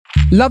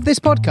Love this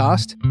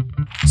podcast?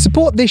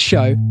 Support this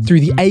show through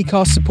the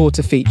Acast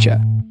supporter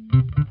feature.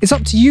 It's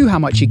up to you how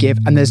much you give,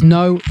 and there's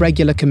no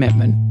regular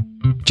commitment.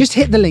 Just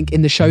hit the link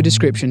in the show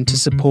description to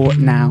support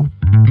now.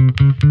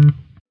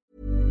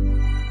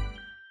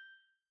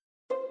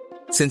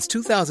 Since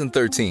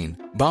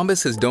 2013,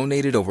 Bombas has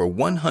donated over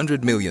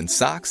 100 million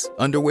socks,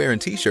 underwear,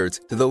 and T-shirts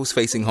to those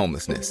facing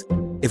homelessness.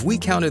 If we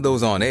counted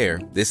those on air,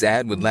 this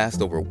ad would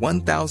last over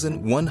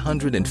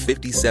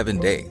 1,157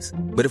 days.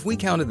 But if we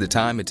counted the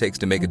time it takes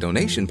to make a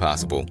donation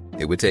possible,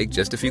 it would take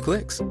just a few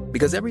clicks.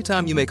 Because every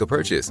time you make a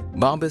purchase,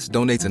 Bombas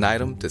donates an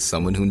item to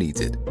someone who needs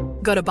it.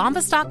 Go to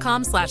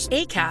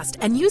bombas.com/ACAST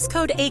and use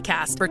code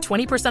ACAST for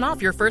 20% off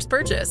your first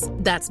purchase.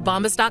 That's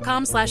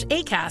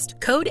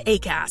bombas.com/ACAST, code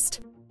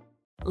ACAST.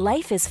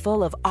 Life is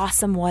full of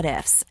awesome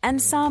what-ifs,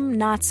 and some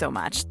not so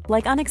much,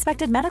 like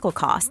unexpected medical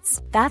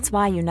costs. That's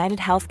why United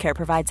Healthcare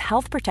provides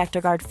Health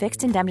Protector Guard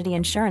fixed indemnity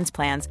insurance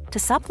plans to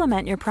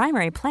supplement your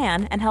primary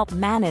plan and help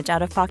manage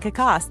out-of-pocket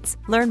costs.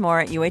 Learn more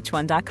at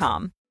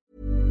uh1.com.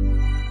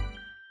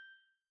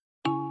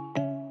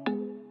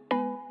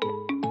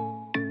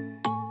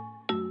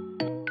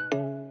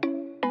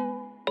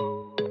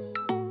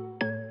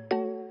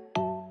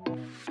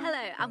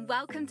 And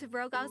welcome to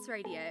Real Girls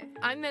Radio.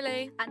 I'm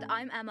Millie. And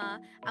I'm Emma,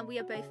 and we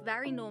are both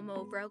very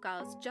normal, real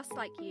girls just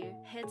like you,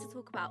 here to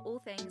talk about all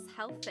things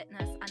health,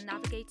 fitness, and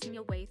navigating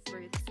your way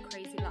through this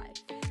crazy life.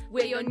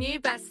 We're your new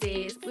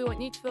besties. We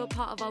want you to feel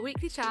part of our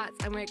weekly chats,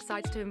 and we're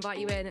excited to invite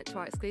you in to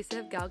our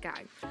exclusive girl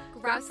gang.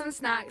 Grab some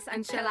snacks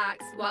and chillax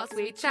whilst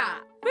we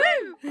chat.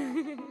 Woo!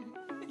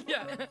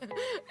 Yeah.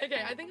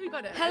 Okay, I think we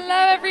got it. Hello,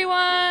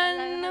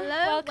 everyone.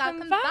 Hello.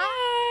 Welcome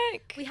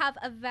back. We have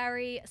a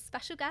very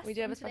special guest. We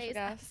do have a special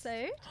guest.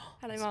 Episode.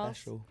 Hello, Miles.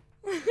 Special.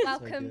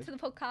 Welcome to the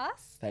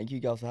podcast. Thank you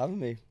girls for having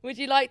me. Would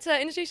you like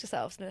to introduce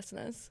yourselves to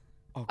listeners?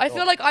 Oh, I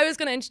feel like I was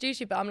going to introduce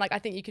you, but I'm like, I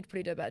think you could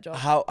probably do a better job.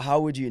 How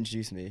would you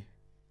introduce me?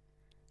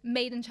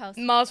 Made in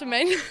Chelsea. Miles from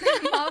Maine.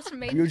 Miles from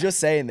Maine. You were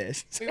just saying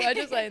this. We were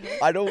just saying this.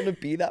 I don't want to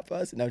be that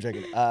person. No, I'm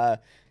joking.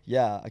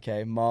 Yeah,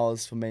 okay.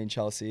 Miles from Maine,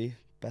 Chelsea.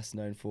 Best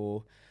known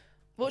for...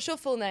 What's your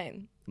full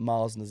name?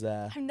 Miles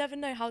Nazaire. I never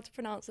know how to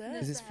pronounce it.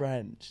 This is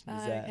French.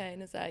 Nazaire. Okay,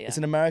 Nazaire, yeah. It's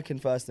an American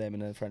first name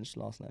and a French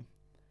last name.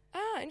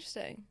 Ah,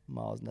 interesting.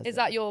 Miles Nazaire. Is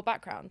that your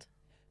background?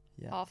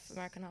 Yes. Half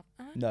American, half...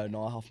 No,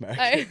 not half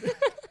American. Oh.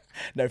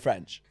 No,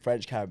 French.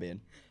 French Caribbean.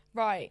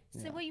 Right.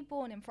 So were you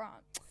born in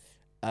France?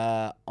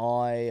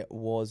 I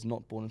was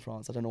not born in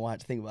France. I don't know why I had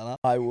to think about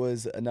that. I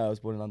was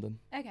born in London.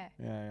 Okay.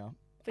 Yeah.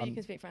 But you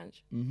can speak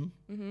French?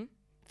 Mm-hmm. Mm-hmm.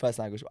 First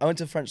language. I went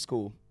to French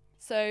school.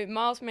 So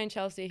Miles from Maine,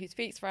 Chelsea, who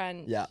speaks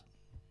French. Yeah.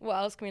 What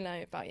else can we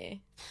know about you?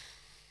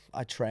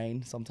 I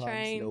train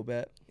sometimes, a little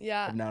bit.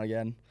 Yeah. Every now and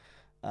again.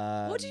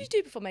 What did you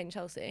do before Maine,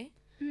 Chelsea?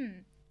 I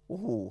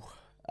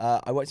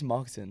worked in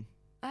marketing.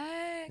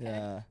 Oh, okay.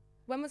 Yeah.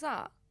 When was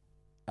that?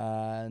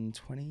 In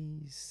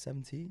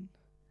 2017.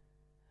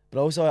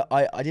 But also,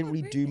 I didn't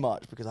really do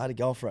much because I had a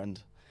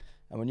girlfriend.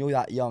 And when you're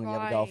that young, you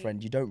have a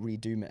girlfriend, you don't really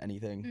do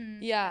anything.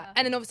 Yeah.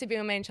 And then obviously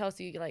being on Maine,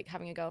 Chelsea, like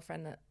having a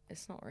girlfriend, that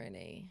it's not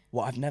really...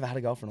 Well, I've never had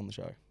a girlfriend on the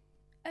show.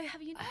 Oh,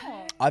 have you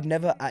not? I've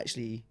never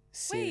actually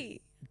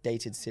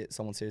dated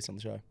someone seriously on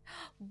the show.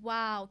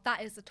 Wow,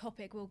 that is a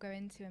topic we'll go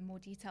into in more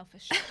detail for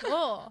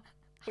sure.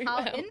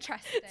 How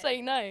interesting.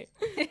 Say no.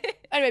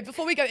 Anyway,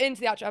 before we go into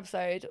the actual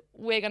episode,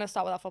 we're going to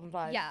start with our flop and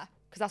flies. Yeah.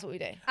 Because that's what we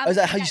do. Is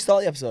that how you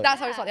start the episode? That's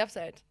how we start the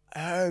episode.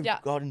 Oh, yeah.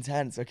 God,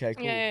 intense. Okay,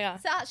 cool. Yeah.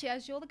 So actually,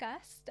 as you're the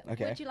guest,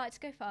 would you like to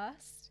go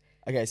first?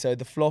 Okay, so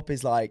the flop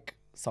is like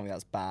something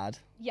that's bad.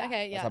 Yeah.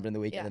 Okay, yeah. That's happened in the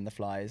week, and then the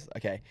flies.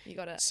 Okay. You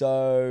got it.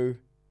 So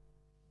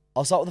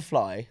I'll start with the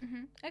fly,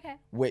 Okay.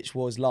 which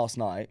was last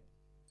night.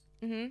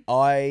 Mm-hmm.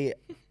 I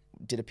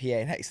did a PA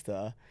in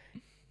Exeter,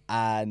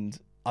 and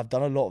I've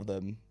done a lot of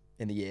them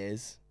in the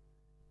years,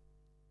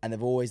 and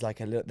they've always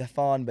they're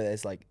fun, but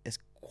it's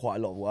quite a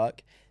lot of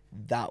work.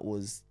 That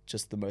was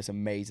just the most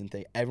amazing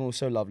thing. Everyone was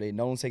so lovely.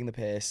 No one was taking the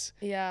piss.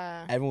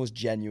 Yeah. Everyone was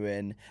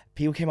genuine.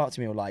 People came up to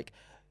me and were like,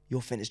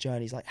 your fitness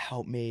journey's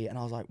help me. And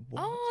I was like,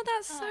 what? Oh,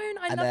 that's so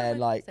nice. And then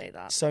say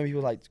that. So many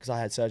people because I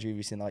had surgery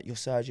recently, your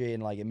surgery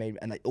and it made,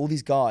 and all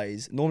these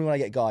guys, normally when I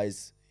get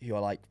guys who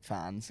are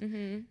fans,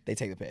 they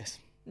take the piss.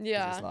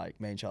 Yeah. It's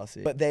Maine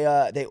Chelsea. But they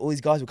all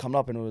these guys would come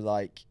up and were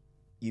like,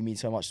 you mean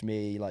so much to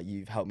me.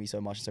 You've helped me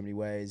so much in so many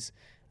ways.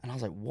 And I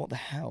was like, what the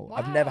hell? Wow.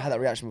 I've never had that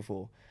reaction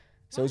before.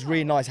 So it was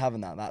really nice having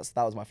that.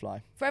 That was my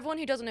fly. For everyone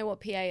who doesn't know what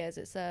PA is,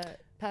 it's a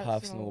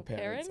personal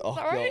appearance. Oh, is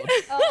that right?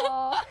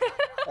 Oh.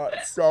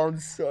 That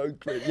sounds so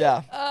good.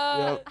 Yeah.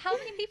 How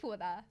many people were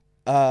there?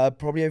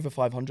 Probably over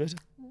 500.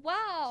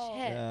 Wow.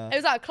 Shit. Yeah. It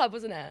was at a club,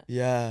 wasn't it?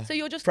 Yeah. So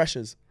you're just...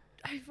 Freshers.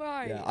 Oh,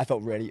 right. Yeah, I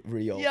felt really,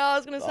 really old. Yeah, I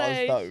was going to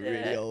say. I felt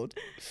really old.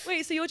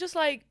 Wait, so you're just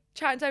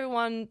chatting to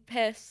everyone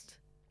pissed?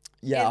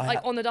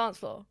 Yeah. On the dance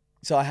floor?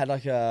 So I had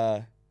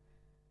there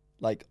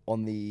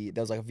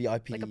was a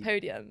VIP. Like a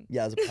podium?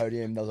 Yeah, there was a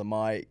podium, there was a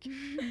mic.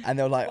 And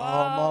they were like,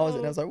 wow. Oh, Miles.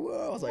 And I was like,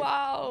 whoa. I was like,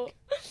 wow.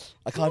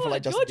 I kind of feel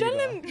like Justin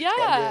Bieber. Yeah.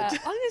 I was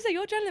going to say,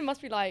 your adrenaline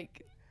must be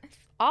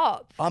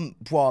up? I'm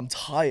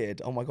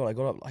tired. Oh my god,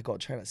 I got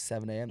to train at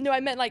 7 a.m. No, I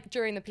meant like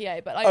during the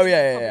PA, but like Oh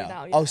yeah.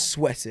 now, I was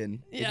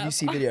sweating. Yeah. If you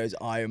see videos,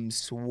 I am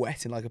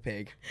sweating like a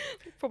pig.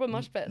 proper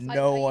mush pits.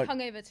 No Are one. you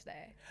hungover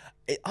today?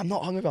 I'm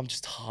not hungover. I'm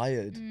just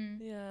tired.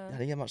 Yeah. I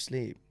didn't get much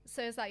sleep.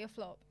 So is that your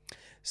flop?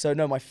 So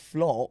no, my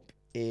flop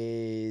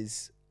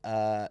is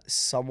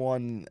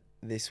someone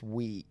this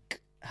week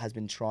has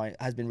been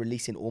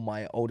releasing all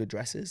my old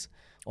addresses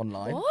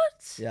online.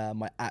 What? Yeah,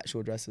 my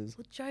actual addresses.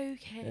 You're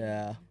joking.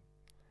 Yeah.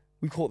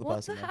 We caught the What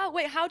person. the though. hell?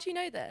 Wait, how do you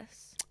know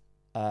this?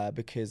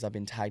 Because I've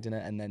been tagged in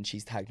it and then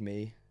she's tagged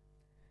me.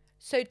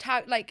 So,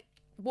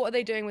 what are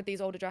they doing with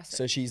these old addresses?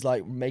 So she's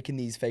like making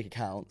these fake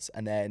accounts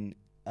and then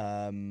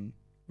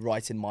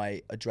writing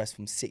my address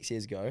from 6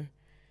 years ago.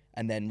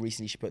 And then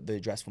recently she put the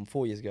address from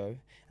 4 years ago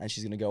and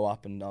she's going to go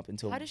up and up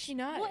until... How does she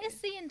know? What is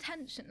the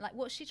intention? Like,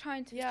 what's she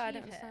trying to Yeah, I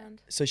achieve don't here?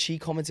 understand. So she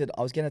commented,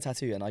 I was getting a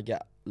tattoo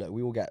and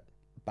we all get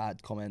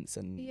bad comments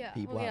and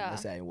people Well, having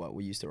to say what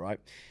we're used to,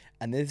 right?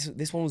 And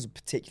this one was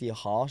particularly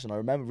harsh and I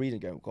remember reading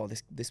it going, God,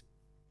 this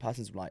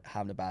person's like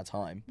having a bad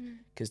time.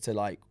 Because to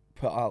like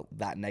put out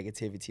that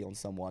negativity on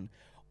someone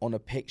on a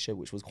picture,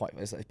 which was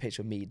it's like a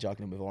picture of me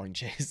juggling with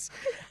oranges.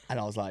 And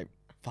I was like,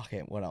 fuck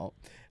it, why not?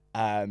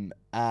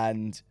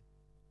 And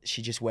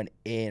she just went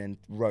in and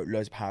wrote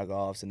loads of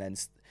paragraphs and then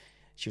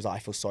she was like, I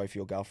feel sorry for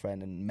your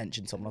girlfriend and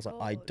mentioned someone. I was like,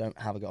 I don't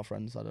have a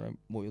girlfriend, so I don't know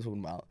what you're talking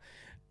about.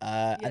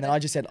 And then I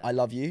just said, I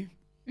love you.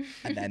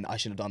 And then I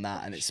shouldn't have done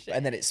that.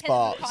 And then it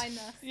sparked.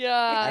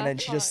 Yeah. And then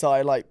she just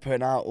started like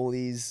putting out all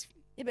these.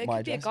 Yeah, but it my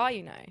could be a addresses. guy,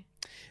 you know.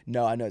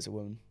 No, I know it's a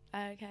woman.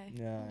 Okay.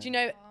 Yeah. Do you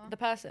know the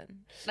person?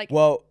 Like,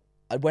 Well,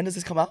 when does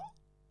this come out?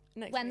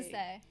 next week?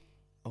 Wednesday.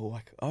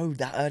 Oh,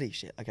 that early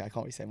shit. Okay, I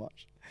can't really say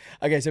much.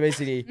 Okay, so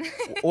basically,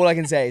 all I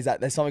can say is that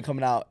there's something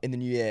coming out in the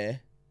new year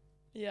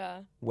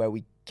Yeah. where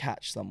we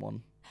catch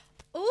someone.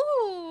 Ooh.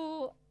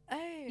 Oh.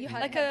 You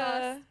heard like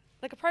it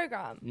first. a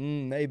program.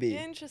 Maybe.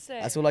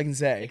 Interesting. That's all I can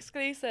say.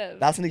 Exclusive.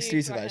 That's an News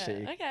exclusive, right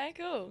actually. here. Okay,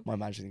 cool. My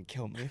manager's gonna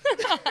kill me.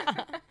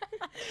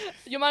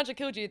 Your manager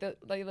killed you.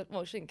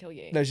 Well, she didn't kill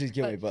you. No, she's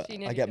killing me, but she I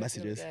nearly get killed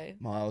you the messages. other day.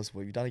 Miles,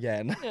 what have you done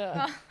again?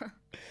 Yeah.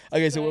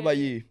 Okay, so what about So-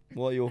 you?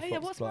 What are your Oh yeah,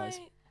 flops, what's flies?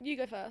 You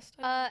go first.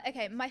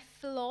 Okay, my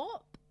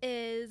flop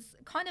is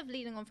kind of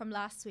leading on from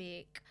last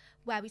week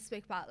where we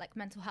spoke about like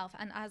mental health,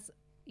 and as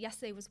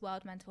yesterday was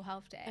World Mental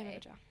Health Day, Oh my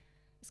God, yeah.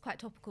 it's quite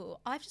topical.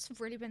 I've just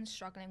really been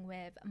struggling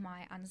with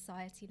my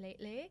anxiety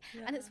lately,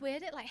 and it's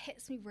weird. It like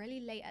hits me really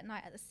late at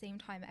night at the same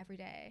time every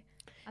day,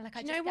 and like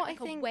I Do just you know get what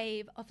like I a think-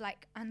 wave of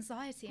like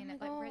anxiety, and Oh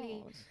it my like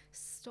really God.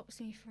 stops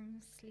me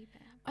from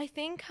sleeping. I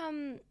think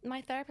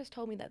my therapist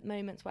told me that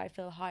moments where I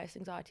feel highest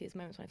anxiety is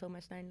moments when I feel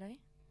most lonely.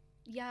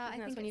 Yeah, I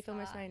Think that's think when you it's feel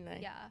most that. lonely?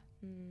 Yeah,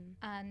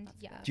 and That's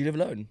yeah. fair. Do you live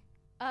alone?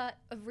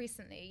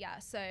 Recently, yeah.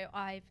 So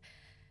I've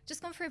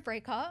just gone through a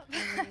breakup.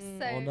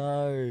 So Oh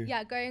no.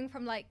 yeah, going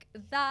from like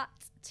that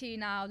to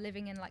now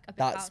living in like a big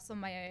That's- house on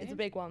my own. It's a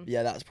big one.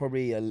 Yeah, that's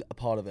probably a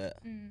part of it.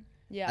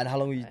 Yeah. And how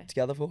long were you definitely.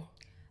 together for?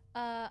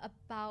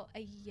 About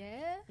a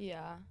year.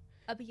 Yeah.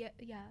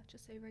 Yeah,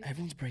 just over a year.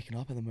 Everyone's breaking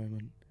up at the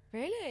moment.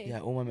 Really? Yeah,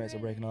 all my mates are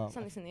breaking up.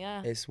 Something's in the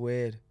air. It's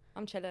weird.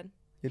 I'm chilling.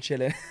 You're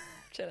chilling.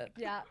 Chilling.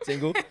 Yeah.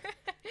 Single?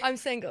 I'm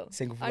single.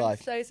 Single for I'm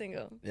life. so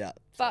single. Yeah.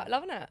 But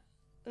loving it.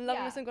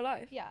 Loving Yeah. a single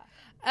life. Yeah.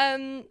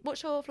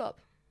 What's your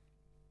flop?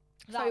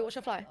 Sorry, That what's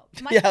your was my fly?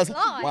 flop. My Yeah, I was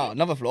fly. like, wow,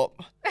 another flop.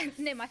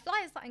 No, my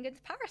fly is that I'm going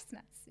to Paris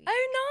next week.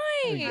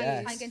 Oh, nice.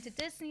 yes. I'm going to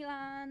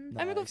Disneyland.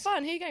 Oh my god, Nice.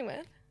 fun. Who are you going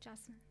with?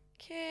 Jasmine.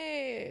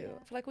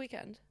 Cute. For like a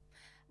weekend.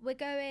 We're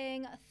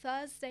going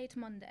Thursday to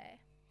Monday.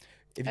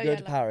 If you Oh, go yeah,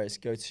 to like- Paris,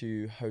 go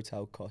to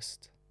Hotel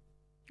Cost.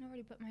 I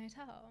already booked my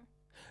hotel.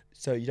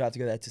 So you don't have to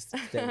go there to stay.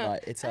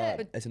 Like it's Oh.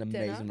 it's an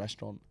Dinner? amazing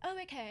restaurant. Oh,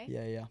 okay.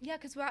 Yeah, yeah. Yeah,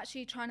 because we're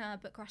actually trying to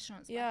book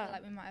restaurants. But I Yeah. feel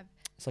like we might have.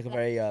 It's like a Like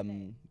very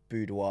thing.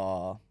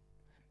 boudoir,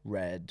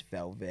 red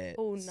velvet.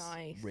 Oh,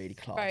 nice. Really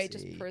classy. Very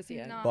just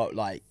Parisian. Nice. But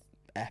like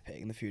epic,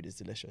 and the food is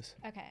delicious.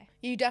 Okay.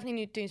 You definitely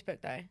need to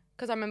book though,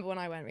 because I remember when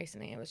I went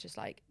recently, it was just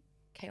like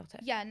chaotic.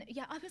 Yeah,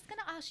 yeah. I was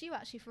gonna ask you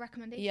actually for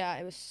recommendations. Yeah,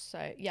 it was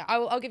so. Yeah,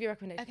 I'll give you a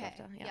recommendation Okay.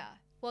 after. Yeah. Yeah.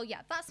 Well,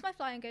 yeah. That's my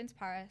fly. I'm going to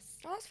Paris.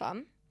 Oh, that's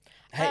fun.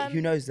 Hey,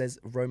 who knows? There's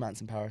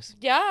romance in Paris.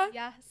 Yeah,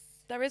 Yes.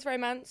 there is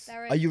romance.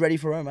 There Are you ready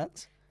for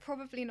romance?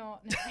 Probably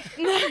not.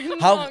 No.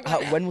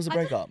 How when was the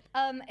breakup?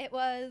 It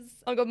was.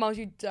 Oh god, Miles,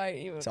 you don't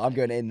even. So I'm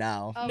going in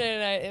now. Oh, No,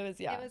 it was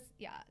yeah. It was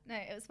no.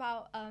 It was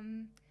about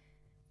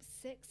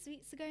 6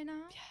 weeks ago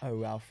now. Oh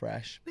wow,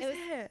 fresh. It was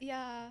it?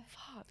 yeah.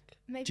 Fuck.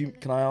 Maybe.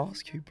 Can I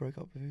ask who broke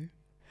up with who?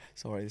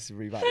 Sorry, this is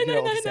really bad. You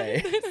know what to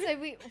say. So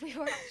we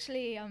were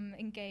actually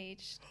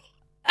engaged.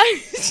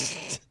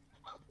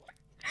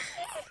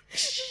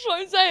 That's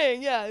what I'm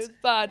saying. Yeah, it was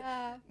bad.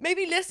 Yeah.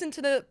 Maybe listen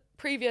to the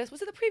previous.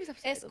 Was it the previous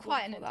episode? It's or the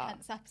quite one an before that?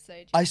 intense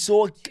episode. I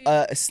saw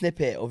a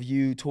snippet of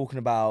you talking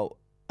about.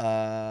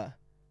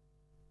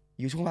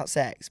 You were talking about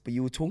sex, but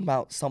you were talking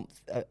about something.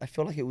 I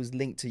feel like it was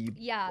linked to you.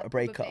 Yeah. A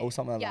breakup probably. or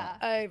something like yeah.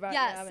 that. Oh right.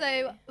 Yeah.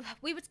 maybe. So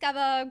we were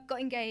together,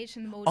 got engaged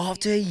in the Maldives.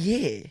 After a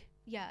year.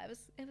 Yeah,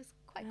 it was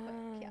quite quick.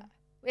 Ah. Yeah.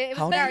 It was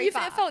How old- very it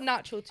fast. felt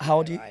natural to How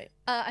old you, are you? right?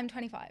 I'm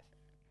 25.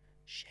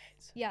 Shit.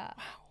 Yeah.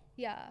 Wow.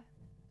 Yeah.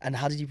 And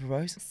how did you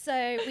propose?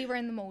 So we were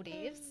in the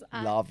Maldives.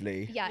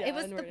 Lovely. Yeah, Yeah, it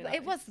was really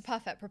it was the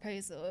perfect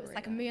proposal. It was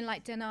like a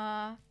moonlight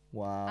dinner.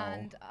 Wow.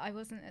 And I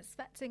wasn't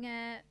expecting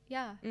it.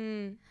 Yeah.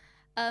 Mm.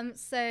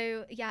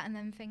 So yeah, and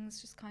then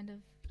things just kind of,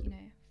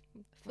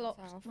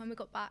 flopped south. when we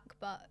got back.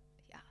 But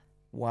yeah.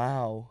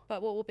 Wow.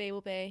 But what will be,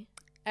 will be.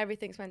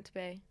 Everything's meant to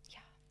be. Yeah.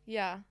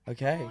 Yeah.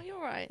 Okay. Oh,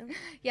 you're right.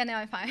 Yeah, no,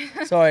 I'm fine.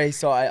 Sorry,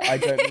 I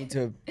don't mean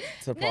to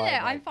No, pry,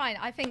 like, I'm fine.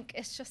 I think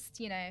it's just,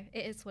 it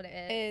is what it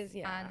is. It is,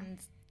 yeah. And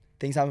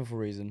things happen for a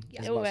reason.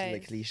 Yeah. As much as Always.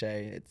 the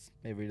cliche,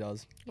 it really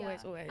does. Always,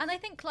 yeah. always. And I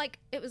think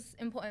it was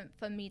important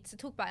for me to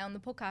talk about it on the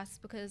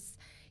podcast because,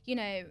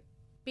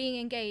 being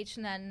engaged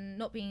and then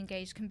not being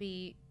engaged can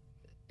be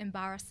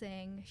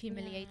embarrassing,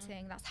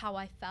 humiliating. That's how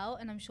I felt,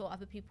 and I'm sure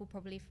other people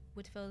probably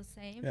would feel the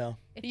same. Yeah.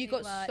 if You they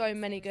got were so in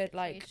the many same good,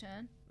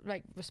 situation.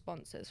 like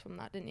responses from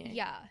that, didn't you?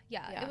 Yeah.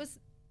 Yeah. It was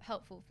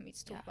helpful for me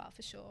to talk Yeah. about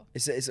for sure.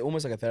 It's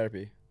almost like a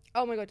therapy.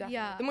 Oh my god, definitely.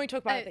 Yeah. The more you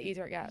talk about Oh, it, the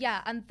easier it gets.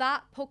 Yeah, and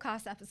that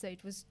podcast episode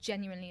was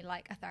genuinely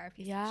like a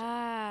therapy session.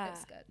 Yeah. It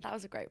was good. That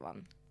was a great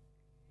one.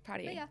 Proud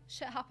of you. But yeah,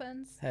 shit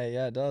happens. Hey,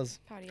 yeah, it does.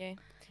 Proud of you.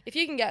 If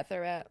you can get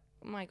through it,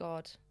 oh my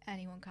god,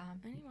 Anyone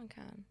can. anyone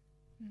can.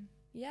 Mm.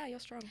 Yeah, you're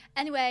strong.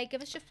 Anyway,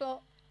 give us your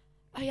flop.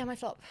 Oh yeah, my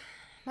flop.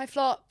 My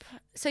flop.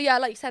 So yeah,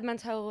 like you said,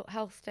 mental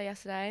health day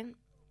yesterday.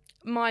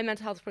 My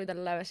mental health was probably the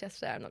lowest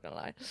yesterday, I'm not gonna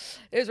lie.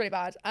 It was really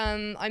bad.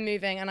 I'm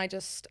moving and I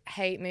just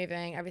hate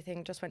moving.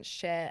 Everything just went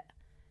shit.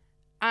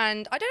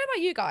 And I don't know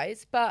about you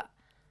guys, but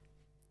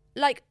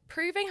like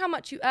proving how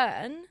much you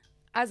earn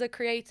as a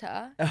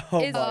creator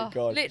Oh is my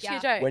God. literally Yeah.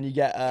 a joke. When you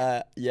get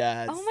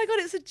yeah. Oh my god,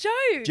 it's a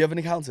joke. Do you have an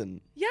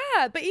accountant?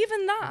 Yeah, but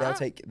even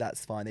that.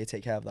 That's fine. They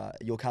take care of that.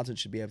 Your accountant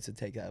should be able to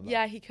take care of that.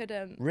 Yeah, he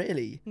couldn't.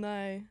 Really?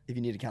 No. If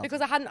you need an accountant.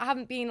 Because I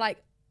haven't been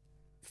like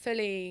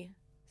fully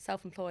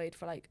self-employed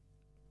for like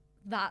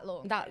That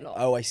long. that long.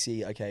 Oh, I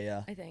see. Okay,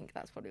 yeah. I think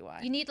that's probably why.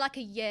 You need like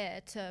a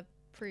year to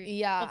prove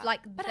Yeah. of like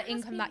But it the has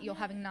income been- that you're yeah,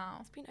 having now.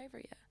 It's been over a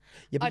year.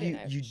 Yeah, I but don't know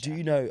you for do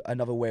sure. know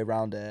another way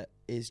around it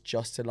is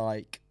just to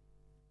like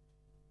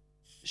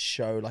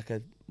show like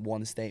a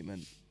one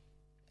statement.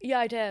 Yeah,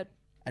 I did.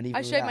 And even I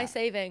with showed my that-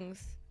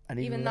 savings. and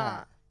even with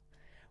that.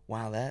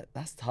 Wow,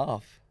 that's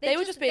tough. They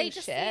were just being they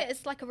just see shit. it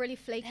as like a really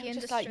flaky They were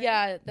industry. just like,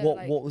 yeah. they're What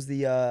like, was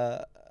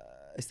the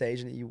estate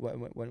agent that you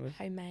went with?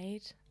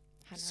 homemade.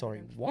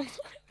 Sorry, what?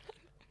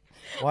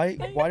 Why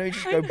don't you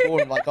just go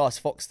boring like us,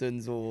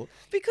 Foxtons or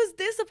Because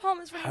this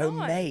apartment's really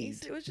homemade?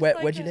 nice. It was just Where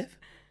like do you a- live?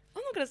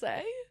 I'm not gonna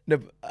say. No,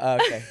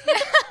 okay.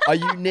 Are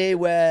you near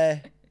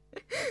where?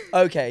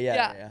 Okay,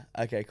 Yeah.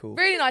 yeah. Okay, cool.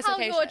 Really nice How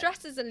location. your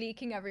addresses are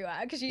leaking everywhere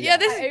because you Yeah,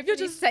 this- openly you're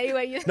just- say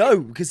where you No,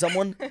 because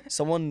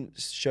someone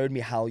showed me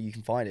how you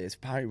can find it. It's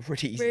apparently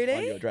pretty easy to find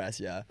Really? your address.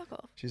 Yeah, Fuck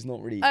off. which is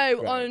not really. Oh,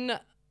 great. on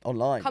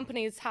online.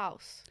 company's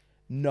house.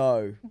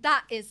 No,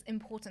 That is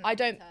important. I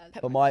don't content.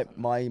 put but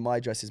my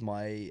address is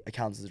my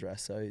accountant's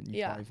address, so you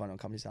Yeah. can't even find it on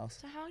company's house.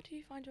 So how do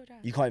you find your address?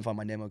 You can't even find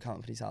my name on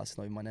company's house. It's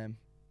not even my name.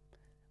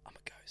 I'm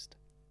a ghost.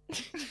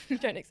 You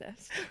don't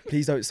exist.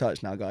 Please don't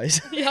search now,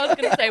 guys. Yeah, I was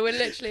gonna say we're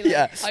literally like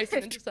Yeah.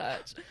 posting into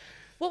search.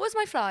 What was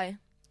my fly?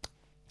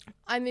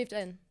 I moved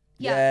in.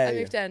 Yeah, I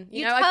moved in. You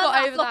You know, I turned got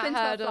that over flop that into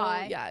a hurdle.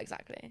 fly. Yeah,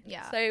 exactly.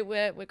 Yeah. So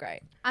we're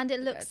great. And it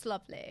looks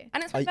lovely.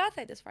 And it's my I-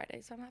 birthday this Friday,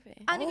 so I'm happy.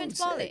 And you're Oh, going to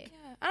sick. Bali.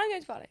 Yeah. And I'm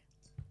going to Bali.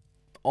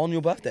 On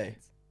your birthday?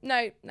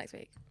 No, next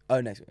week.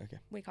 Oh, next week. Okay,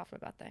 Week after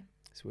my birthday.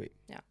 sweet.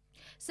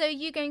 So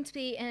you're going to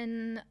be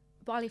in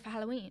Bali for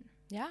Halloween.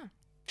 Yeah.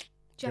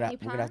 Do you have any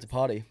We're gonna have plans? to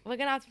party. We're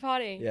gonna have to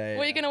party. Yeah,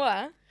 What are you gonna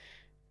wear?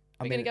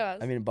 I'm you gonna go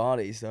as? I'm in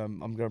Bali, so I'm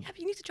gonna Yeah, but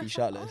you need to be dress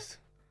up. shirtless.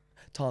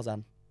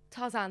 Tarzan.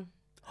 Tarzan.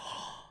 I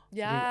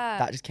Yeah. mean,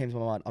 that just came to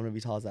my mind. I'm gonna be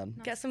Tarzan.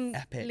 Get some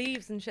Epic.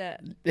 leaves and shit.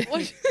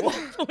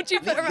 What do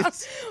you put around?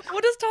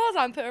 What does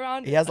Tarzan put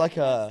around? He has like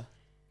a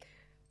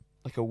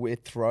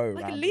weird throw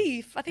like around a his-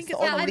 leaf. I think It's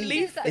it's not not a a leaf.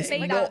 leaf. It's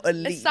thing. not a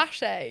leaf. A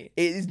sachet.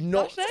 It is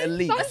not Sachet? a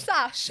leaf. Not a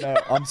sash. No,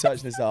 I'm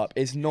searching this up.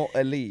 It's not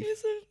a leaf.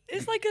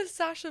 It's like a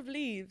sash of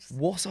leaves.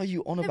 What are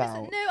you on No,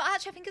 about? no,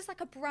 actually, I think it's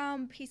like a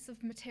brown piece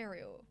of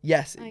material.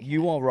 Yes, Okay.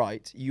 you are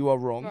right. You are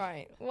wrong.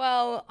 Right.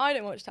 Well, I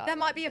don't watch Tarzan. There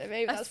might be so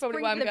maybe a that's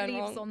probably where I'm sprinkle of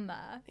going leaves wrong. on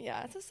there.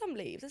 Yeah, there's some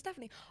leaves. There's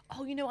definitely.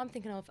 Oh, you know what I'm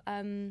thinking of?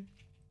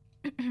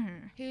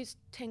 Who's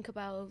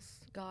Tinkerbell's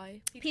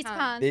guy? Peter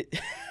Pan.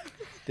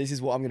 This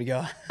is what I'm gonna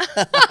go.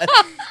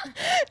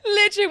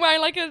 Literally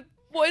wearing like a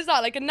what is that?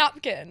 Like a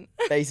napkin.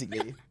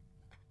 Basically.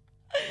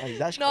 Oh,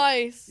 he's actually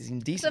Nice. He's in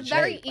decent It's a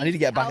very shape. I need to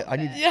get back. I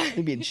need, easy I need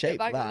to be in Get shape for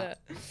back on that.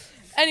 it.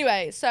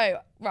 Anyway, so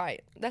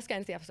right, let's get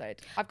into the episode.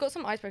 I've got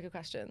some icebreaker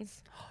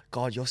questions.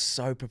 God, you're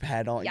so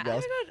prepared, aren't Yeah. you, Oh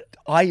girls? my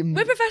god, I'm.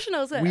 we're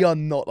professionals here. We are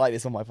not like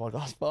this on my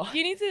podcast, but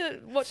You need to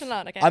watch and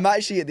learn, okay? I'm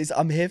actually at this.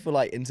 I'm here for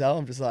like intel.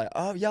 I'm just like,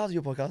 oh yeah, I'll do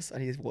your podcast. I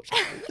need to watch.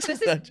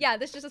 This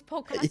is just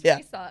podcast Yeah.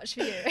 research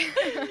for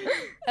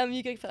you.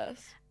 You go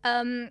first.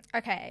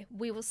 Okay,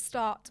 we will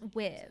start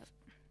with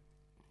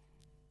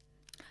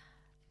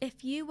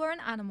if you were an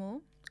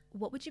animal,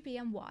 what would you be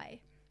and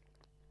why?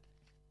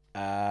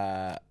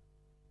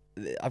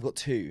 I've got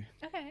two.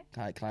 Okay.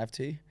 Can I have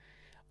two?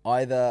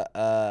 Either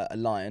a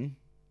lion.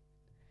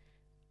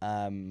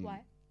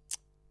 Why?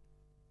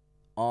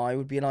 I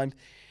would be a lion.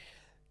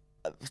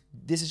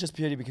 This is just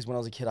purely because when I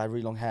was a kid, I had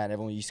really long hair and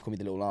everyone used to call me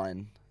the little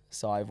lion.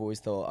 So I've always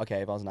thought,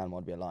 okay, if I was an animal,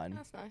 I'd be a lion.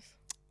 That's nice.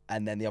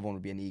 And then the other one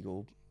would be an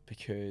eagle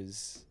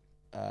because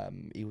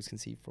eagles can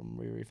see from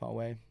really, really far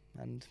away.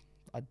 And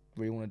I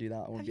really want to do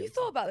that. Have you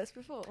thought about this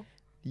before?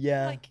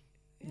 Yeah. Like,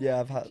 yeah,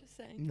 I've had.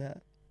 Interesting. Yeah.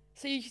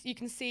 So you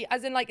can see,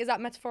 as in like, is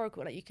that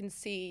metaphorical? Like you can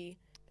see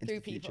Into through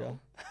the future.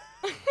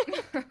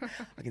 people?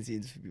 I can see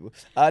into people.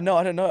 No,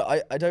 I don't know.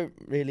 I don't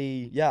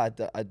really. Yeah,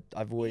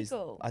 I've always.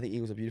 Eagle. I think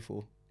eagles are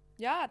beautiful.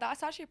 Yeah,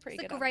 that's actually a pretty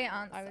It's a good great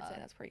animal. I would answer. say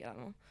that's a pretty good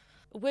animal.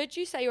 Would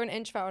you say you're an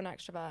introvert or an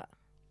extrovert?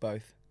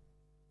 Both.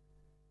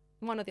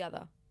 One or the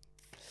other?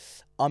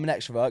 I'm an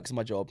extrovert because of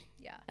my job,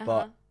 Yeah.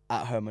 but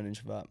at home I'm an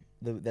introvert.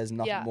 There's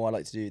nothing Yeah. more I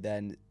like to do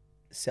than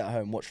sit at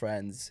home, watch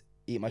Friends,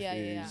 eat my Yeah, food,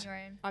 yeah, yeah. Your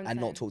own. I'm the and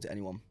same. not talk to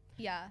anyone.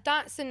 Yeah.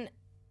 That's an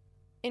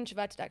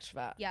introverted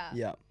extrovert. Yeah.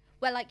 Yeah.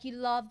 Where like you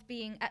love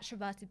being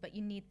extroverted, but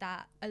you need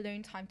that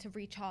alone time to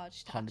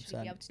recharge to actually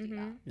 100%. be able to do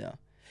that. Yeah.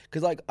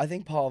 Because like I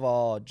think part of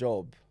our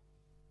job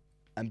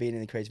and being in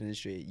the creative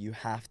industry, you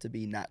have to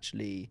be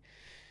naturally,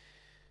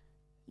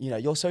 you're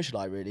a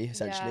socialite really,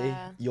 essentially.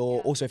 Yeah.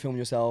 You're also filming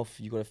yourself,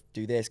 you got to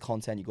do this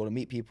content, you got to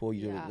meet people,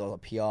 you do Yeah. a lot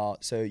of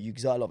PR. So you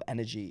exert a lot of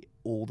energy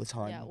all the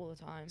time. Yeah, all the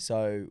time.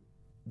 So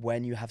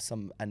when you have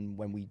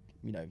when we,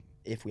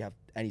 if we have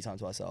any time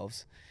to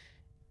ourselves,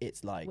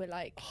 it's like, We're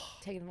like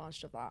taking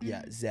advantage of that.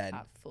 yeah, zen.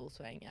 At full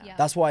swing, yeah. Yeah.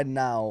 That's why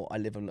now I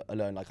live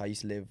alone. Like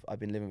I've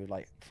been living with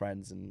like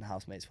friends and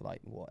housemates for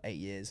like 8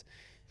 years.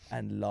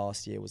 And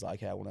last year was like,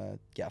 okay, I want to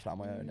get a flat on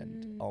my own.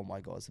 And oh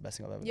my God, it's the best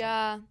thing I've ever done.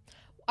 Yeah.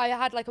 I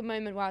had like a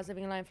moment where I was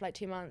living alone for like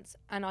 2 months,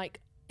 and like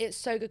it's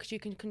so good because you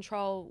can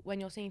control when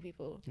you're seeing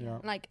people. Yeah.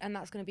 Like, and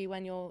that's going to be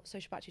when your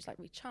social battery's like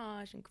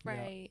recharged and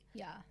great.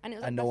 Yeah. And it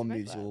was like And no best one of both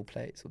moves your worlds.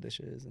 plates or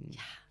dishes. And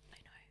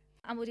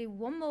And we'll do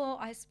one more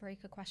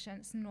icebreaker question.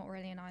 It's not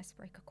really an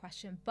icebreaker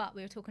question, but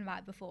we were talking about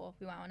it before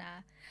we went on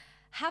air.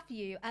 Have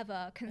you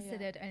ever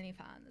considered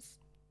OnlyFans?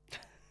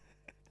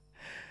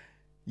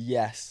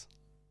 yes,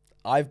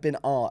 I've been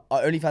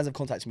OnlyFans have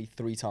contacted me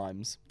 3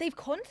 times. They've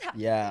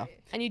contacted Yeah. you.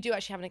 And you do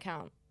actually have an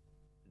account?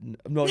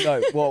 No,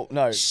 well,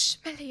 no, Shh,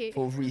 Melly.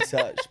 for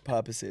research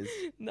purposes.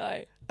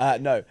 No.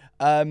 No.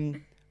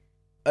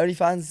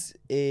 OnlyFans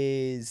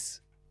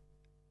is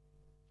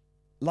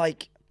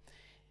like,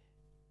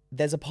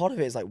 there's a part of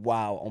it is like,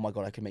 wow, oh my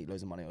God, I could make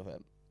loads of money with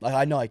it. Like,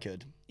 I know I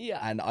could. Yeah.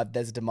 And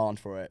there's a demand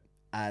for it.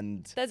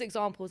 And There's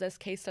examples, there's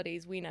case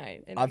studies, we know.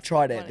 I've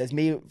tried it. There's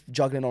me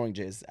juggling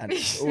oranges and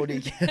it's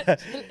already...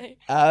 Literally.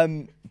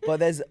 but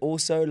there's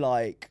also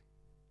like...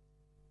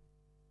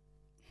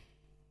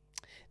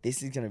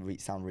 This is going to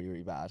sound really,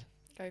 really bad.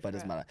 Go for But it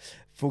doesn't it. matter.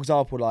 For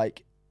example,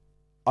 like,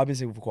 I've been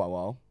single for quite a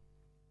while.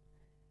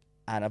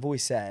 And I've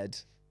always said,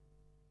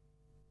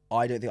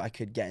 I don't think I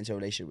could get into a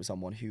relationship with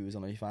someone who is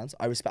on OnlyFans.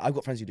 I've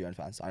got friends who do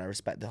OnlyFans, and I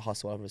respect the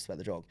hustle, I respect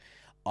the job.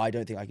 I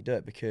don't think I could do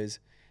it because,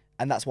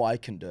 and that's why I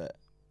couldn't do it.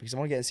 Because if I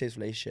want to get in a serious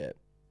relationship,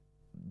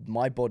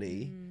 my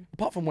body,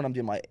 apart from when I'm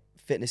doing my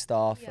fitness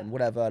stuff and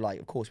whatever, like,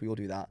 of course we all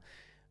do that.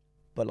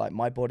 But like,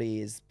 my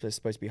body is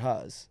supposed to be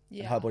hers,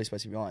 and her body's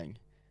supposed to be mine.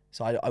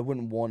 So I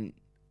wouldn't want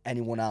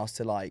anyone else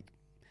to like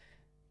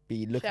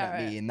be looking Share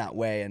at it. me in that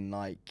way, and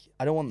like,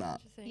 I don't want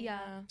that. Yeah.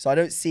 So I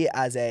don't see it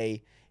as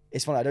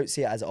it's funny, I don't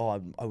see it as, I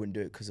wouldn't do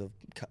it because of,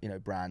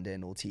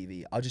 branding or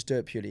TV. I'll just do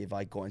it purely if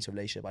I got into a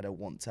relationship. I don't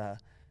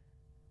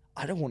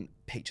want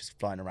pictures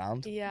flying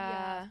around.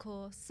 Yeah. Of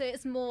course. So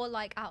it's more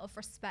like out of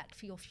respect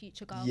for your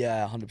future girl.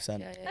 Yeah,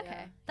 100%.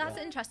 Okay. That's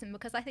interesting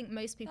because I think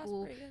most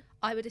people, pretty good.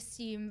 I would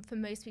assume for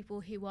most people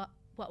who were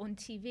on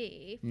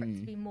TV, for it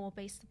to be more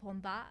based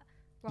upon that.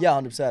 Yeah,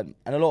 100%.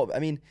 And a lot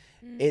of,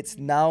 it's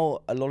now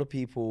a lot of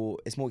people,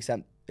 it's more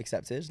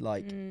accepted.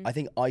 Like, I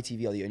think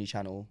ITV are the only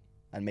channel,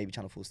 and maybe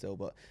Channel 4 still,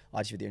 but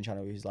ITV are the only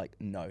channel who's like,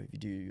 no, if you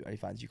do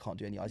OnlyFans, you can't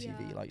do any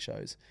ITV like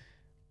shows.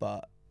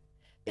 But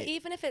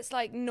even if it's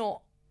like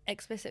not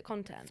explicit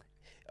content.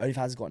 OnlyFans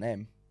has got a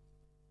name.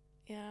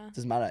 Yeah.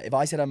 Doesn't matter. If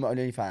I said I'm on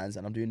OnlyFans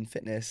and I'm doing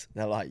fitness,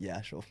 they're like,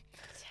 yeah, sure.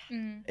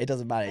 It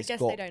doesn't matter. I guess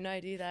they don't know,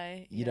 do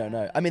they? You don't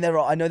know. I mean,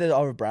 I know there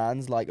are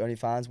brands like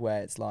OnlyFans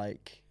where it's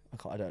like,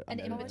 I don't I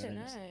know. don't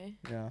know.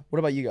 Yeah. What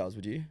about you girls?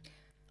 Would you?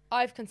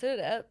 I've considered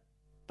it,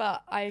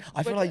 but I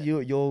feel like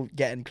you're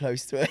getting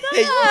close to it.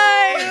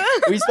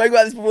 No! We spoke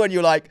about this before, and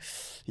you're like,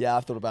 "Yeah,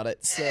 I've thought about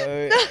it."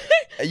 So,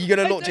 are you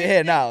gonna launch it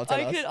here now? Tell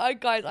us.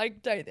 Guys, I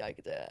don't think I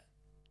could do it.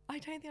 I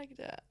don't think I could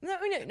do it. No.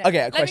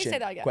 Okay, Let question. me say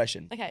that again.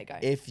 Question. Okay, go.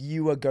 If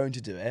you were going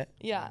to do it,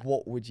 Yeah.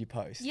 what would you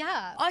post?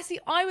 Yeah.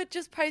 I would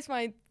just post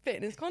my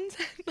fitness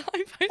content. that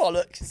I post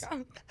Bollocks.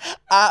 on Instagram.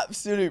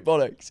 Absolute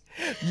bollocks.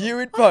 You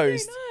would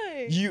post.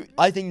 I don't know.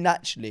 I think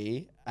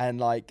naturally, and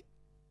like,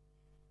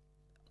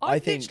 I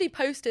I've think- literally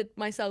posted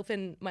myself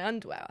in my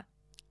underwear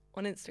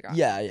on Instagram.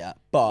 yeah,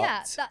 but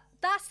Yeah,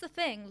 that's the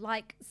thing.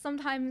 Like,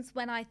 sometimes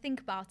when I think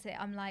about it,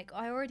 I'm like,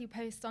 I already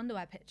post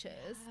underwear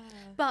pictures.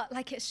 But,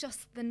 like, it's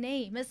just the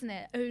name, isn't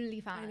it?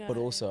 OnlyFans. know. But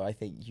also, I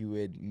think you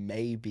would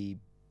maybe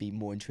be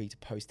more intrigued to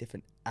post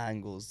different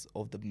angles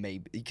of the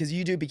maybe, because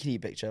you do a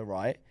bikini picture,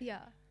 right? Yeah.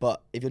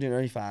 But if you're doing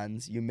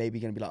OnlyFans, you're maybe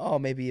going to be like, oh,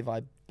 maybe if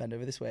I bend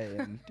over this way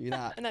and do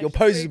that, An your extra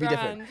poses would be $3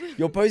 different.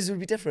 Your poses would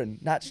be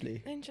different,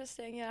 naturally.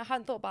 Interesting. Yeah, I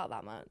hadn't thought about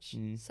that much.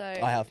 So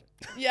I have.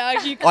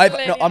 Yeah, you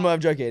I'm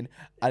joking.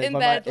 And In if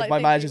bed, my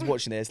like, manager's thinking.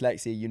 watching this,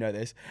 Lexi, you know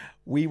this.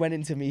 We went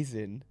into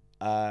meeting,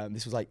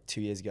 this was like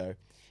 2 years ago,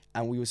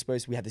 and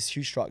we had this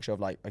huge structure of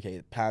like,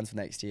 okay, plans for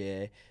next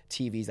year,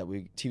 TV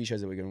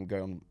shows that we're going to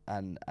go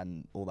on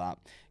and all that.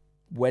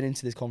 Went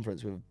into this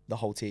conference with the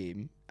whole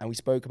team, and we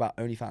spoke about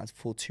OnlyFans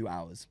for 2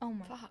 hours. Oh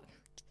my God.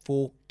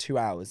 For 2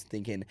 hours,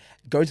 thinking,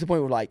 going to the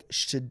point where like,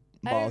 should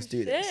Miles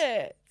do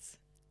this?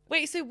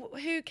 Wait, so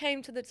who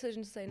came to the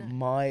decision to say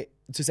no?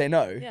 To say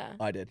no? Yeah.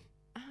 I did.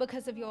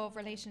 Because of your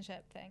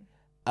relationship thing.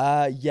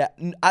 Yeah.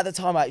 At the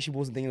time, I actually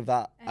wasn't thinking of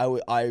that.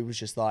 I was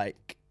just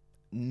like,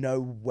 no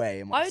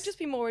way. I would just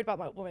be more worried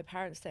about what my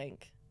parents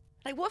think.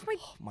 Like, what if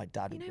my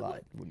dad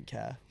wouldn't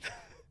care.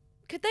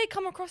 Could they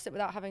come across it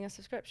without having a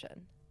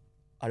subscription?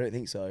 I don't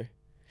think so,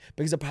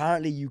 because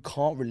apparently you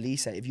can't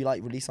release it. If you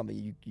like release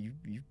something,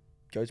 you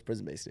go to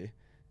prison basically.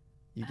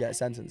 You get a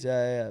sentence.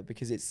 Yeah.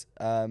 Because it's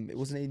it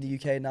wasn't in the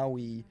UK now.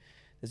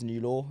 There's a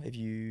new law if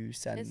you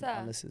send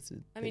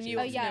unsolicited. I mean,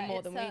 pictures. you know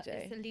more than we do.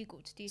 It's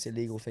illegal to do. It's a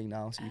legal thing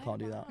now, so you can't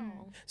do that.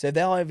 Wow. So if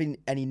there are even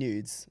any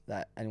nudes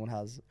that anyone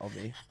has of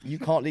me, you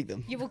can't leak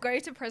them. You will go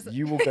to prison.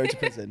 You will go to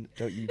prison.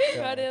 Don't you?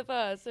 You heard it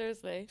first,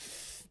 seriously.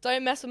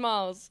 Don't mess with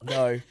Miles.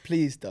 No,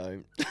 please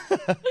don't.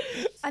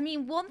 I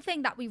mean, one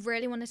thing that we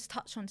really wanted to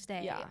touch on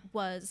today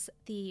was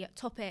the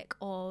topic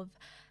of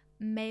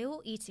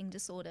male eating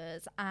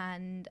disorders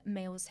and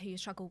males who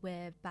struggle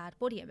with bad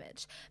body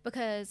image,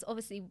 because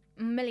obviously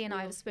Millie and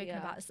I have spoken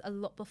about this a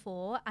lot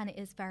before, and it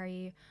is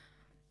very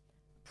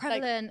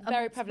prevalent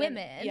amongst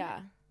women,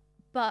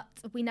 but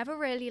we never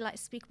really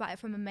speak about it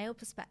from a male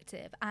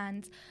perspective.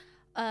 And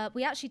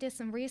we actually did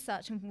some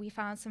research and we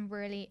found some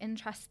really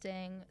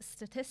interesting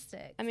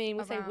statistics. I mean,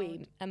 we'll say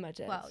we, Emma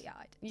did. Well, yeah,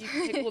 I did.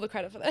 You take all the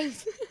credit for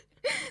this.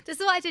 This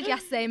is what I did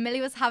yesterday. Millie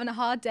was having a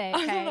hard day,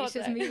 okay? She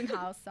was moving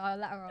house, so I'll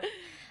let her off.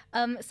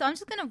 So I'm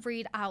just going to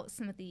read out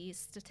some of these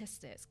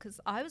statistics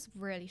because I was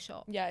really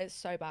shocked. Yeah, it's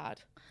so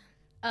bad.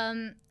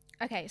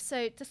 Okay,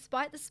 so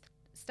despite the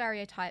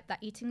stereotype that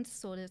eating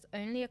disorders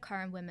only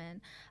occur in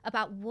women,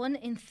 about 1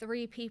 in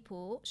 3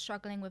 people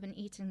struggling with an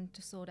eating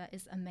disorder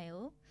is a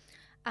male.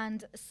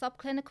 And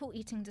subclinical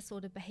eating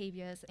disorder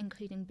behaviours,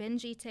 including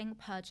binge eating,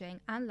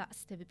 purging, and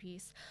laxative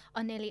abuse,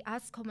 are nearly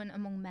as common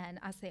among men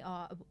as they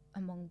are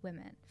among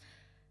women.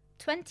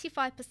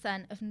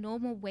 25% of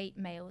normal weight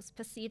males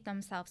perceive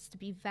themselves to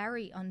be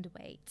very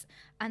underweight,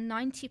 and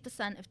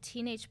 90% of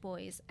teenage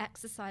boys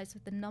exercise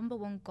with the number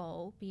one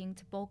goal being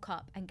to bulk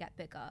up and get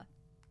bigger.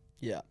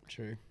 Yeah,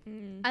 true.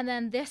 And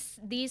then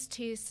these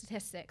two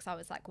statistics, I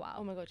was like, wow.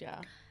 Oh my God,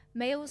 yeah.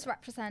 Males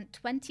represent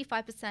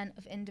 25%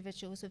 of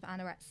individuals with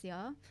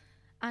anorexia,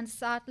 and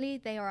sadly,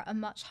 they are at a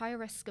much higher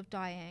risk of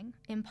dying,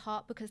 in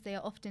part because they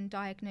are often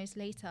diagnosed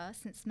later,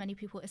 since many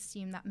people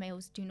assume that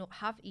males do not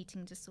have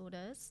eating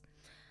disorders.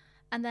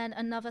 And then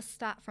another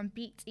stat from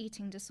Beat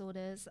Eating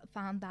Disorders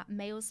found that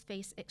males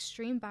face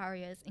extreme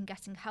barriers in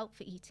getting help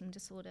for eating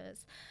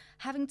disorders,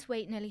 having to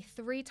wait nearly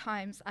 3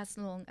 times as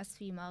long as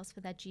females for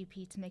their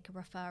GP to make a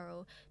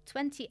referral,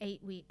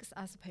 28 weeks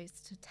as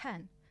opposed to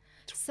 10.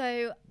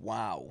 So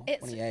wow,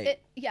 it's 28.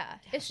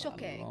 It's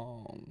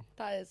shocking.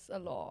 That is a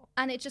lot.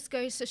 And it just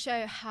goes to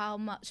show how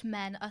much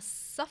men are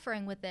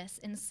suffering with this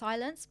in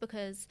silence,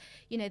 because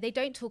they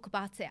don't talk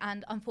about it,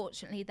 and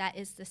unfortunately there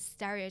is this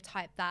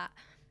stereotype that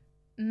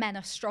men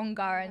are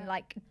stronger and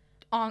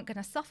aren't going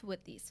to suffer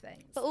with these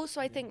things. But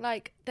also I think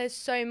there's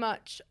so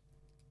much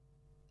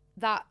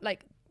that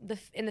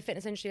in the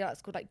fitness industry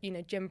that's called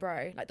gym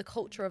bro, the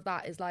culture of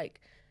that is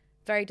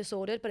very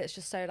disordered, but it's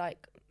just so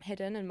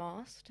hidden and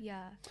masked.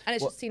 Yeah. And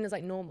it's just seen as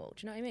normal.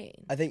 Do you know what I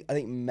mean? I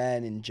think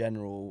men in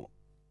general,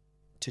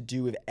 to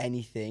do with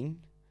anything,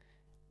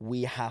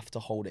 we have to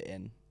hold it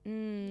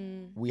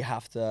in. We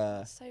have to.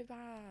 That's so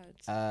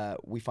bad.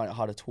 We find it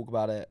hard to talk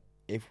about it.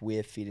 If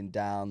we're feeling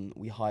down,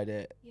 we hide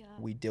it. Yeah.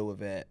 We deal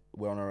with it.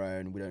 We're on our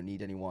own. We don't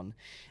need anyone.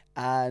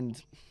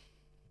 And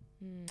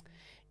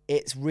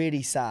it's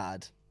really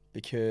sad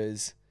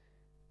because,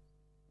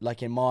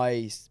 in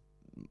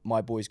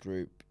my boys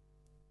group,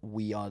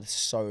 we are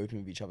so open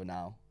with each other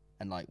now,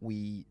 and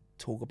we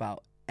talk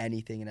about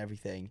anything and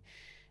everything,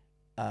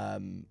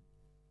 and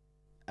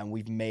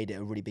we've made it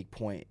a really big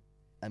point.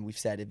 And we've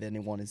said if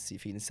anyone is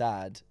feeling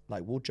sad,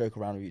 we'll joke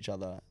around with each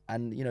other.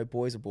 And,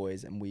 boys are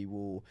boys, and we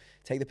will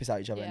take the piss out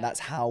of each other. Yeah. And that's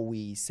how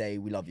we say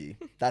we love you.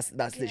 That's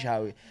literally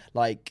how,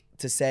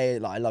 to say,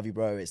 I love you,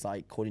 bro, it's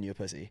calling you a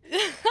pussy.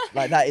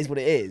 That is what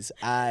it is.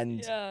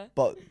 And,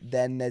 but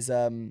then there's,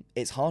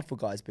 it's hard for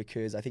guys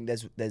because I think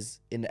there's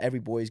in every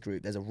boys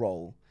group, there's a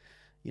role.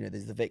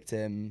 There's the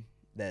victim,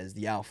 there's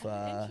the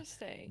alpha,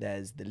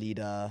 there's the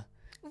leader.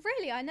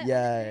 Really? I know.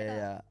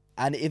 Yeah.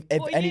 And if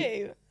what any... are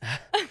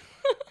you?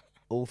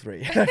 All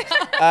three.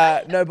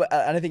 No, but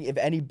and I think if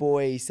any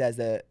boy says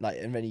that, like,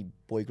 if any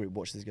boy group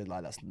watches this, goes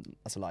like,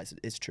 that's a lie.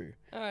 It's true.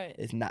 All right.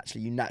 It's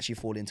you naturally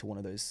fall into one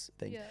of those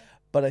things. Yeah.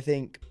 But I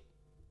think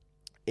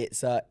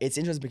it's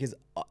interesting because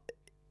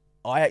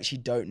I actually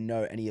don't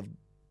know any of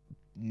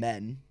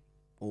men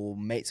or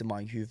mates of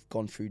mine who've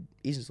gone through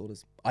eating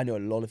disorders. I know a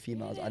lot of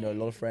females. I know a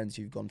lot of friends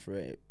who've gone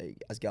through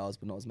it as girls,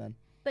 but not as men.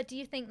 But do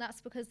you think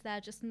that's because they're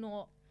just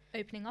not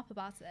opening up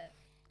about it?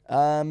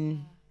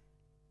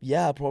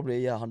 Yeah,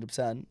 probably. Yeah,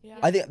 100%. Yeah.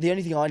 I think the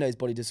only thing I know is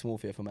body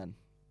dysmorphia for men.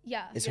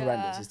 Yeah. It's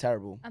horrendous. It's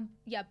terrible.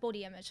 Yeah,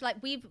 body image. Like,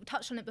 we've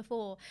touched on it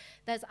before.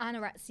 There's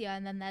anorexia,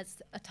 and then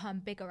there's a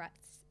term bigorexia.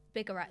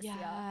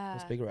 Yeah.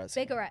 What's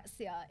bigorexia?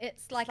 Bigorexia.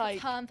 It's like a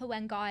term for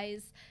when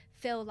guys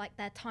feel like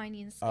they're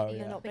tiny and skinny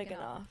yeah. and Not big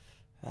enough.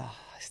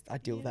 I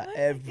deal with that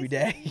every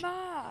day.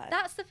 Mad.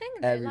 That's the thing,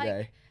 though. Every like,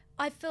 day.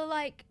 I feel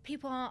like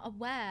people aren't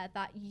aware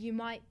that you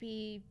might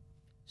be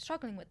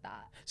struggling with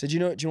that. So do you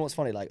know what's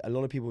funny? Like, a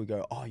lot of people would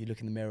go, oh, you look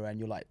in the mirror and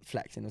you're like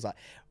flexing. It was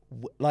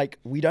like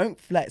we don't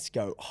flex.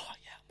 Go, oh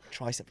yeah, my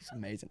tricep is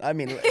amazing. I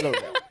mean, a little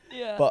bit.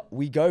 Yeah. But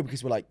we go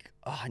because we're like,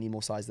 oh, I need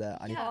more size there.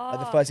 I need, like,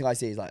 the first thing I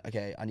see is like,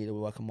 okay, I need to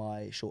work on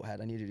my short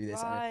head. I need to do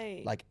this.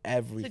 Right. Like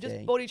everything. So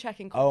just body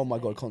checking constantly. Oh my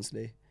God,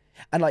 constantly.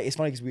 And like, it's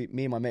funny because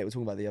me and my mate were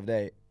talking about it the other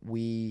day.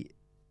 We,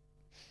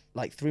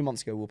 like 3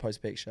 months ago, we'll post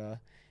a picture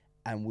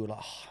and we were like,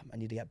 oh, I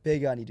need to get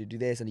bigger. I need to do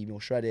this. I need to be more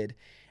shredded.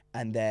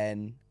 And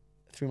then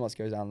 3 months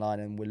goes down the line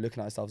and we're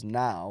looking at ourselves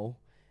now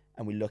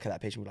and we look at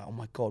that picture and we're like, oh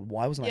my God,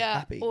 why wasn't I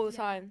happy? All the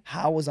time.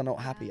 How was I not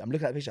happy? I'm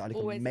looking at that picture, I look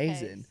Always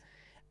amazing.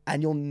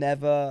 And you'll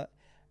never,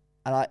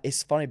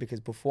 it's funny because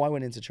before I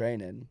went into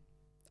training,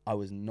 I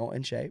was not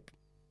in shape.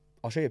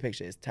 I'll show you a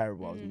picture, it's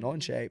terrible. I was not in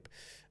shape.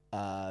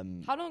 How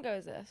long ago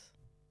is this?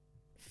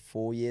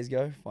 4 years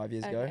ago, 5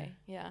 years ago.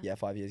 Yeah. Yeah,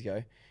 5 years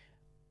ago.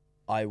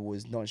 I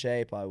was not in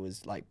shape, I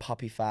was like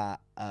puppy fat.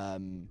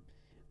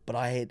 But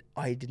I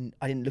didn't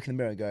look in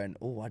the mirror going,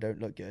 oh, I don't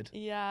look good.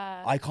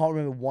 Yeah. I can't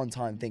remember one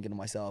time thinking to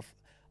myself,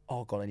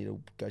 oh God, I need to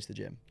go to the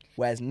gym.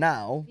 Whereas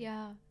now,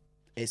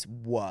 it's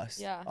worse.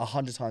 Yeah.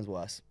 100 times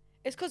worse.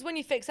 It's because when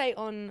you fixate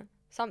on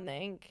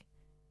something,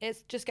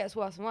 it just gets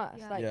worse and worse.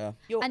 Yeah. Like, Yeah.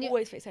 you're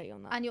always fixating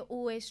on that. And you're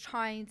always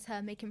trying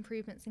to make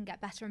improvements and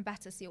get better and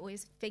better. So you're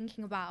always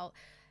thinking about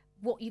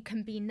what you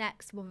can be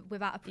next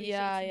without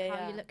appreciating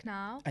how you look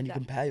now. And you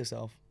compare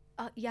yourself.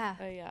 Yeah.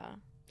 Oh, yeah.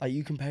 Like,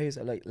 you compare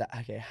yourself, like,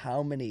 okay,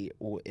 how many,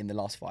 or in the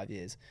last 5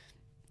 years,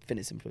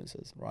 fitness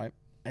influencers, right?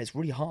 And it's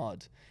really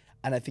hard.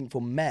 And I think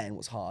for men,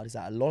 what's hard is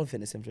that a lot of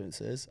fitness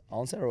influencers are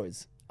on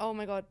steroids. Oh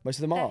my God. Most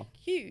of them They're are.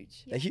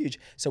 huge. They're huge.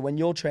 So when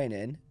you're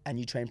training and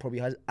you train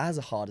probably as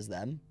hard as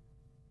them,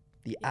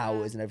 the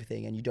hours and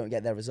everything, and you don't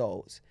get their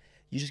results,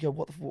 you just go,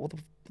 what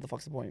the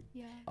fuck's the point?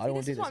 Yeah. I don't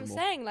want to do this This is what anymore.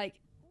 I'm saying. Like,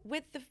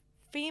 with the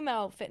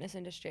female fitness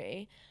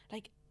industry,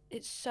 like,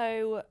 it's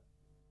so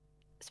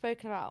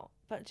spoken about,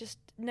 but just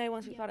no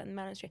one speaks about it in the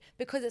male industry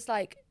because it's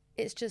like,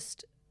 it's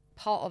just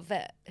part of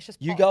it. It's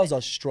just You girls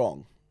are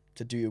strong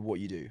to do what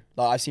you do.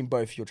 Like, I've seen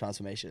both your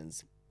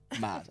transformations.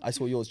 Mad. I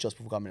saw yours just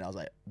before coming and I was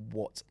like,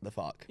 what the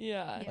fuck?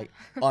 Yeah. Like,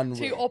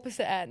 unreal. Two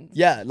opposite ends.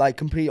 Yeah, like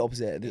complete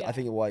opposite. Yeah. I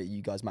think why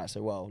you guys match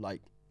so well.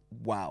 Like,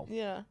 wow.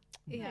 Yeah.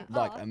 Yeah.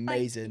 Like, Oh,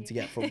 amazing thank to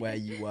you. get from where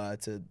you were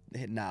to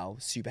hit now.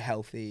 Super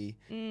healthy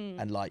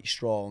and like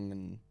strong,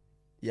 and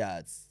yeah,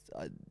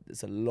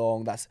 it's a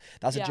long. That's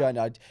a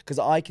journey. Because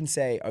I can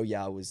say, oh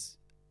yeah, I was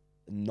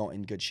not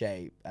in good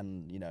shape,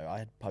 and you know I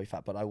had puppy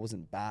fat, but I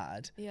wasn't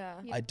bad. Yeah.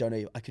 I don't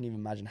know. I couldn't even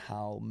imagine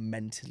how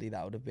mentally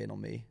that would have been on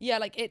me. Yeah,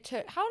 like it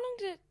took. How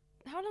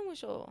long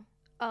was your?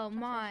 Oh,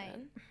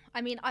 mine.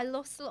 I mean, I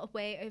lost a lot of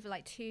weight over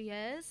like 2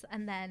 years,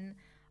 and then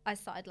I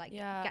started like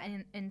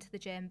getting into the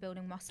gym,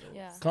 building muscles.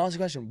 Yeah. Can I ask you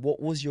a question?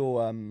 What was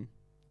your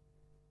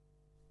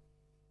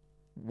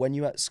when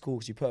you were at school?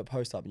 Because you put a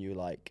post up and you were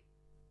like,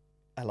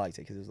 I liked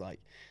it because it was like,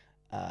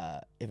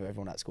 if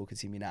everyone at school could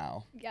see me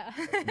now. Yeah.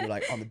 You were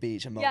like on the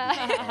beach and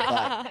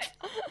Yeah.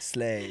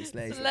 slay.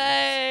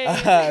 Slay.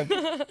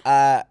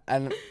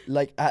 And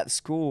like at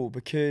school,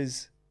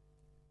 because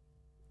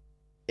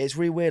it's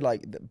really weird,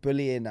 like the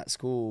bullying at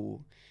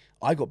school.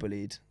 I got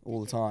bullied all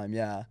the time,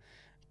 yeah,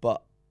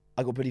 but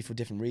I got bullied for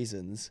different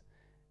reasons.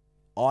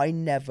 I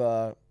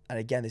never, and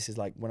again, this is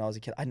like when I was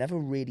a kid, I never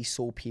really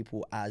saw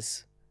people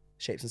as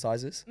shapes and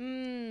sizes.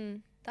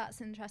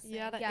 That's interesting.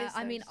 Yeah, that is so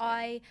I mean,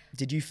 interesting.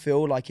 Did you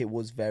feel like it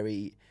was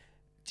very?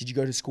 Did you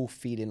go to school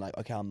feeling like,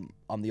 okay,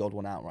 I'm the odd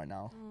one out right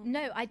now?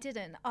 No, I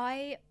didn't.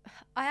 I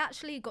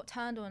actually got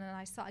turned on and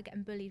I started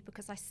getting bullied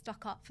because I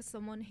stuck up for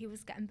someone who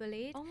was getting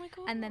bullied. Oh my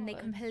God. And then they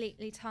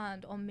completely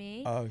turned on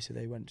me. Oh, so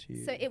they went to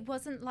you. So it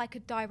wasn't like a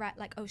direct,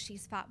 like, oh,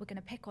 she's fat, we're going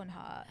to pick on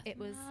her. It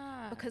was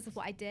because of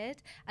what I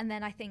did. And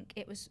then I think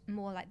it was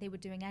more like they were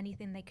doing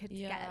anything they could to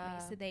get at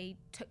me. So they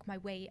took my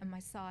weight and my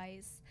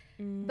size.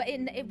 But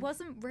it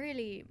wasn't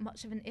really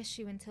much of an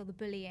issue until the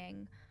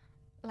bullying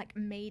like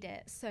made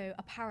it so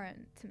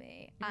apparent to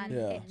me. And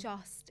it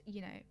just,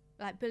 you know,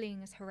 like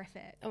bullying is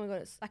horrific. Oh my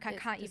God, it's like I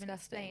can't even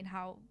disgusting. explain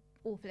how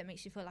awful it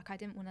makes you feel. Like I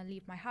didn't want to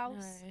leave my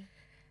house.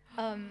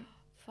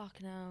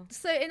 Fucking hell.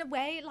 So in a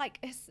way, like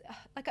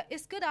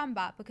it's good and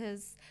bad,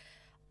 because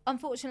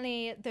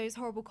unfortunately those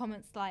horrible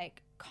comments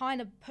like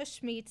kind of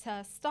pushed me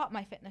to start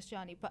my fitness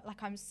journey, but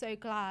like I'm so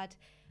glad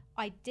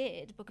I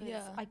did,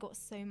 because I got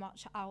so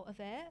much out of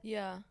it.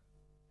 Yeah,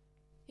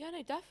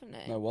 no,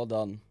 definitely. No, well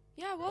done.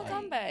 Yeah, well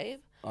done, babe.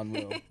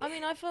 Unreal. I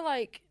mean, I feel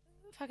like,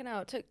 fucking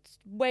hell, it took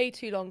way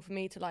too long for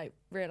me to like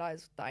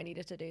realise that I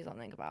needed to do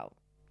something about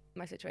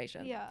my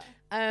situation. Yeah.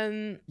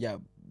 Yeah,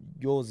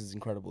 yours is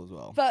incredible as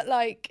well. But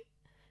like,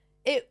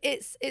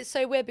 it's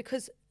so weird,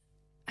 because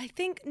I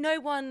think no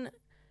one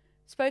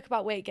spoke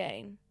about weight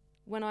gain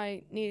when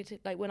I needed to,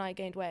 like when I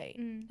gained weight.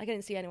 Like, I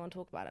didn't see anyone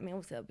talk about it. I mean,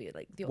 obviously there'll be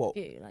like the odd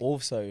few. Like,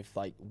 also, if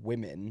like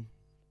women,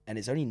 and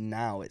it's only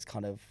now it's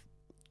kind of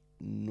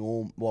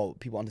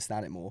people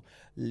understand it more,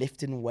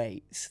 lifting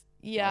weights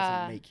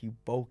doesn't make you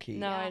bulky.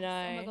 No, I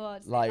know. Oh my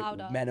God. Like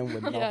louder. men and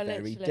women are very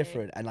literally.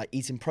 different, and like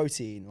eating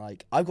protein,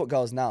 like I've got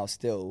girls now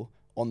still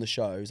on the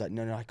shows like,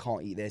 no, I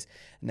can't eat this,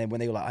 and then when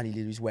they were like, I need to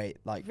lose weight,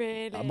 like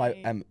Really?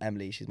 my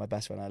Emily, she's my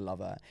best friend, I love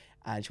her,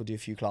 and she'll do a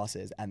few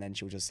classes and then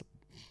she'll just,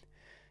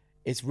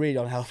 it's really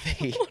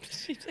unhealthy. What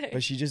does she do?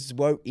 But she just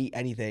won't eat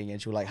anything,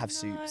 and she'll like have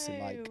soups and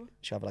like No.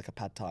 she'll have like a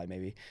pad thai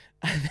maybe,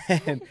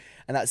 and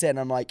that's it. And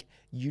I'm like,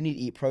 you need to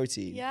eat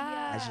protein.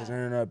 Yeah. And she says,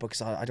 no,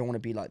 because I don't want to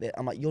be like this.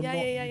 I'm like, you're not.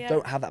 You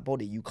don't have that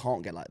body. You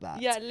can't get like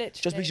that. Yeah, literally.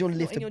 Just because you It's not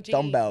lift in a your genes.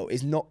 dumbbell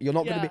is not. You're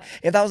not going to Yeah.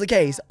 be. If that was the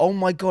case, oh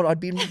my God, I'd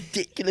be in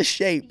ridiculous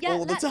shape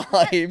all the Let's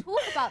time. talk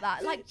about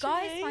that. Like,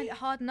 guys Literally. find it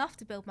hard enough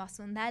to build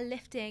muscle, and they're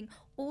lifting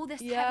all this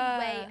heavy Yeah.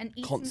 weight and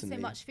eating Constantly.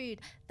 so much food.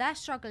 They're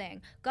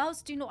struggling.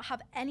 Girls do not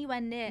have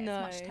anywhere near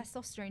No. as much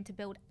testosterone to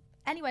build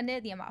anywhere near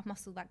the amount of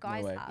muscle that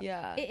guys way. have.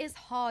 Yeah. It is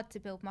hard to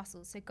build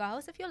muscle. So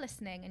girls, if you're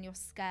listening and you're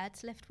scared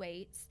to lift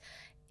weights,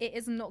 it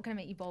is not going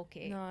to make you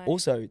bulky. No.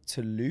 Also,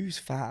 to lose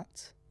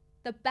fat.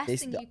 The best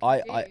This, thing you can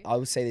I do.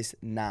 would say this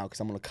now because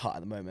I'm on a cut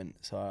at the moment,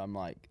 so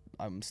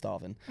I'm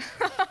starving.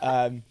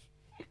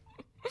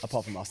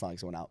 Apart from last night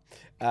because I went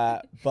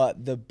out.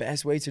 But the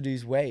best way to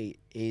lose weight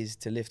is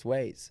to lift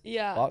weights.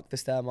 Yeah. Fuck the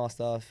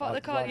Stairmaster.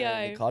 Fuck the running.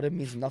 cardio. The cardio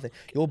means nothing.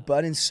 You're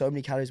burning so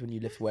many calories when you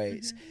lift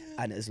weights,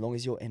 and as long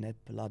as you're in a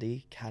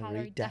bloody calorie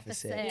Calorie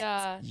deficit. deficit.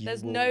 Yeah. you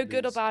There's will no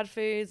good or lose. bad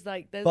foods.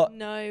 Like, there's But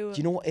no. do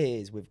you know what it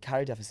is with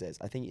calorie deficits?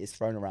 I think it's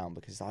thrown around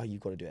because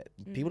you've got to do it.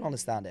 People don't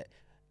understand it.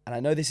 And I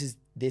know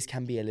this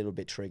can be a little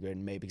bit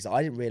triggering maybe because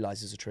I didn't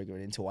realize this was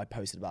triggering until I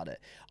posted about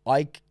it.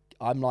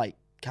 I'm like,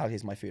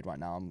 calories my food right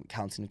now. I'm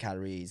counting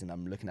calories and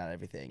I'm looking at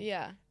everything.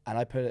 Yeah. And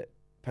I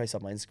post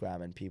up my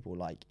Instagram and people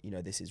like,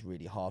 this is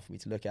really hard for me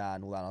to look at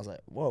and all that. And I was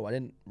like, whoa, I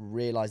didn't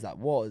realize that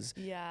was.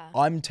 Yeah.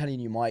 I'm telling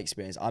you my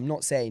experience. I'm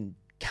not saying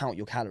count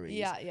your calories.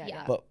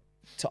 Yeah. But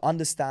to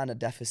understand a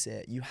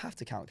deficit, you have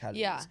to count calories.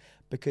 Yeah.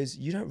 Because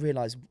you don't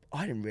realize,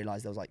 I didn't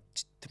realize there was like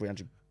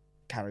 300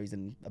 calories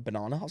in a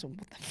banana. I was like,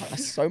 what the fuck?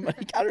 That's so many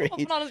calories.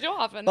 What bananas you're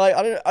having? Like,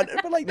 I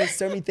don't, but like there's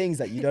so many things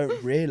that you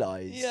don't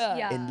realize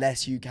Yeah.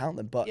 unless you count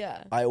them. But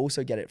Yeah. I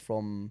also get it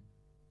from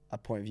a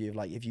point of view of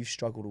like, if you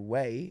struggle to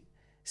weigh,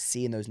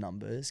 seeing those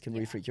numbers can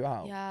really freak you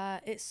out. Yeah,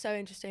 it's so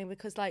interesting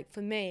because, like,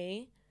 for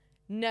me,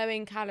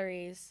 knowing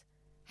calories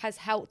has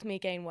helped me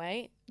gain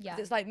weight. Yeah.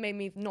 'Cause it's like made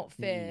me not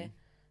fear.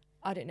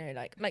 I don't know,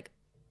 like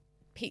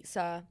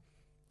pizza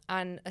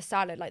and a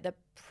salad, like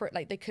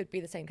they could be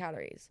the same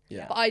calories.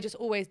 Yeah. But I just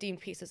always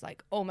deemed pizzas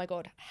like, oh my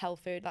God, health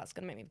food, that's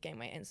gonna make me gain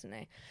weight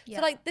instantly. Yeah.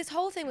 So like this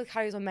whole thing with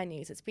calories on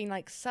menus, it's been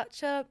like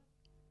such a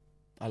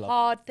I love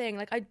hard thing.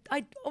 Like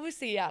I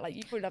obviously, yeah, like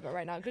you probably love it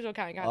right now because you're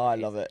counting it. calories. Oh, I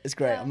love it. It's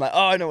great. I'm like,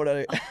 oh, I know what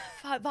I do.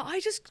 But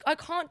I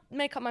can't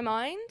make up my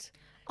mind.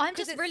 I'm 'Cause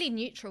just it's- really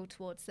neutral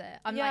towards it.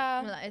 I'm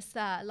Yeah. like, it's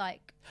there.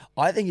 Like,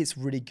 I think it's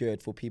really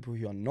good for people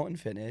who are not in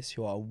fitness,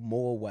 who are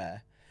more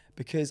aware.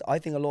 Because I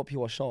think a lot of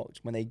people are shocked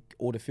when they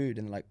order food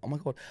and they're like, oh my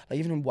God, like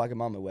even in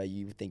Wagamama where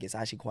you would think it's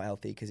actually quite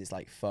healthy because it's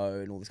like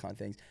pho and all this kind of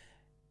things,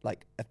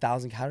 like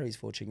 1,000 calories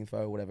for chicken pho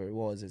or whatever it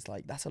was, it's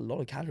like, that's a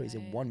lot of calories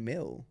in one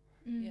meal.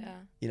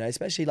 Yeah.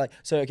 Especially like,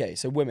 so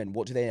women,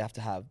 what do they have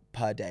to have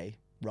per day,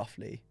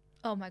 roughly?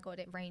 oh my God,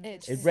 it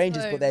ranges. It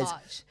ranges, so but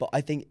much. but I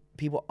think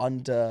people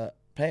underplay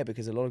it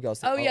because a lot of girls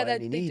think, Oh, yeah, I they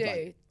only need do,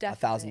 like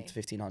definitely. 1,000 to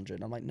 1,500.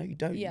 And I'm like, no, you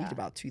don't. You Yeah. need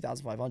about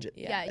 2,500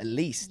 Yeah. at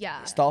least.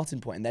 Yeah.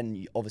 Starting point, and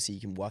then obviously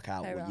you can work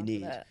out Play what you around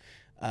need, with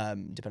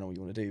it. depending on what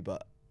you want to do.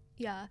 But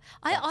Yeah,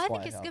 That's I why think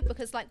I it's help. good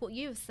because, like what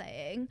you were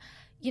saying,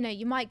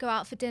 you might go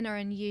out for dinner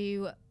and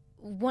you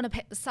want to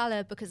pick the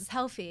salad because it's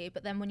healthy,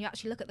 but then when you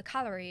actually look at the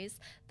calories,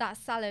 that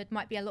salad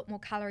might be a lot more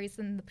calories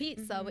than the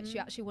pizza, which you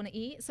actually want to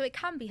eat. So it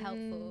can be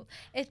helpful.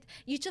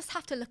 You just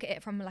have to look at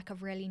it from like a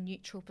really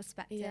neutral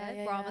perspective,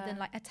 rather than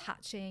like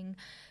attaching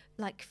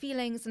like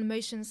feelings and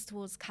emotions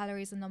towards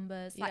calories and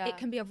numbers. Like it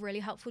can be a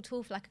really helpful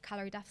tool for like a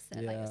calorie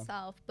deficit like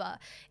yourself, but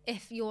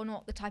if you're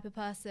not the type of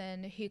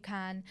person who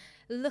can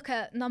look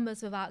at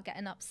numbers without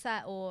getting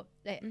upset or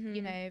it,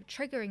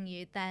 triggering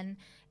you, then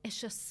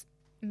it's just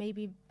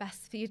maybe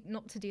best for you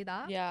not to do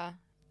that. Yeah.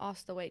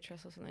 Ask the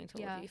waitress or something.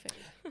 What do you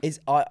think?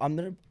 I'm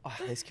gonna.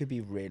 This could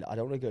be real. I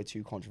don't want to go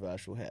too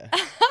controversial here,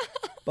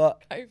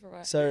 but Go for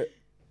it. so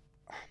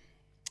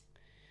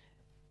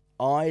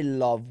I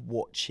love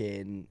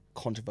watching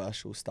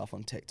controversial stuff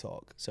on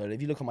TikTok. So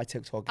if you look on my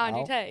TikTok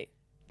Andrew now, Tate.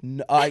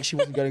 no, I actually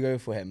wasn't going to go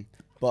for him,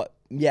 but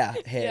yeah,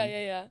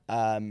 him.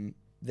 Yeah.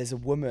 There's a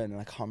woman,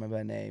 and I can't remember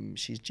her name.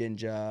 She's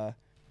ginger,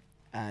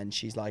 and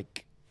she's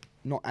like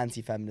not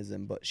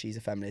anti-feminism, but she's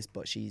a feminist,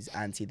 but she's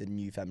anti the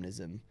new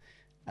feminism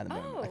at the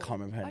moment. I can't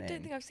remember her name. I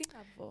don't think I've seen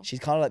that before. She's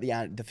kind of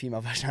like the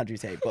female version of Andrew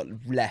Tate, but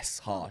less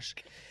harsh.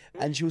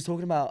 And she was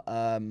talking about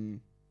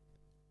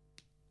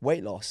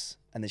weight loss,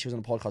 and then she was on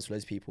a podcast with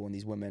loads of people, and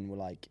these women were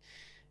like,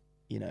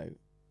 you know,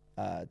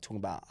 talking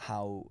about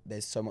how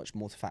there's so much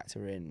more to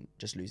factor in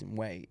just losing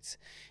weight.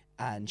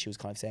 And she was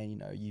kind of saying, you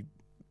know,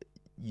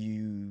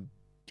 you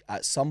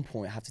at some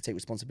point have to take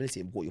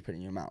responsibility of what you're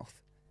putting in your mouth.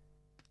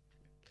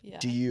 Yeah.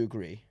 Do you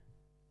agree?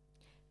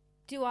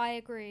 Do I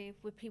agree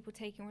with people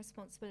taking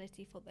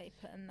responsibility for what they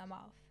put in their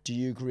mouth? Do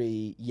you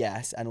agree?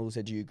 Yes. And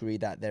also, do you agree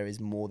that there is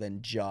more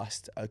than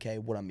just, okay,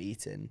 what I'm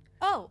eating?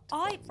 Oh,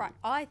 I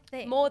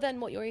think More than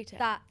what you're eating.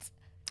 that.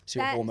 So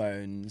your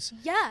hormones.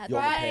 Yeah,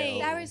 your pill,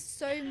 there is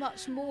so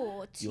much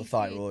more to your food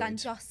thyroid than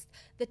just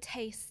the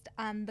taste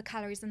and the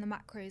calories and the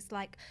macros.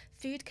 Like,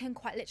 food can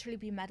quite literally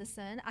be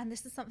medicine, and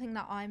this is something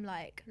that I'm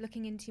like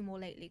looking into more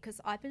lately because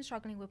I've been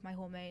struggling with my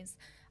hormones.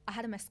 I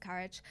had a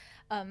miscarriage,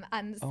 and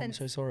I'm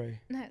so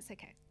sorry. No, it's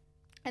okay.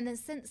 And then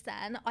since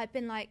then, I've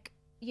been like,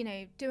 you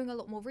know, doing a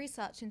lot more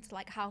research into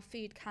like how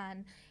food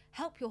can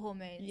help your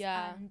hormones.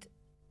 Yeah. And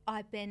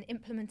I've been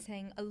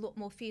implementing a lot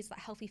more foods like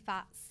healthy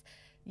fats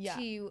Yeah.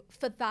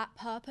 for that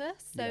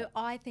purpose. So Yeah.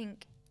 I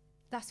think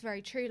that's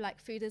very true. Like,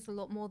 food is a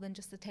lot more than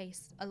just the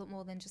taste, a lot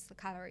more than just the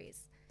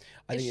calories.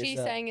 Is she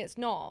saying it's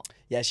not?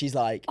 Yeah, she's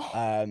like,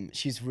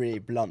 she's really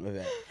blunt with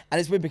it.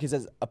 And it's weird because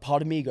there's a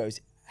part of me goes,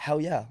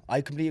 hell yeah,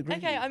 I completely agree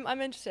with Okay, you.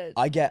 I'm interested.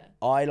 I get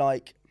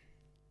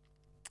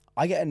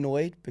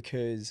annoyed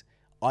because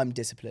I'm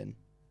disciplined.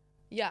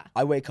 Yeah.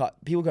 I wake up,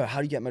 people go, how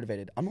do you get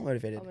motivated? I'm not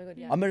motivated. Oh my God,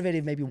 yeah. I'm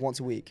motivated maybe once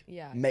a week.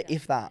 Yeah.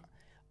 If that.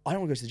 I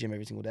don't want to go to the gym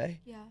every single day.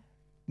 Yeah.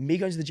 Me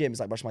going to the gym is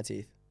like brushing my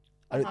teeth.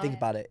 I don't think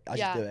about it. I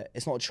just do it.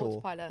 It's not a chore.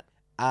 Autopilot.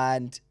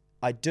 And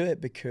I do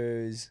it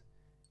because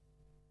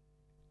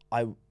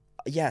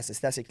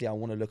aesthetically I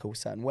want to look a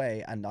certain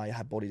way, and I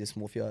have body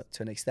dysmorphia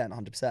to an extent,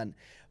 100%.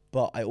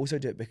 But I also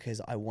do it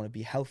because I want to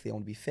be healthy, I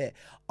want to be fit.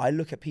 I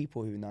look at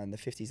people who are now in their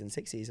 50s and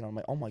 60s and I'm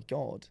like, oh my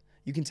God,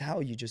 you can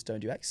tell you just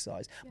don't do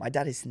exercise. Yeah. My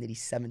dad is nearly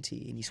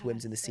 70 and he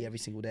swims in the sea every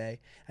single day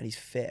and he's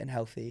fit and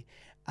healthy.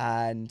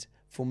 And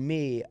for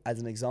me, as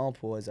an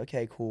example, is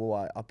okay, cool,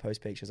 I post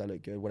pictures, I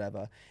look good,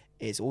 whatever.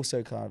 It's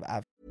also kind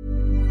of...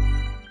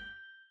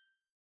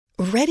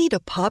 Ready to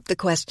pop the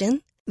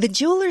question? The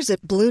jewelers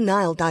at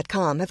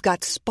BlueNile.com have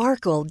got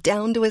sparkle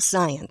down to a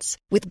science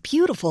with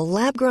beautiful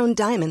lab-grown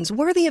diamonds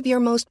worthy of your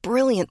most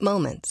brilliant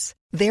moments.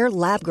 Their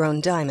lab-grown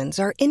diamonds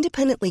are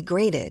independently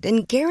graded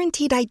and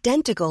guaranteed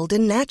identical to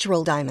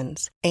natural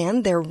diamonds,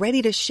 and they're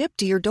ready to ship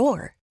to your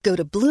door. Go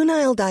to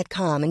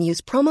BlueNile.com and use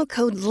promo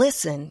code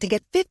LISTEN to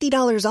get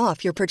 $50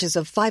 off your purchase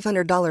of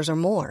 $500 or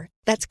more.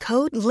 That's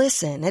code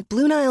LISTEN at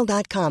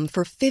BlueNile.com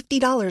for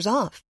 $50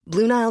 off.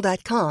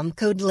 BlueNile.com,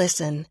 code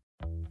LISTEN.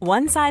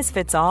 One size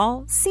fits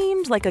all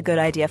seemed like a good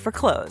idea for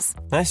clothes.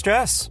 Nice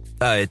dress.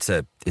 It's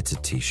a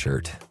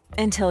t-shirt.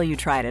 Until you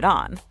tried it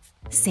on.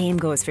 Same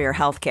goes for your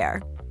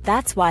healthcare.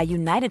 That's why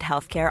United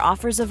Healthcare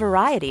offers a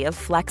variety of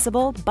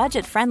flexible,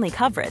 budget-friendly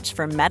coverage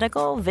for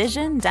medical,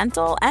 vision,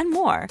 dental, and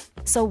more.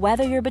 So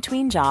whether you're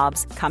between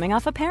jobs, coming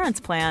off a parent's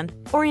plan,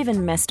 or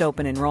even missed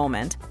open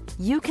enrollment,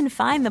 you can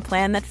find the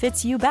plan that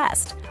fits you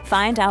best.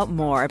 Find out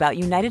more about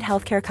United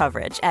Healthcare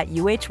coverage at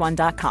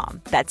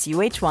uh1.com. That's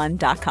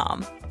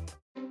uh1.com.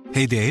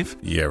 Hey, Dave.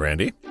 Yeah,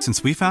 Randy.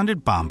 Since we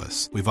founded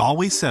Bombas, we've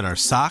always said our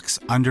socks,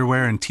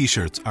 underwear, and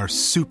T-shirts are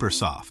super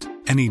soft.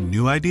 Any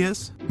new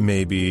ideas?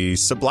 Maybe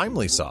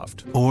sublimely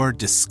soft. Or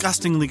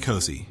disgustingly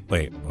cozy.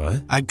 Wait,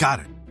 what? I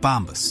got it.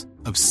 Bombas.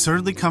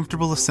 Absurdly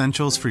comfortable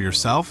essentials for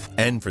yourself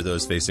and for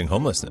those facing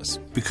homelessness.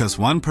 Because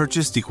one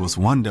purchased equals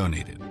one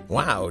donated.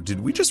 Wow,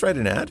 did we just write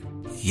an ad?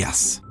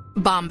 Yes.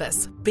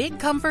 Bombas. Big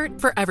comfort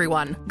for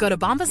everyone. Go to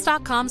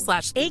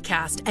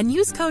bombas.com/ACAST and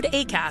use code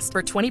ACAST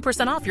for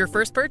 20% off your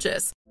first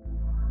purchase.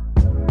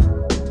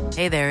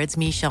 Hey there, it's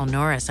Michelle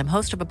Norris. I'm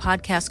host of a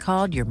podcast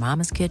called Your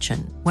Mama's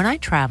Kitchen. When I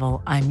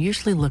travel, I'm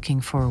usually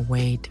looking for a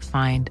way to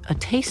find a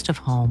taste of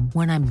home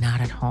when I'm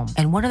not at home.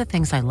 And one of the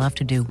things I love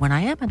to do when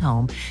I am at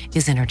home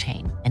is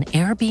entertain. And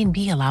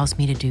Airbnb allows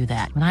me to do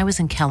that. When I was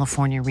in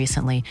California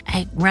recently,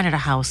 I rented a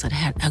house that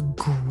had a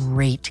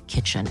great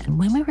kitchen. And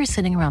when we were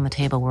sitting around the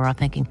table, we were all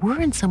thinking,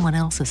 we're in someone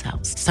else's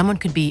house. Someone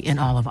could be in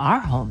all of our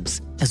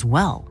homes as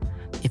well.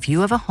 If you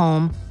have a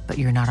home, but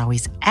you're not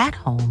always at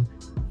home,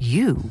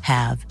 you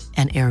have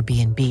an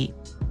Airbnb.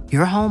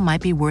 Your home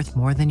might be worth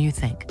more than you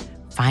think.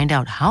 Find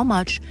out how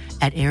much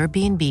at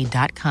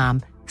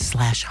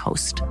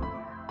airbnb.com/host.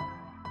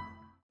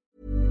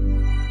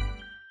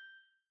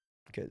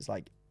 Because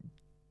like,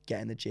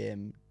 get in the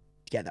gym,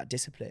 get that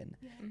discipline.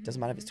 Yeah.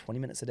 Doesn't matter if it's 20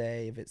 minutes a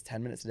day, if it's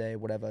 10 minutes a day,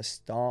 whatever.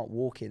 Start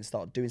walking,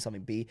 start doing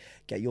something.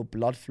 Get your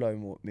blood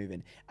flow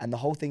moving. And the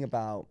whole thing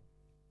about,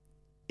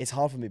 it's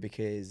hard for me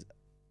because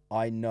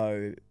I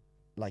know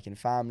like in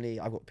family,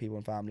 I've got people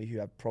in family who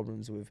have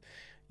problems with,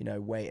 you know,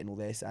 weight and all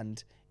this,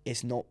 and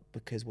it's not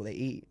because what they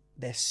eat.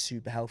 They're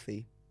super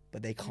healthy,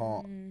 but they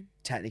can't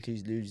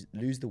technically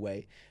lose the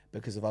weight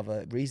because of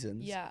other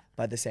reasons. Yeah.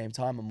 But at the same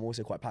time, I'm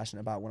also quite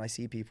passionate about when I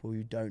see people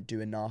who don't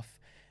do enough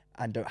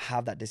and don't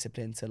have that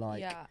discipline to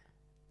like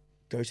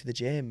go to the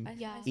gym,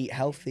 eat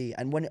healthy.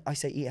 And when I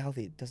say eat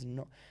healthy, it does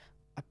not.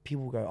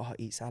 People go, oh,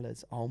 eat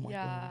salads. Oh my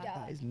god,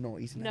 that is not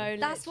eating. No,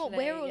 that's what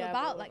we're all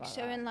about. Like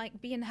showing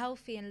like being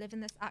healthy and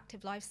living this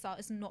active lifestyle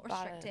is not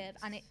restrictive,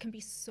 and it can be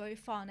so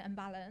fun and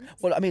balanced.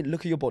 Well, I mean, look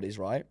at your bodies,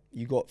 right?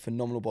 You got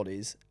phenomenal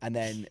bodies, and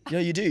then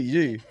you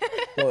do.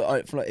 Well,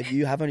 if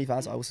you have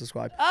OnlyFans, I will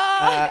subscribe.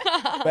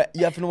 But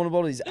you have phenomenal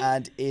bodies,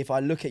 and if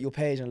I look at your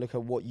page and look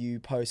at what you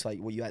post, like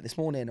what you ate this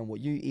morning and what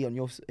you eat on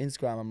your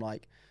Instagram, I'm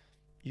like,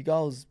 you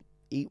girls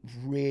eat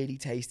really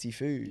tasty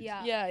food.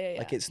 Yeah.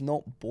 Like it's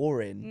not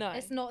boring. No,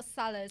 it's not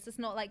salads. It's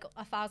not like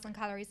 1,000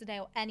 calories a day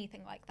or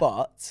anything like that.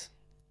 But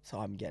so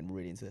I'm getting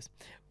really into this.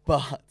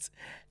 But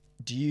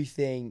do you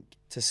think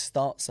to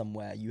start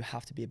somewhere you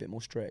have to be a bit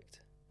more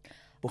strict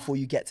before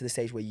you get to the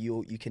stage where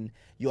you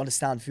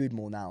understand food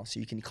more now, so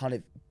you can kind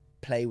of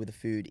play with the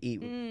food,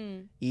 eat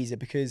easier?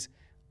 Because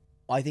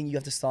I think you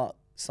have to start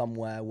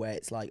somewhere where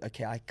it's like,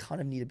 okay, I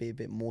kind of need to be a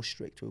bit more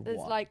strict with There's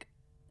like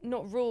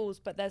not rules,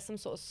 but there's some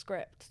sort of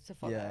script to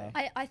follow.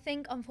 Yeah. I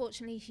think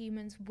unfortunately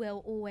humans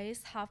will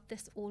always have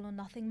this all or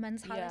nothing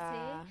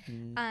mentality,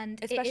 and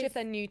especially if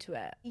they're new to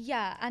it.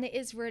 Yeah, and it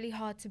is really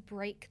hard to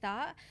break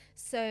that.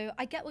 So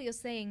I get what you're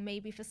saying.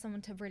 Maybe for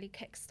someone to really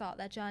kickstart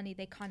their journey,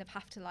 they kind of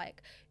have to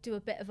like do a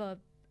bit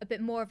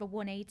more of a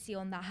 180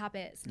 on their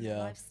habits and their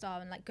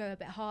lifestyle and like go a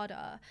bit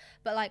harder.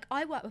 But like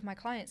I work with my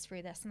clients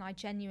through this, and I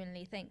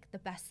genuinely think the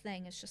best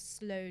thing is just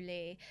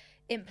slowly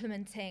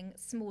implementing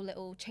small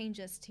little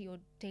changes to your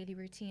daily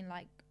routine,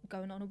 like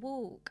going on a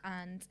walk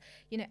and,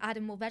 you know,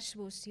 adding more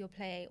vegetables to your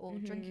plate or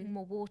drinking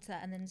more water,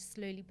 and then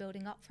slowly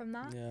building up from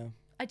that. Yeah.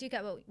 I do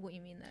get what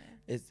you mean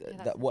though. It's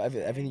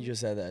everything you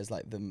just said there is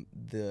like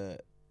the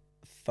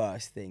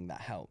first thing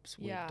that helps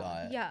with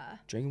diet. Yeah.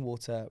 Drinking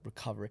water,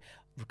 recovery,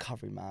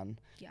 man.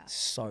 Yeah.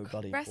 So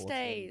bloody important. Rest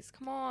days,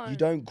 come on. You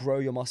don't grow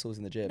your muscles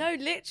in the gym. No,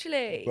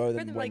 literally. You grow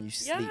them when you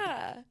sleep.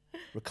 Yeah.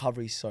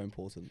 Recovery is so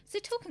important. So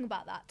talking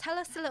about that, tell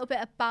us a little bit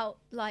about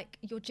like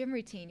your gym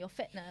routine, your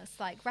fitness,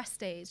 like rest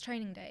days,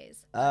 training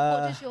days.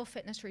 What does your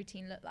fitness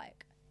routine look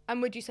like?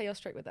 And would you say you're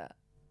strict with it?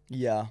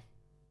 Yeah.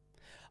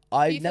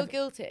 Do you feel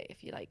guilty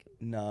if you like?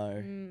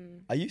 No.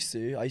 I used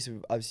to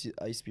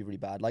be really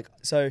bad. Like,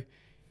 so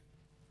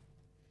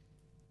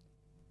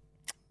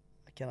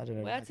again, I don't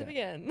know where to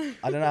begin.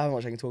 I don't know how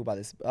much I can talk about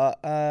this.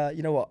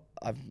 You know what?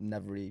 I've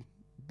never really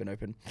been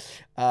open.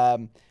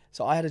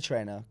 So I had a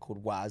trainer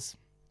called Waz.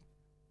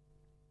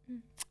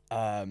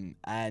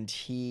 And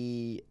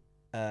he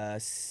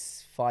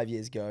 4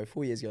 years ago,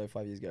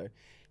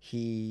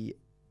 he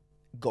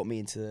got me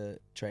into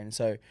training.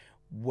 So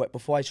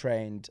before I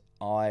trained,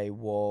 it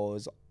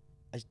was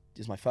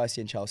my first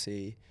year in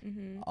Chelsea.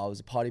 I was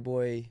a party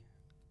boy.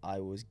 I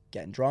was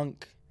getting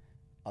drunk.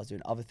 I was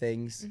doing other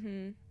things,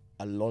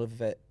 a lot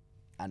of it,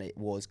 and it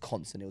was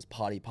constant. It was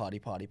party.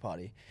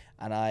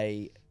 And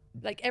I...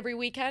 Like every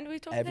weekend we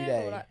talking every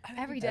day. Like,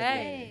 every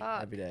day.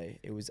 Every day.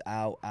 It was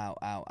out.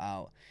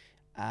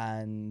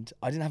 And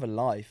I didn't have a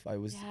life.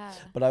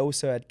 But I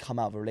also had come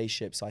out of a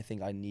relationship, so I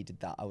think I needed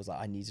that. I was like,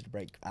 I needed to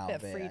break out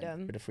of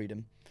it. Bit of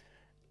freedom.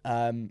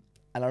 And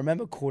I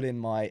remember calling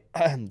my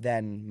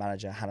then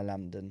manager, Hannah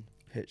Lambden,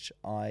 which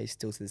I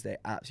still to this day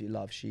absolutely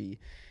love. She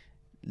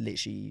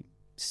literally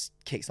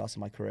kickstarted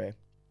my career.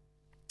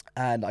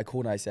 And I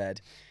called and I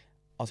said,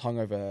 I was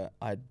hungover,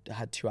 I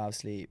had 2 hours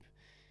sleep,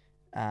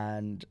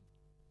 and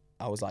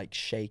I was like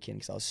shaking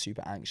because I was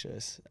super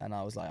anxious. And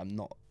I was like,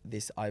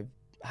 I've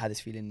had this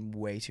feeling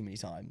way too many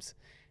times.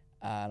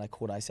 And I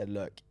called and I said,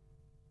 look,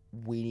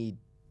 we need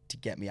to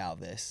get me out of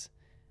this.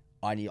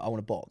 I want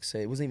to box. So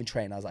it wasn't even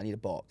training. I was like, I need a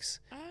box.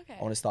 Okay.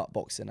 I want to start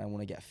boxing. I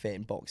want to get fit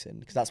in boxing.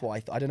 Because that's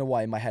what I don't know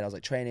why in my head I was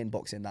like, training,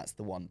 boxing, that's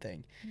the one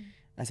thing.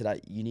 I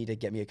said, you need to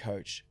get me a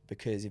coach,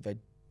 because if I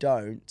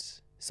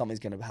don't, something's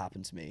going to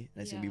happen to me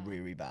and it's going to be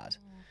really, really bad.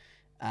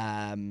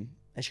 And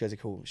she goes,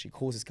 cool. She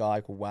calls this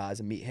guy called Waz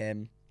and meet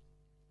him.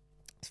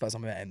 It's the first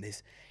time I met him.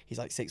 He's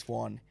like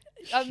 6'1".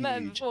 I've met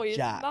him before. He's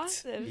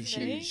massive. He's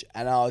huge.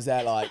 And I was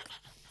there like,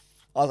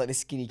 I was like this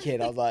skinny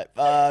kid. I was like,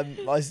 no.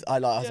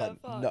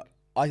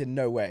 I said,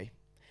 no way.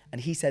 And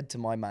he said to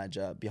my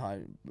manager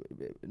behind,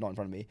 not in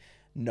front of me,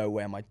 no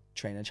way am I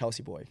training a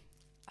Chelsea boy.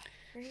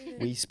 Really?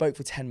 We spoke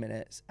for 10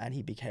 minutes and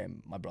he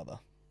became my brother.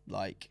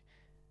 I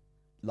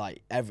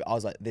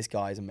was like, this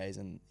guy is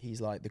amazing.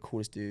 He's like the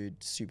coolest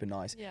dude, super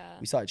nice. Yeah.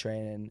 We started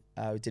training.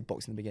 We did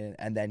boxing in the beginning,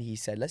 and then he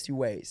said, let's do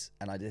weights.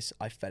 And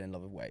I fell in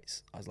love with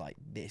weights. I was like,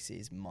 this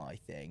is my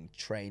thing.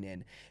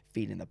 Training,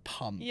 feeling the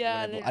pump.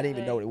 Yeah. I didn't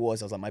even know what it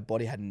was. I was like, my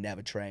body had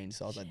never trained.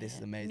 So I was like, this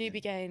is amazing.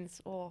 Newbie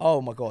gains.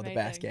 Oh my God, amazing.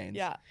 The best gains.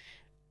 Yeah.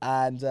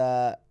 And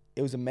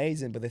it was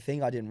amazing. But the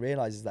thing I didn't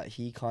realize is that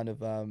he kind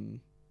of, I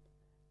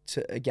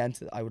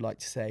would like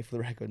to say for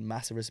the record,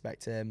 massive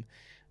respect to him.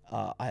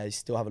 I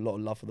still have a lot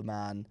of love for the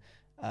man.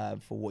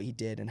 for what he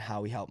did and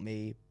how he helped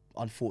me.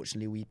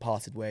 Unfortunately, we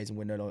parted ways and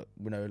we're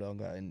no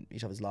longer in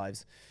each other's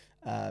lives.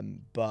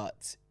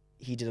 But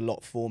he did a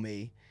lot for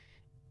me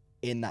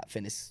in that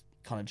fitness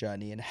kind of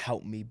journey and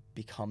helped me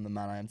become the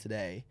man I am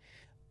today.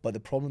 But the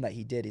problem that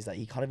he did is that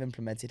he kind of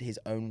implemented his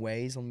own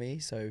ways on me.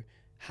 So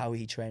how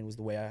he trained was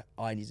the way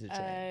I needed to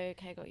train.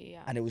 Okay, got you,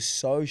 yeah. And it was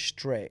so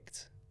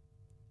strict.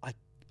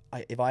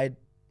 If I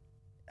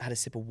had a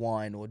sip of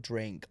wine or a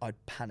drink, I'd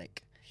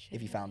panic if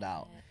he found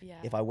out. Yeah.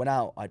 If I went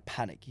out, I'd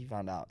panic if he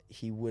found out.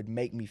 He would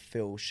make me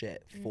feel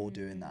shit for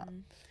doing that.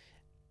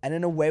 And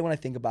in a way, when I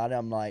think about it,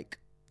 I'm like,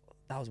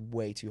 that was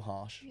way too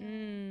harsh.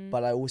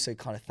 But I also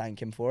kind of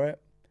thank him for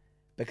it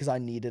because I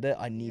needed it.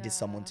 I needed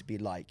someone to be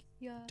like,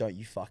 don't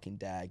you fucking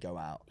dare go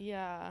out.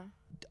 Yeah.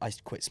 I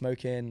quit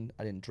smoking.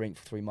 I didn't drink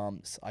for 3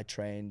 months. I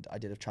trained. I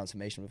did a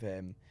transformation with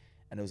him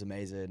and it was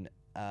amazing.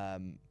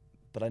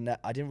 But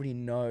I didn't really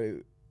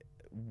know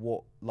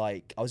what,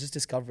 like, I was just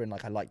discovering,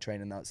 like, I like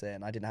training, that's it.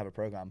 And I didn't have a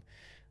program.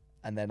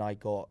 And then I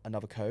got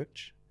another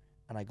coach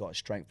and I got a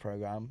strength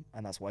program.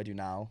 And that's what I do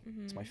now.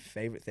 It's my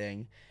favorite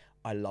thing.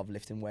 I love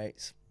lifting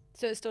weights.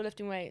 So it's still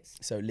lifting weights?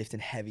 So lifting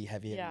heavy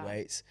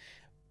weights.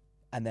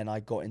 And then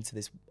I got into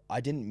this, I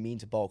didn't mean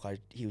to bulk.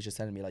 He was just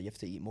telling me, like, you have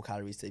to eat more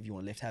calories if you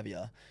want to lift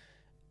heavier.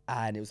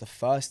 And it was the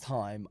first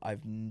time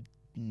I've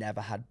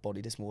never had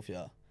body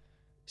dysmorphia.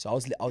 So I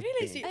was really?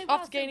 big. So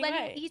after gaining when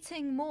weight? you're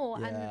eating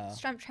more and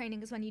strength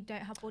training is when you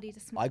don't have body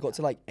dysmorphia. I got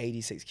to like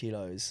 86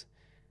 kilos,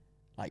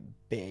 like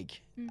big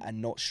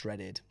and not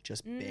shredded,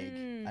 just big.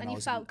 And you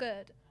felt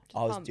good?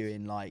 I was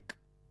doing like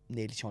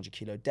nearly 200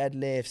 kilo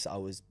deadlifts. I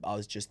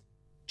was just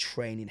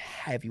training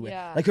heavy weight.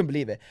 I couldn't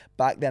believe it.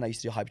 Back then I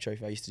used to do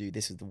hypertrophy. I used to do,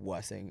 this is the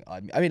worst thing.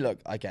 I mean, look,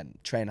 again,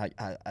 train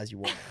as you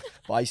want.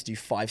 But I used to do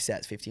 5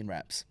 sets, 15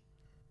 reps.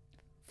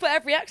 For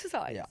every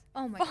exercise? Yeah.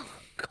 Oh my God.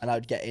 And I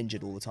would get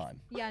injured all the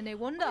time. Yeah, no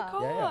wonder. I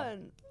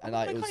can't. And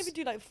I can't even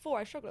do like 4.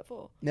 I struggle at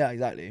 4. Yeah,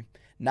 exactly.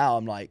 Now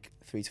I'm like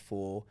 3 to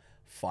 4,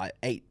 5,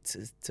 8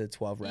 to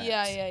 12 reps.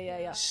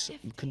 Yeah.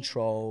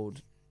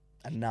 Controlled.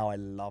 And now I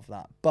love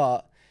that.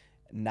 But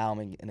now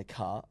I'm in a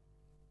cut.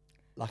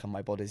 Like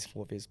my body's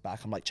 4 years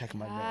back. I'm like checking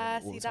my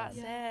mirror all the time.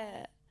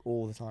 That's it.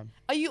 All the time.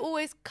 Are you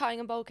always cutting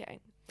and bulking?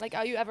 Like,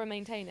 are you ever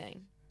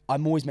maintaining?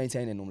 I'm always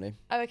maintaining normally.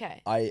 Oh,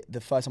 okay. The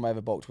first time I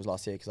ever bulked was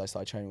last year because I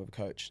started training with a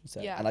coach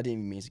instead. Yeah. And I didn't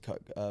even mean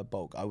to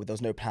bulk. There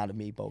was no plan of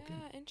me bulking.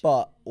 Yeah, interesting.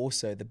 But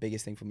also the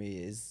biggest thing for me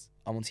is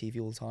I'm on TV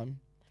all the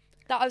time.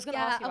 That I was going to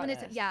ask you about this.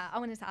 I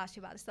wanted to ask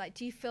you about this. Like,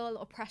 do you feel a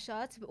lot of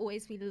pressure to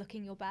always be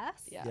looking your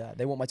best? Yeah,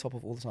 they want my top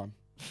off all the time.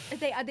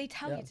 They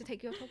tell you to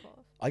take your top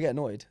off? I get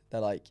annoyed.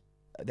 They're like,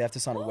 they have to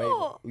sign a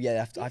waiver. Yeah,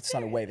 I have to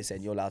sign a waiver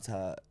saying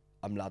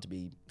I'm allowed to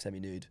be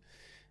semi-nude.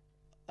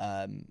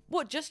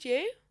 What, just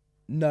you?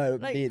 No,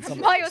 Like, me and some.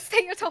 Miles,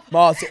 take your top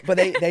off. But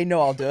they know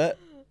I'll do it.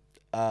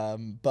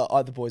 But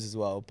other boys as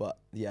well. But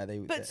yeah,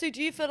 But so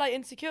do you feel like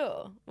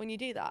insecure when you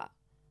do that?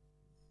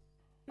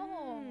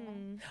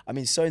 I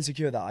mean, so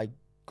insecure that I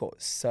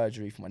got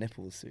surgery for my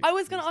nipples. I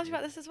was going to ask you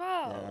about this as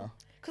well. Yeah.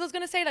 Because I was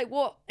going to say, like,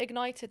 what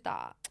ignited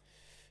that?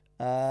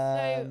 So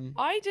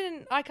I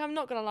didn't, like, I'm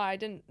not going to lie, I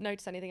didn't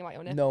notice anything about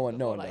your nipples. No one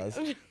does.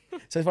 So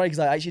it's funny because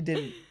I actually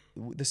didn't,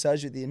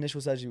 the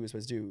initial surgery we were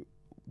supposed to do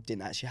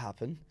didn't actually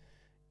happen.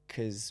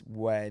 Because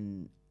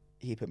when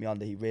he put me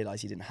under, he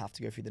realised he didn't have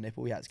to go through the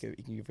nipple. He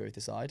can go through the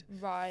side.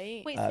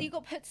 Right. Wait, so you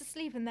got put to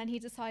sleep and then he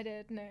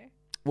decided no?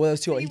 Well, there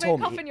was two. So he you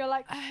told woke me. up and you're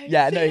like,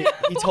 yeah, no.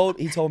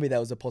 He told me there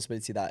was a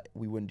possibility that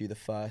we wouldn't do the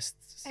first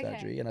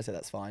surgery, and I said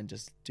that's fine.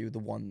 Just do the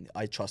one.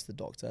 I trust the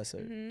doctor, so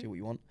do what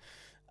you want.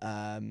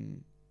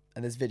 And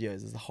there's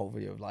videos. There's a whole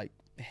video of like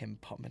him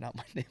pumping out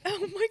my nipple.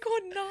 Oh my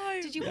God,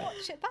 no! Did you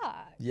watch it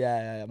back?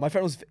 Yeah. My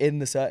friend was in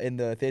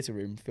the theatre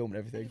room filming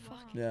everything.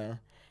 Yeah.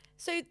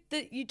 So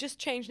you just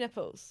changed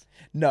nipples?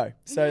 No.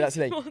 So that's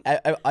the thing.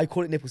 I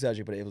call it nipple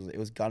surgery, but it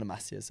was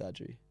gynecomastia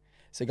surgery.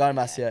 So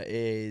gynecomastia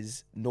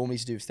is normally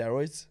to do with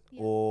steroids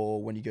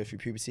or when you go through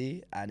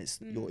puberty, and it's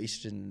your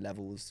estrogen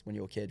levels when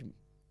you're a kid,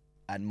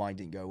 and mine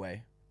didn't go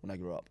away when I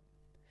grew up.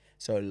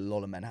 So a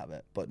lot of men have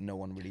it, but no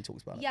one really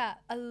talks about it. Yeah,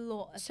 a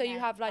lot of So you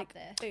have like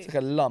this. It's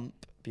like a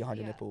lump behind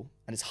your nipple,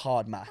 and it's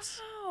hard mass.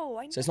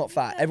 Wow, So it's not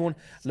fat.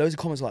 Loads of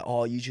comments are like,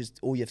 oh,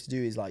 all you have to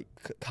do is like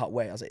cut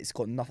weight. I was like, it's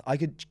got nothing. I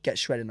could get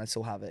shredded and I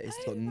still have it.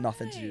 It's got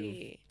nothing to do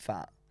with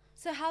fat.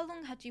 So how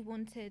long had you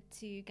wanted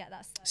to get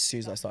that surgery? As soon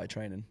as I started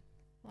training.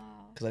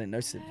 Wow. Because I didn't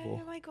notice it before.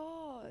 Oh my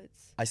God.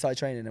 I started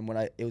training,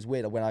 and it was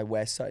weird. When I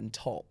wear certain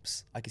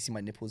tops, I could see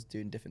my nipples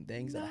doing different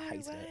things, and I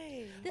hated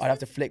it. I'd have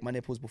to flick my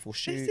nipples before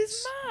shoots. This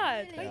is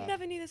mad. Really? I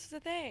never knew this was a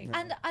thing.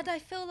 And I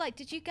feel like,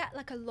 did you get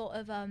like a lot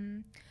of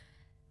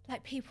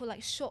like people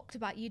like shocked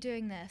about you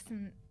doing this?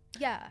 And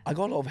yeah, I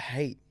got a lot of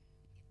hate.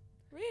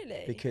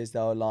 Really? Because they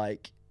were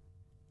like,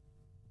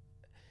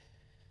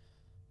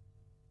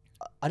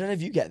 I don't know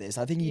if you get this.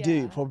 I think you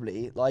do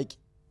probably. Like,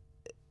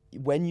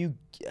 when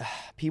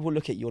people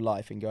look at your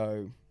life and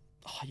go,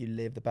 oh, you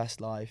live the best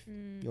life.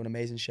 You're in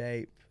amazing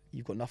shape.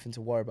 You've got nothing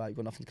to worry about. You've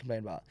got nothing to complain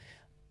about.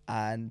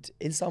 And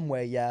in some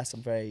way, yes,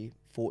 I'm very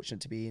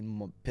fortunate to be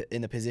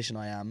in the position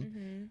I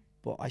am.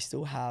 But I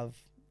still have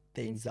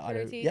things that I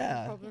don't. Insecurities,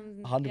 Yeah,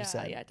 problems.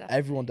 100%. Yeah, definitely.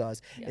 Everyone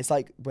does. Yeah. It's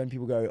like when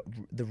people go,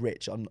 the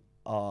rich are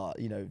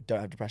don't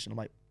have depression. I'm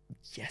like,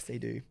 yes, they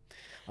do.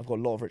 I've got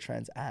a lot of rich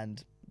friends,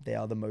 and they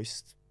are the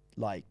most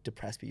like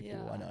depressed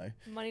people I know.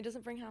 Money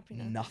doesn't bring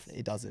happiness. Nothing.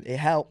 It doesn't. It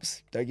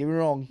helps. Don't get me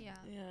wrong. Yeah.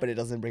 But it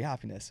doesn't bring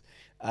happiness.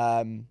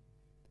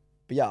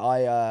 But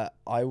yeah,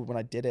 I when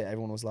I did it,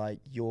 everyone was like,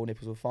 your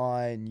nipples were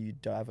fine, you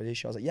don't have an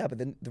issue. I was like, yeah, but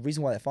then the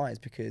reason why they're fine is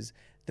because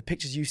the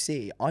pictures you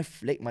see, I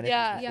flick my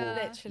nipples before.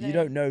 Literally. You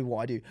don't know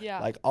what I do. Yeah.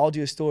 Like, I'll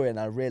do a story and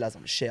I realise,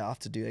 I'm shit, I have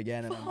to do it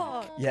again. And I'm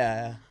like,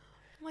 yeah.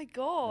 Oh my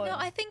God. No,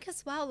 I think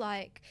as well,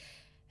 like,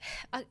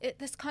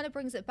 this kind of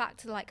brings it back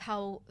to like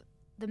how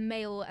the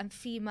male and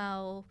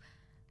female,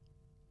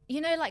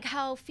 like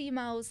how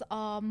females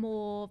are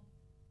more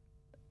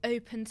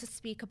open to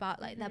speak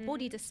about like their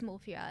body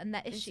dysmorphia and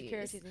their issues,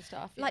 insecurities and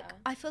stuff. Like,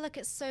 I feel like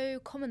it's so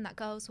common that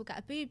girls will get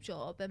a boob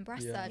job and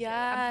breast surgery,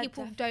 Yeah, and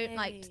people don't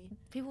like,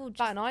 people just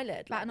bat an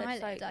eyelid. bat an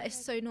Like, eyelid. Like,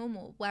 it's so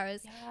normal.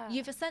 Whereas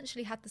you've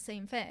essentially had the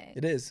same thing.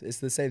 It is. It's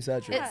the same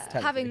surgery. It's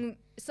technically. having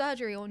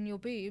surgery on your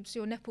boobs,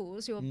 your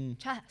nipples, your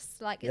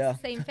chest. Like, it's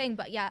the same thing,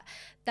 but yet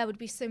there would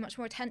be so much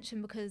more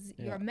attention because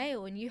you're a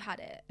male and you had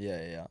it.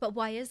 Yeah. But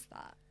why is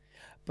that?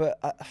 But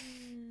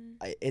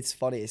it's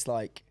funny. It's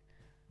like,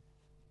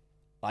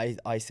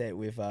 I say it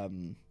with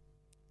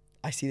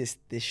I see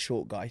this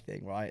short guy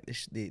thing, right?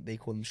 They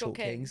call them short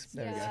kings.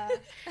 There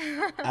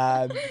we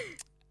go.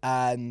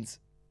 And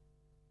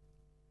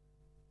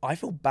I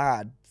feel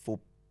bad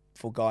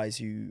for guys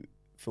who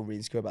feel really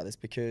insecure about this,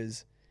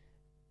 because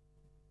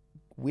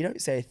we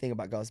don't say a thing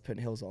about guys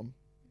putting heels on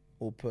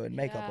or putting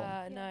makeup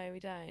on. No, we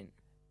don't.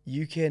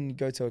 You can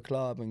go to a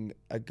club and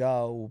a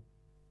girl will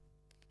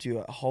do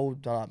a whole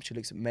done up. She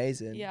looks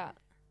amazing. Yeah.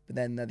 But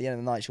then at the end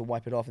of the night, she'll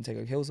wipe it off and take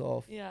her heels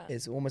off. Yeah.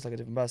 It's almost like a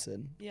different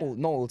person. Yeah. Well,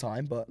 not all the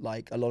time, but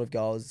like a lot of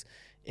girls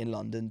in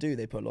London do.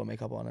 They put a lot of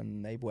makeup on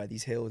and they wear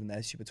these heels and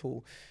they're super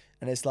tall.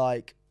 And it's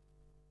like,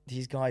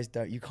 these guys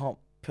you can't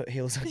put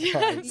heels on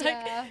guys. You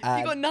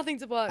got nothing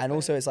to work And with.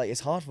 also it's like,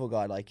 it's hard for a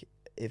guy. Like,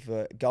 if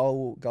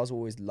girls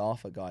always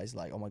laugh at guys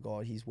like, oh my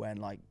God, he's wearing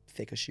like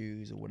thicker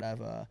shoes or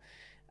whatever.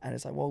 And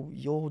it's like, well,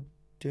 you're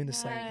doing the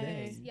same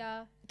thing.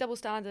 Yeah. Double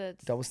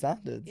standards.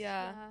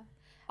 Yeah.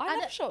 I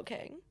love short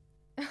king.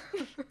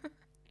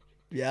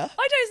 Yeah.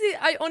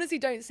 I honestly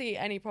don't see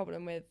any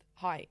problem with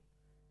height.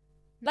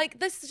 Like,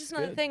 this is just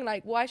another thing.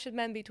 Like, why should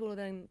men be taller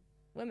than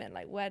women?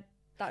 Like,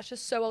 that's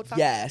just so old fashioned.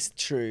 Yes,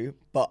 true.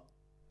 But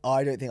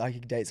I don't think I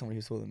could date someone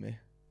who's taller than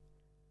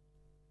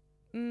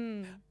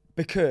me.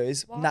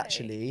 Because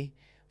naturally,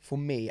 for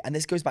me, and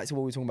this goes back to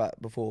what we were talking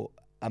about before,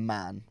 a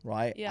man,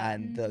 right? Yeah.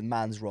 And the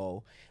man's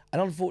role.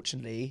 And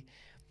unfortunately,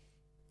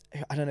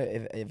 I don't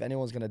know if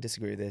anyone's going to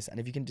disagree with this, and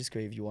if you can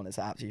disagree if you want, it's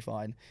absolutely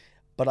fine.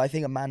 But I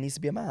think a man needs to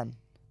be a man.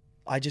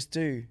 I just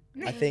do.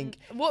 I think.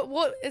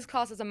 What is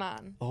classed as a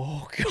man?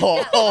 Oh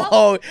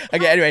God.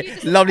 Okay. Anyway,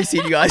 lovely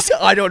seeing you guys.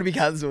 I don't want to be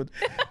cancelled.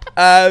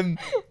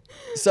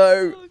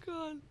 So. Oh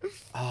God.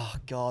 Oh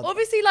God.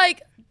 Obviously,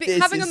 like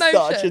having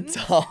emotions. Such a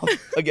tough.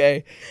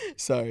 Okay.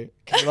 Sorry.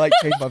 Can I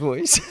change my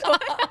voice?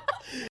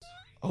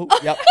 Oh,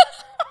 yep.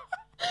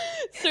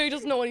 So he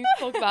does not want you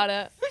to talk about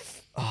it.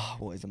 Oh,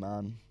 what is a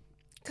man?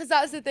 Because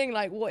that's the thing.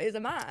 Like, what is a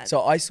man?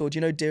 So I saw. Do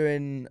you know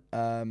Darren?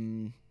 Oh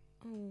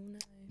no.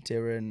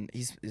 Darren,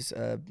 he's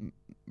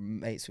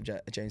mates with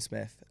James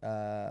Smith.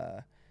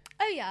 Oh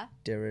yeah.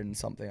 Darren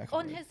something. I can't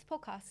On remember. his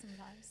podcast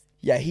sometimes.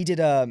 Yeah, he did.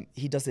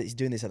 He does it. He's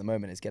doing this at the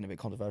moment. It's getting a bit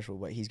controversial,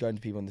 but he's going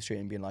to people on the street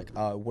and being like,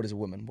 "What is a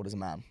woman? What is a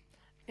man?"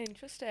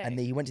 Interesting. And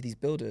then he went to these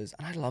builders,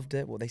 and I loved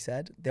it. What they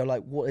said. They were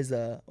like, "What is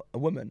a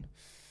woman?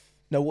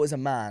 No, what is a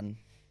man?"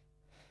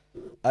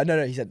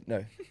 No. He said,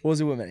 "No, what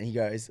is a woman?" And he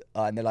goes,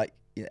 and they're like,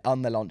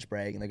 on their lunch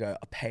break, and they go,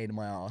 "A pain in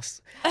my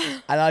ass."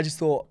 And I just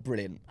thought,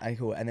 brilliant and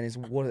cool. And then it's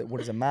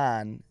what is a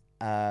man?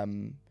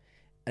 And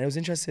it was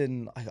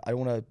interesting. I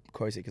don't want to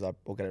quote it because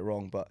I'll get it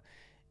wrong, but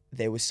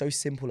they were so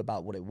simple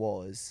about what it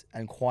was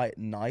and quite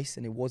nice.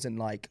 And it wasn't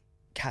like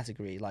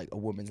category like a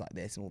woman's like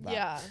this and all that.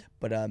 Yeah.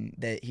 But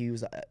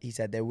he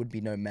said there would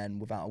be no men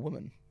without a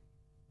woman.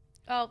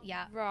 Oh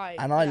yeah. Right.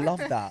 And I love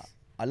that.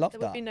 I love there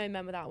that. would be no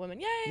men without women.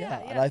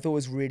 Yeah. And I thought it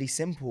was really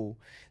simple.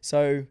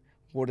 So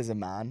what is a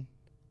man?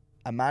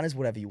 A man is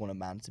whatever you want a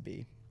man to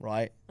be,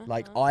 right?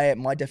 Like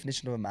my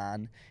definition of a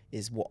man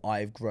is what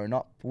I've grown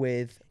up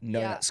with,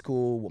 known at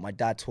school, what my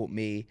dad taught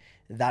me.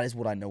 That is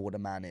what I know what a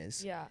man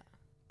is. Yeah.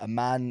 A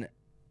man,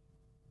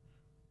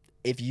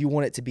 if you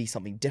want it to be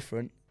something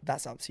different,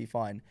 that's absolutely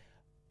fine.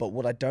 But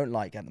what I don't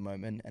like at the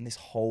moment, and this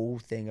whole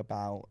thing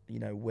about,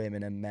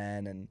 women and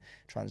men and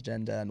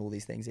transgender and all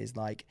these things, is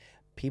like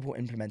people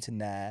implementing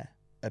their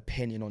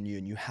opinion on you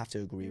and you have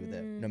to agree with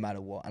it no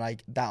matter what. And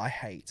I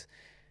hate.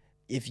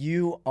 If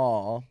you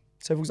are,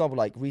 so for example,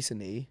 like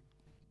recently,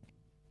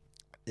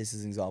 this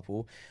is an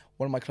example,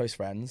 one of my close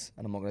friends,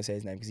 and I'm not going to say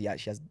his name because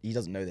he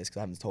doesn't know this because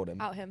I haven't told him.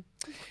 Out him.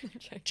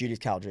 Julius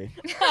Cowdery.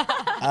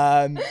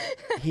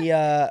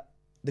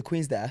 The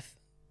Queen's death,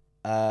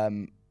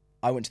 I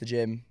went to the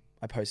gym,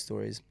 I post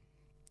stories,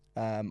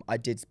 I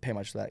did pay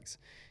my respects,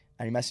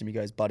 And he messaged me,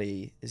 goes,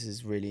 buddy, this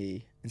is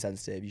really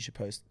insensitive. You should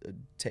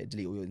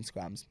delete all your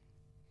Instagrams.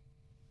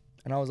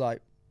 And I was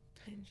like,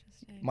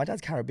 Interesting. my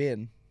dad's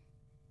Caribbean. Do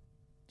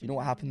you know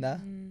what happened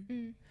there?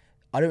 Mm.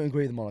 I don't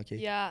agree with the monarchy.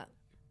 Yeah.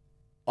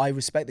 I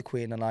respect the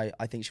Queen, and I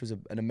think she was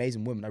an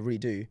amazing woman. I really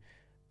do.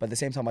 But at the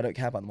same time, I don't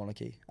care about the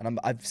monarchy. And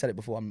I've said it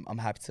before, I'm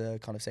happy to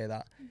kind of say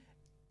that.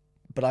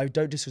 But I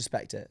don't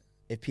disrespect it.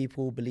 If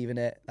people believe in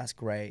it, that's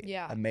great,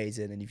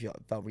 amazing. And if you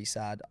felt really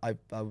sad, it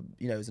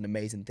was an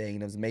amazing thing.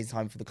 And it was an amazing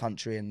time for the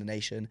country and the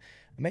nation,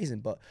 amazing.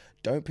 But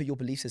don't put your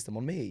belief system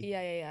on me.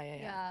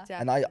 Yeah.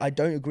 And I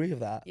don't agree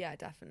with that. Yeah,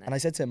 definitely. And I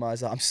said to him, I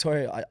was like, I'm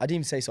sorry. I didn't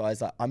even say so. I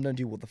was like, I'm gonna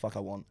do what the fuck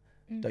I want.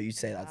 Don't you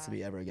say that to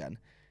me ever again.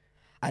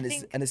 And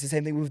it's the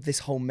same thing with this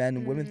whole men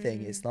and women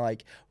thing. It's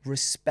like,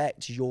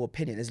 respect your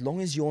opinion as long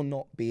as you're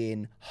not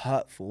being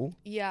hurtful.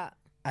 Yeah.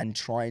 And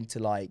trying to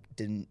like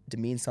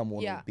demean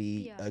someone or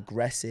be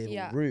aggressive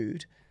or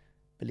rude,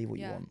 believe what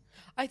you want.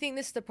 I think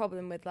this is the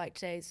problem with like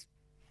today's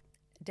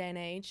day and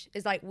age,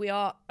 is like we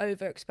are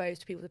overexposed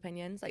to people's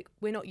opinions. Like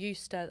we're not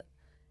used to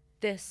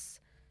this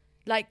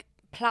like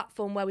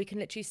platform where we can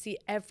literally see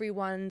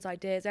everyone's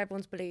ideas,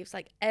 everyone's beliefs,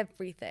 like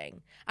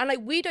everything. And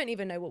like we don't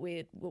even know what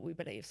we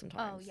believe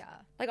sometimes. Oh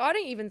yeah. Like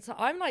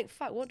I'm like,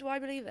 fuck, what do I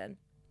believe in?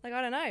 Like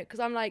I don't know, because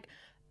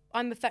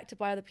I'm affected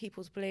by other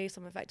people's beliefs.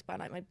 I'm affected by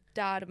like my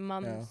dad and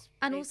mum's.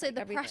 And also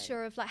the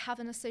pressure of like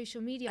having a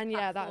social media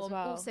platform that as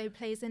well also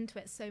plays into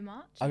it so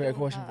much. I've got a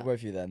question for both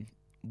of you then.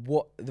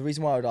 The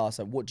reason why I would ask,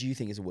 like, what do you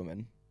think is a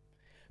woman?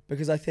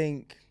 Because I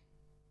think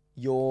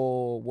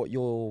what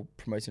you're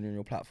promoting on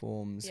your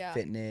platforms,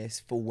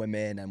 fitness for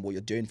women, and what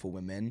you're doing for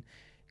women,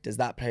 does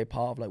that play a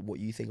part of like what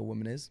you think a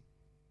woman is?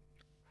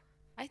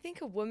 I think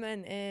a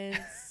woman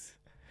is.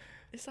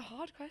 It's a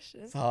hard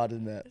question. It's hard,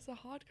 isn't it? It's a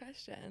hard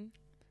question.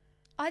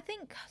 I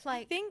think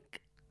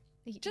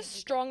just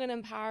strong and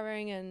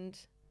empowering and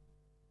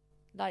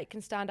like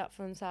can stand up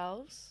for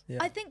themselves.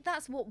 I think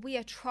that's what we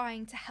are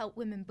trying to help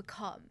women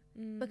become,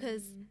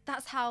 because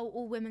that's how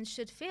all women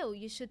should feel.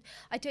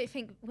 I don't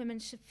think women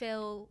should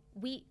feel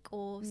weak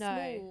or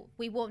small.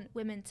 We want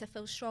women to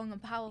feel strong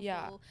and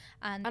powerful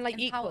and like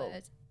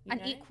empowered equal,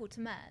 and equal to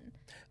men.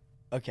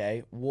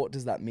 Okay, what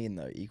does that mean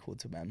though, equal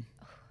to men?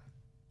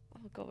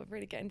 Oh God, we're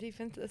really getting deep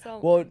into this,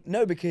 aren't we? Well,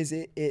 no, because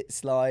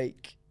it's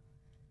like...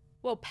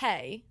 Well,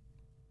 pay.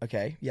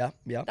 Okay, yeah.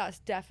 That's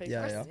definitely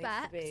respect.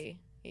 Needs to be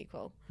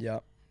equal.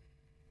 Yeah.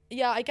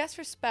 Yeah, I guess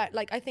respect.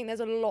 Like, I think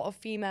there's a lot of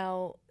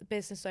female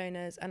business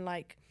owners and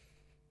like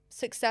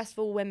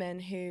successful women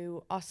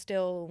who are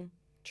still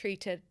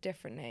treated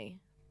differently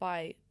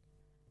by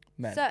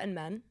certain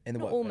men. In the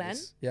not workplace. all men.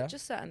 Yeah.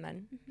 Just certain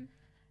men. Mm-hmm.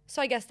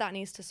 So I guess that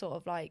needs to sort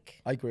of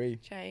like... I agree.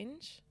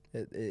 Change.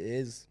 It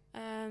is.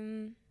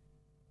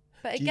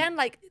 But again,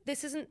 like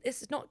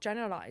it's not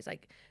generalized.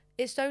 Like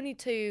it's only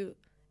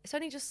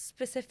just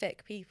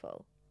specific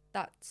people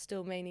that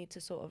still may need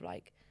to sort of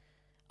like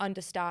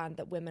understand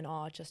that women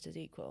are just as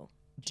equal.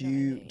 Do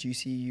you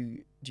see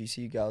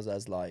you girls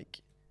as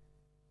like,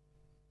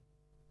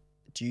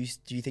 do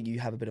you think you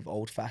have a bit of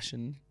old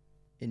fashioned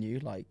in you,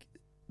 like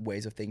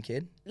ways of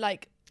thinking?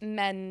 Like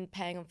men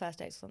paying on first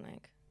dates or something?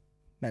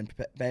 Men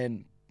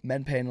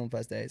paying on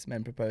first dates,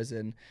 men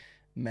proposing,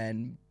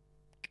 men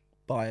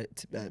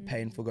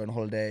paying for going on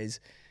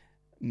holidays,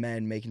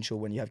 men making sure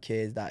when you have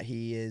kids that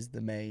he is the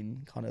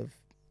main kind of,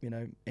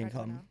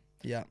 income.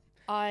 Yeah.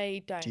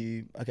 I don't. Do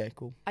you? Okay,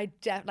 cool. I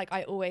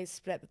always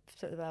split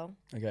the bill.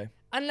 Okay.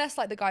 Unless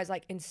like the guy's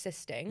like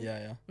insisting.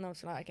 Yeah. And I'm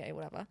just like, okay,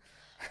 whatever.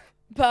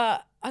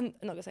 But I'm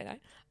not gonna say no.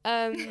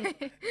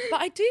 But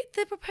I do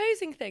the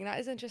proposing thing. That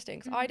is interesting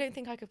because I don't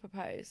think I could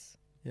propose.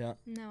 Yeah.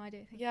 No, I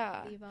don't think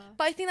I could either.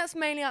 But I think that's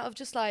mainly out of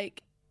just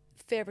like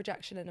fear of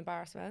rejection and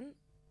embarrassment.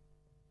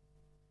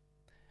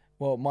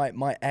 Well,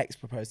 my ex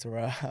proposed to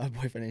her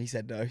boyfriend and he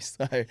said no,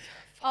 so...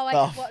 Oh,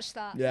 I did watch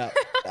that. Yeah,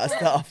 that's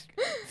tough.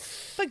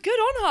 But good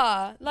on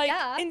her. Like,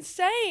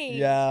 insane.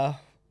 Yeah.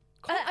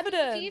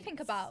 Confident. Do you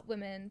think about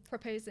women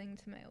proposing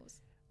to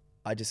males?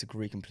 I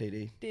disagree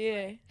completely. Do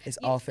you? It's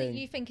our thing.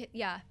 You think it...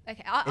 Yeah,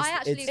 okay. I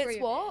actually agree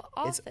with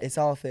what? It's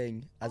our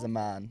thing as a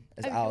man.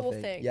 It's our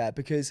thing. Yeah,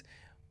 because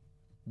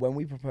when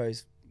we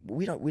propose...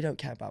 We don't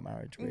care about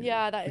marriage, really.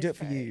 Yeah, that is we do it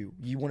for you.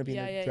 You want to be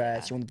in a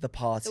dress, you want the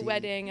party. The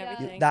wedding,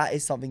 everything. That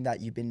is something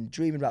that you've been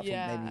dreaming about for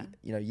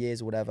maybe,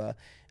 years or whatever.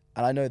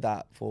 And I know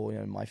that for,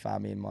 my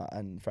family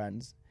and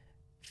friends.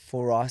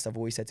 For us, I've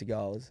always said to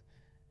girls,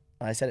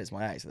 and I said it to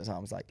my ex at the time, I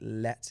was like,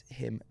 let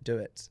him do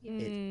it.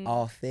 It's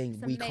our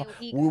thing.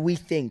 We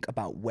think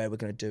about where we're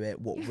going to do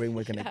it, what ring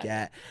we're going to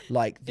get.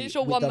 Like,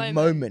 the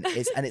moment.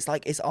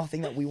 It's our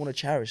thing that we want to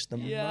cherish the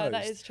most. Yeah,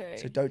 that is true.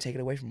 So don't take it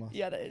away from us.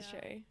 Yeah, that is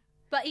true.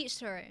 But each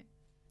their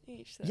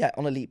own. Yeah,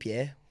 on a leap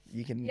year,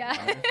 you can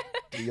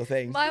do your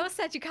thing. I always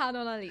said you can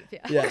on a leap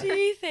year. Yeah. What do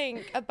you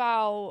think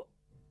about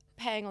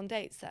paying on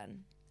dates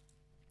then?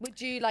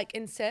 Would you like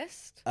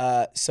insist?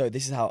 So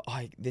this is how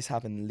this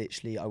happened.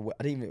 Literally,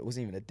 it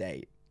wasn't even a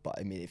date, but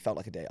I mean, it felt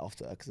like a date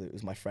after because it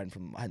was my friend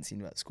I hadn't seen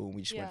him at school. And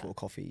we just went for a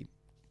coffee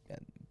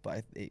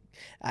but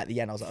at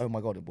the end I was like, oh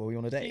my god, were we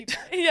on a date?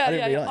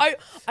 I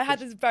had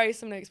this very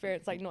similar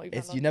experience, like not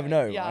even. You never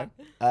know,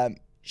 right?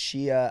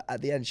 She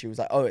at the end she was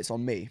like, oh, it's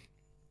on me.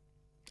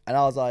 And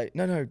I was like,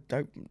 no,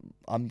 don't.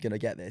 I'm going to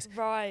get this.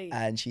 Right.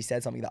 And she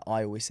said something that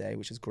I always say,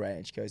 which was great.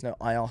 And she goes, no,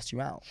 I asked you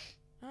out.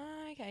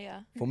 Okay, yeah.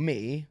 For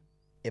me,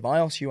 if I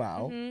ask you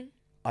out,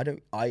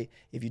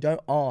 if you don't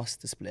ask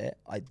to split,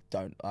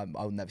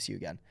 I'll never see you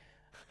again.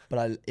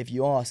 But if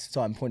you ask,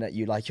 so I'm pointing at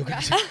you like you're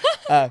going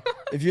to,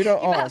 if you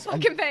don't ask. You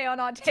can pay on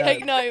our date.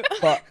 Take note.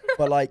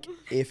 But like,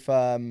 if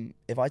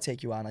I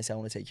take you out and I say I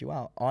want to take you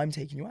out, I'm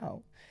taking you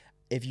out.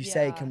 If you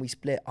say, can we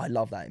split? I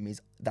love that. It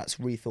means that's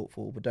really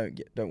thoughtful, but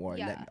don't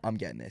worry. I'm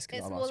getting this.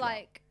 It's more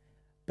like...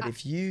 But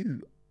if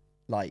you,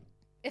 like...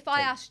 If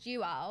I asked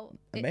you out...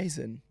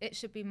 Amazing. It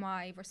should be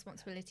my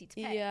responsibility to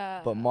pay.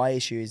 Yeah. But my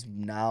issue is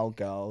now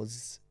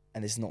girls,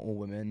 and this is not all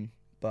women,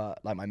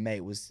 but like my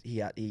mate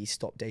he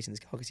stopped dating this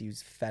girl because he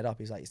was fed up.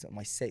 He was like, it's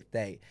my 6th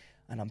date.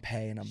 And I'm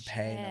paying.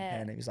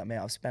 And he was like, mate,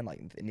 I've spent like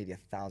nearly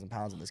 £1,000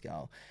 on this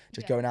girl,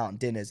 just going out on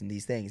dinners and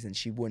these things. And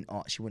she wouldn't.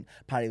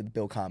 Apparently, the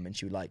bill come and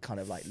she would like kind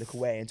of like look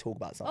away and talk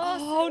about something.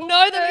 Oh no,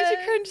 that makes you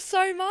cringe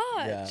so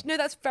much. Yeah. No,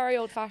 that's very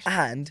old fashioned.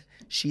 And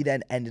she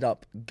then ended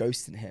up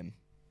ghosting him.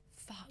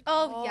 Fuck.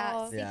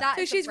 Oh yeah.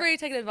 So she's really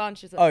taking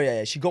advantage of it. Oh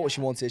yeah. She got what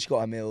she wanted. She got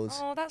her meals.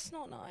 Oh, that's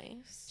not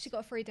nice. She got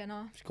a free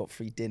dinner. She got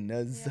free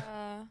dinners.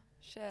 Yeah.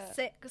 Shit.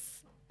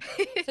 6.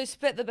 So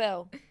split the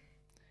bill.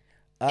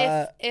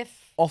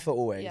 If offer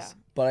always,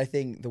 but I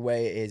think the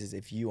way it is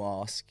if you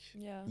ask,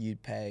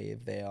 you'd pay.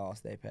 If they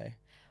ask, they pay.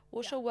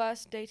 What's your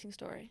worst dating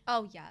story?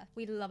 Oh yeah,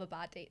 we love a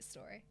bad date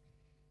story.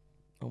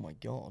 Oh my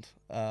god.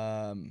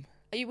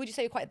 Would you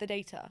say you're quite the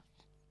dater?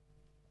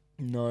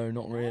 No,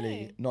 not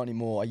really. Not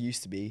anymore. I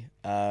used to be.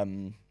 I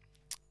don't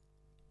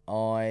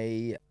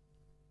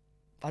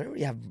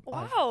really have.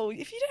 Wow,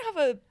 if you don't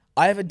have a.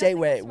 I have a date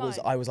where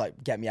I was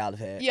like, get me out of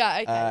here.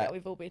 Yeah, okay, yeah,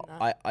 we've all been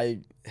there.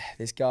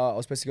 This girl, I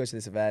was supposed to go to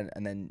this event,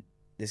 and then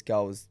this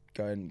girl was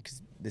going,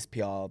 because this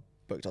PR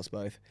booked us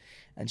both,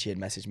 and she had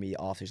messaged me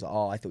after. She's like,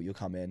 oh, I thought you'd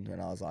come in. And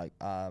I was like,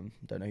 don't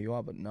know who you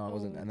are, but no, I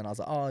wasn't. And then I was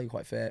like, oh, you're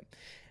quite fit.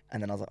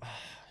 And then I was like, oh,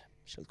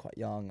 she was quite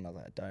young. And I was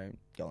like, don't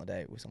go on a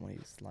date with someone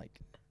who's like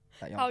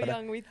that young. How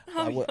young we?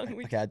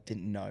 Okay, I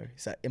didn't know.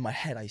 So in my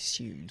head, I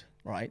assumed,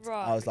 right?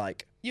 I was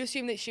like. You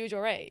assumed that she was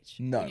your age?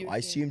 No, I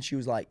assumed she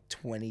was like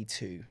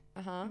 22.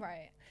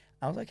 Right.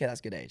 I was like, okay, that's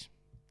a good age.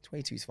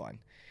 22 is fine.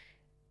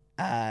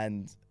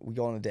 And we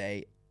go on a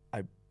date.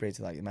 I bring her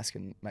to like the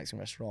Mexican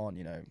restaurant,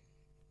 you know,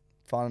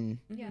 fun,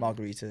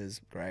 margaritas,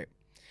 great.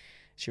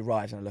 She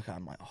arrives and I look at her,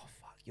 I'm like, oh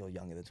fuck, you're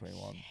younger than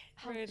 21.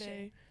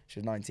 Really? She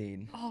was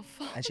 19. Oh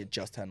fuck. And she had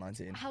just turned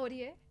 19. How old are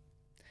you?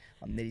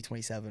 I'm nearly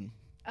 27.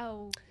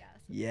 Oh, yes.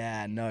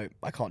 Yeah, no,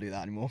 I can't do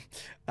that anymore.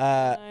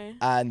 No.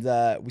 And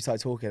we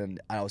started talking,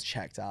 and I was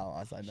checked out.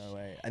 I was like, no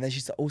way. And then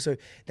she's also,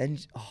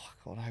 oh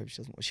god, I hope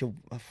she doesn't. She'll,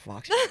 oh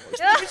fuck.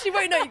 She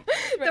won't know.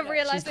 The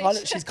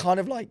realization. She's kind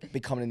of like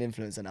becoming an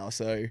influencer now.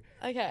 So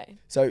okay.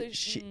 So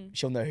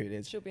she'll know who it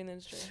is. She'll be in the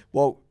industry.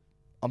 Well,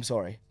 I'm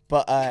sorry,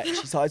 but she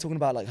started talking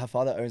about like her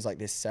father owns like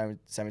this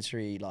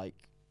cemetery like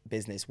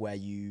business where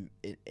you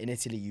in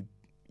Italy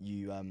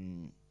you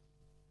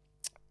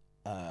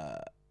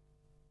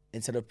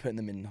instead of putting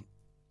them in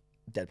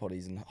dead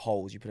bodies and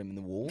holes, you put them in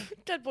the wall.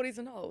 Dead bodies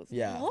and holes?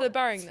 Yeah. So they're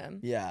burying them?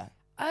 Yeah.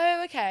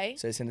 Oh, okay.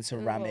 So it's in the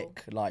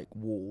ceramic like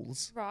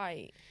walls.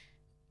 Right.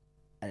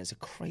 And it's a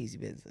crazy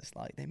business.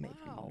 Like they make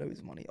loads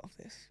of money off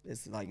this.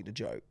 It's like the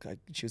joke.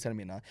 She was telling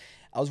me now.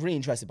 I was really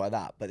interested by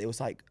that, but it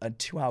was like a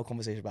 2-hour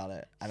conversation about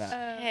it.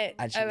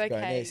 And she was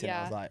going this, and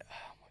I was like,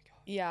 oh my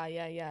god.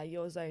 Yeah.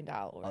 You're zoned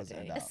out already. I was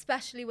zoned out.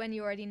 Especially when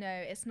you already know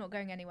it's not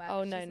going anywhere.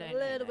 Oh no, She's a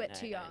little bit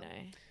too young.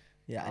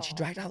 Yeah, and she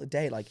dragged out the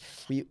day. Like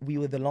we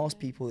were the last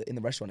people in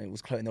the restaurant. It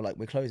was closing. They're like,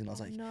 we're closing. I was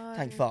like,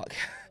 thank fuck.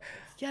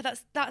 Yeah,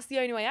 that's the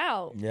only way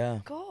out. Yeah.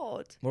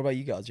 God. What about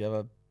you guys? Do you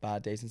have a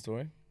bad dating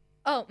story?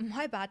 Oh,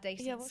 my bad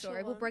dating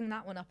story. We'll bring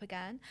that one up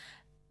again.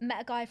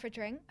 Met a guy for a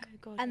drink,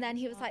 and then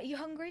he was like, "You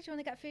hungry? Do you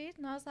want to get food?"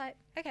 And I was like,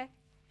 "Okay."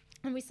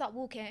 And we start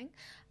walking,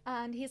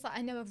 and he's like,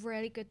 "I know a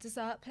really good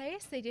dessert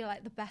place. They do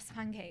like the best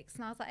pancakes."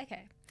 And I was like,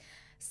 "Okay."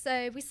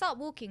 So we start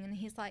walking, and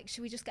he's like,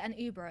 "Should we just get an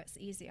Uber? It's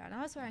easier." And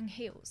I was wearing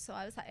heels, so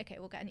I was like, "Okay,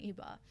 we'll get an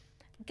Uber."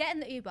 Get in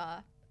the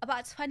Uber.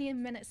 About 20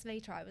 minutes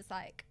later, I was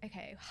like,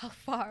 "Okay, how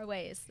far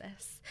away is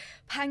this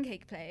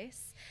pancake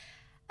place?"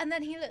 And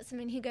then he looks at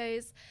me and he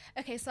goes,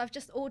 "Okay, so I've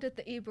just ordered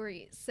the Uber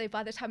Eats. So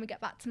by the time we get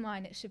back to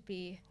mine, it should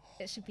be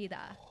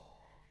there."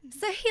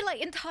 So he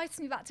like enticed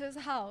me back to his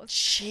house.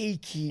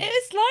 Cheeky.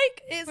 It's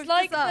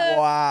like the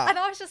wow. And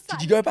I was just like,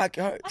 did you go back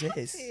home?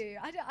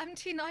 I'm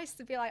too nice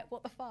to be like,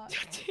 what the fuck?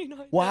 You're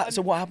too nice.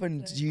 So what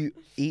happened? Did you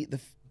eat the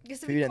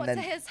so food we and got then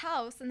to his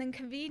house, and then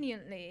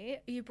conveniently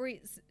Uber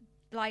Eats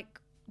like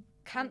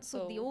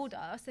cancelled the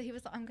order, so he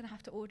was like, "I'm gonna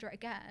have to order it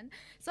again."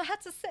 So I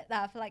had to sit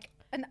there for like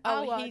an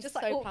hour, just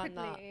like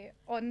awkwardly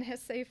on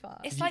his sofa.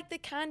 It's like the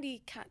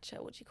candy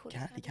catcher. What do you call it?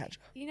 Candy catcher.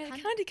 You know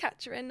the candy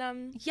catcher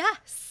in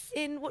yes.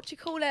 In what do you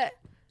call it?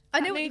 I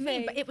know what you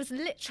mean, but it was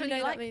literally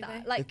know like that that.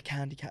 movie? Like The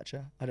Candy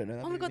Catcher. I don't know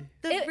that Oh my movie. god,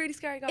 the really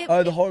scary guy.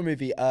 Oh, the horror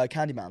movie,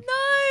 Candyman.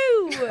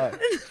 No!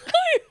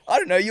 I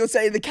don't know. You're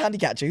saying the Candy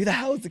Catcher. Who the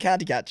hell is the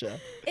Candy Catcher?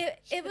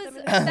 it was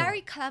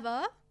very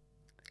clever,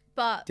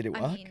 but Did it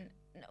work? I mean,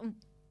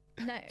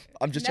 no.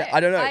 I'm just no. checking. I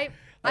don't know. I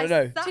don't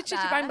know. sat Chitty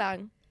there. Bang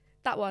Bang.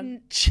 That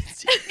one.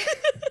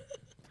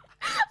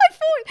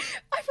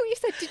 I thought you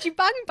said, did you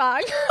bang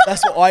bang?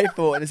 That's what I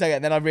thought in a second.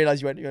 And then I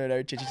realised you went,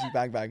 no, Chitty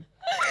Bang Bang.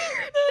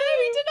 No,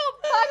 we did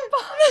not bang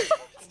bang.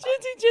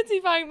 Chitty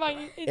Bang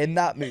Bang. In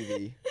that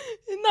movie.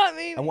 In that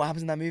movie. And what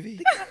happens in that movie?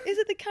 Is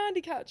it the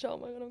Candy Catcher? Oh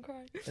my god, I'm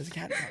crying. There's a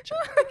Candy Catcher.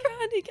 The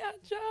Candy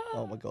Catcher.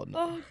 Oh my god, no.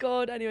 Oh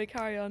god. Anyway,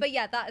 carry on. But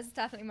yeah, that is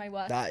definitely my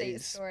worst That date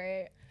is-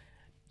 story.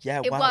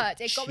 Yeah, It wow,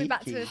 worked. It got me back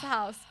to cheeky. his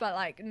house, but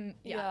like,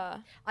 Yeah.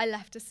 I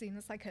left as soon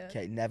as I could.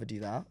 Okay, never do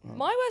that. Oh.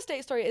 My worst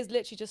date story is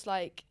literally just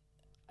like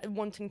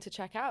wanting to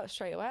check out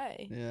straight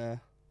away. Yeah.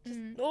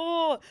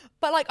 Oh,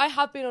 but like I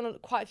have been on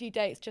quite a few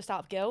dates just out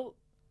of guilt.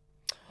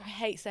 I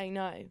hate saying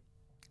no.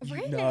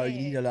 Really? No, you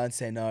need to learn to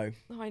say no.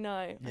 I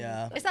know.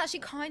 Yeah. It's actually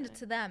kinder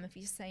to them if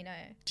you say no.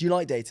 Do you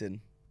like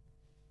dating?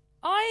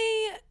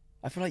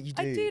 I feel like you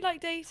do. I do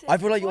like dating. I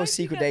feel like you're Why a do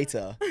you secret get-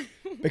 dater.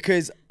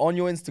 Because on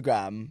your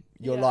Instagram,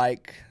 you're Yeah.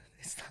 like,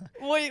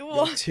 Wait,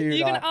 what? too, You're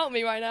gonna like- out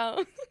me right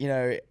now? you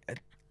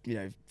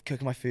know,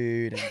 cooking my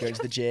food and going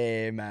to the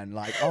gym and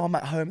like, oh, I'm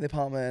at home in the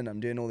apartment. I'm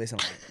doing all this. And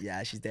I'm like,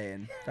 yeah, she's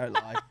dating. Don't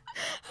lie.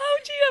 How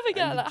do you ever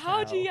get can that?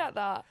 How do you tell. get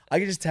that? I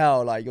can just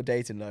tell like you're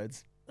dating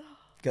loads.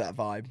 Get that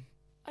vibe.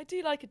 I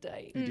do like a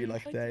date. You do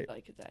like a I date. do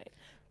like a date.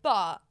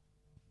 But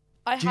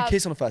I Do you have.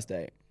 kiss on a first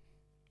date?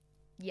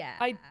 Yeah.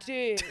 I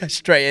do.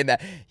 Straight in there.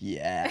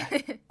 Yeah.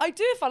 I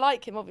do if I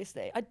like him,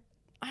 obviously.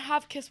 I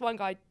have kissed one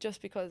guy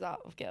just because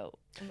out of guilt.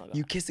 I'm not gonna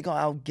You lie. kissed a guy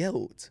out of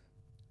guilt.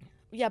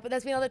 Yeah, but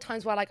there's been other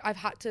times where like I've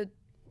had to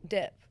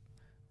dip.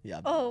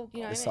 Yeah. Oh, You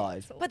know what I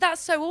Aside. mean? But that's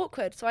so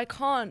awkward, so I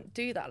can't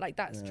do that. Like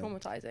that's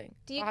traumatizing.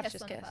 Do you I have kiss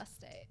to on just a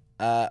first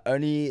date?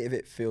 Only if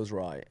it feels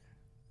right.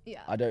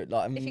 Yeah. I don't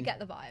like. If you get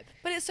the vibe.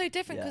 But it's so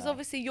different because Yeah.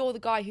 obviously you're the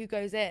guy who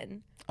goes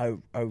in.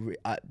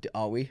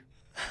 Are we?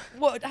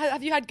 What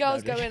have you had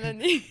girls go in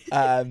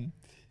and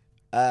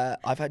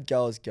I've had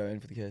girls go in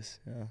for the kiss.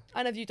 Yeah.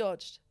 and have you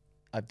dodged?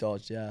 I've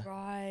dodged. Yeah.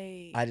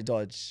 Right. I had to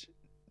dodge.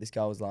 This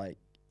girl was like,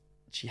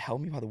 she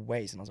held me by the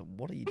waist, and I was like,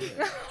 "What are you doing?"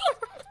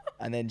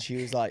 And then she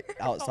was like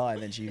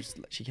outside, and then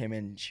she came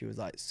in. She was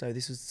like, "So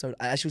this was so."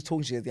 As she was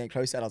talking, she was getting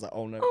closer, and I was like,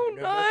 "Oh no, Oh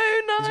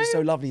no. This was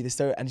so lovely.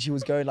 And she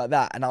was going like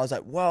that, and I was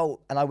like, "Well,"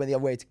 and I went the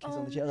other way to kiss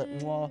on the cheek. I was like,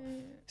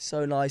 "Mwah,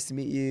 so nice to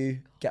meet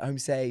you. Get home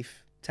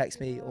safe. Text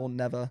me or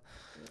never."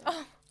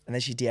 And then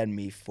she DM'd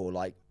me for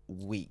like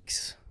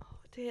weeks.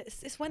 Dear,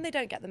 it's when they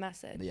don't get the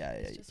message. Yeah,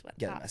 It's just when,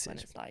 get the that's when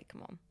message. it's like,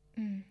 come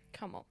on,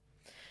 come on.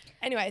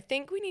 Anyway, I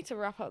think we need to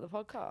wrap up the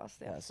podcast.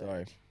 Yeah,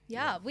 sorry.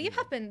 Yeah, we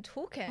have been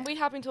talking. We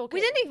have been talking.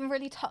 We didn't even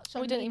really touch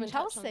on We didn't Mean even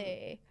touch on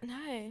Chelsea.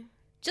 No.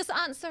 Just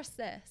answer us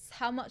this: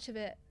 how much of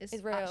it is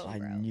Is real. actually I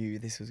real? knew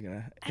this was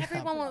gonna.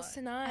 Everyone wants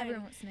to know.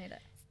 Everyone wants to know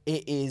this.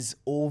 It is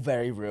all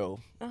very real.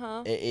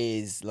 Uh-huh. It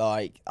is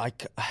like I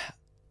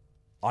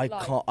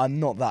can't. I'm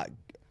not that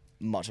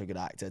much of a good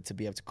actor to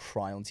be able to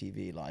cry on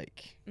TV.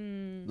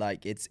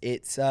 Like it's.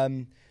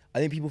 I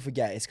think people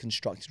forget it's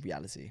constructed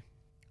reality.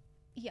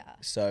 Yeah.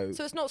 So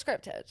it's not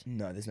scripted.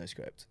 no, there's no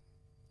script.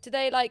 Do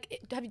they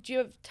like? Do you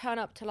ever turn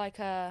up to like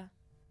a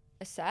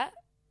set,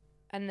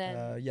 and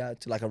then Yeah,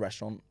 to like a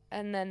restaurant.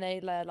 and then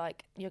they're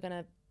like, you're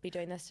gonna be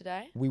doing this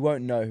today? We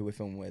won't know who we're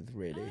filming with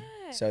really.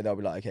 Oh. So they'll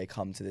be like, okay,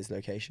 come to this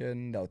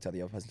location. They'll tell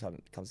the other person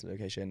to come to the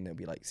location. They'll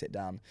be like, sit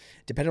down.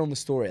 Depending on the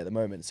story at the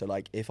moment. So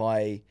like if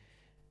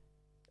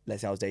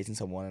let's say I was dating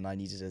someone and I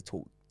needed to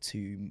talk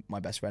to my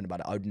best friend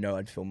about it, I would know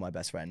I'd film my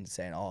best friend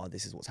saying, oh,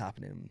 this is what's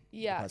happening. with the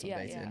Yeah, person I'm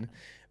yeah, dating. yeah.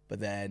 But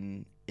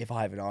then if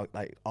I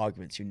have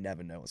arguments, you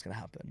never know what's going to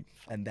happen.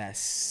 And they're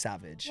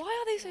savage. Why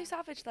are they so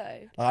savage though?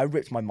 Like, I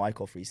ripped my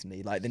mic off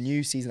recently. Like the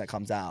new season that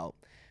comes out,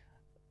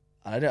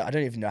 and I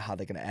don't even know how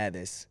they're gonna air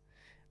this,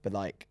 but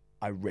like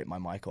I ripped my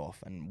mic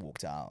off and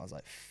walked out. I was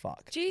like,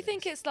 "Fuck." Do you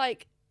think it's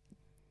like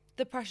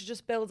the pressure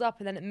just builds up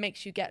and then it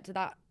makes you get to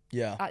that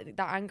Yeah.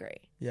 that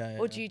angry? Yeah.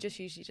 Or do you just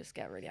usually just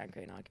get really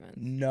angry in arguments?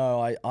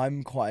 No, I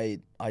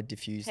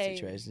diffuse Tame.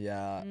 situations.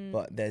 Yeah,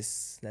 but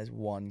theres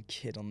one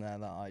kid on there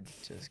that I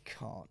just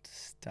can't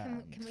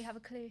stand. Can we have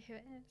a clue who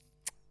it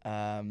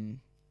is?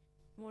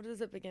 What does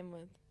it begin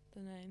with?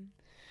 The name?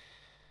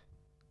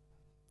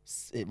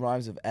 It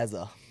rhymes with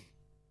Ezra.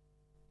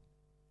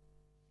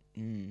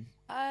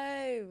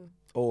 Oh.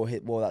 Or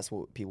well, that's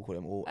what people call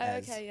him. Or Oh,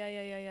 Ez.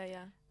 okay.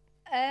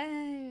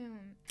 Yeah.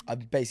 I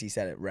basically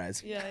said it,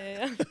 Rez.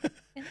 Yeah.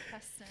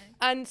 Interesting.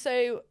 And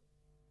so,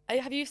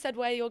 have you said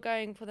where you're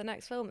going for the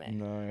next filming?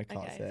 No, I can't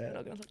Okay, say so it. we're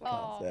not gonna talk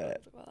about Can't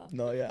that. say it.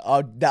 No, yeah,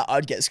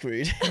 I'd get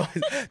screwed.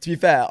 To be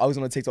fair, I was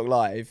on a TikTok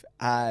live,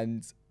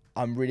 and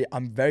I'm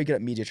very good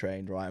at media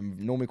trained, right? I'm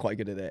normally quite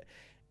good at it,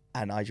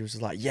 and I just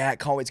was like, yeah,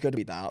 can't wait to go to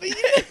meet that.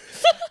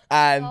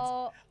 And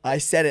I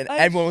said it, and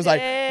everyone was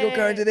like, you're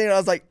going to there, and I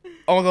was like,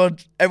 Oh my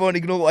God, everyone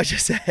ignore what I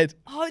just said.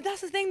 Oh,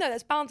 that's the thing though.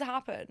 That's bound to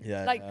happen.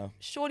 Yeah, Like, yeah.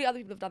 surely other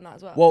people have done that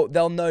as well. Well,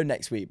 they'll know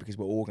next week because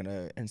we're all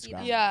gonna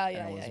Instagram. Yeah. and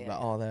everyone's like,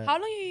 oh, they're How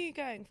long are you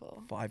going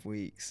for? 5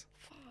 weeks.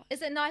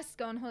 Is it nice to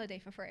go on holiday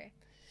for free?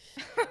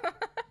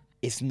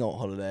 It's not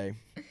holiday.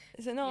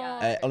 Is it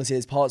not? Yeah. Honestly,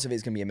 there's parts of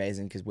it's gonna be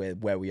amazing because we're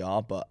where we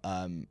are, but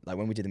like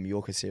when we did the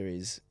Mallorca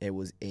series, it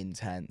was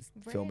intense.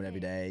 Filming every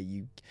day,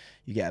 you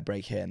get a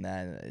break here and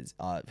then. It's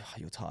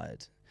you're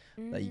tired.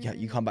 Like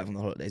you come back from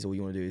the holidays, all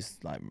you want to do is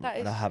like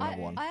have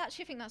another one. I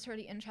actually think that's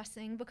really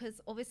interesting because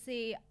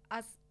obviously,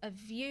 as a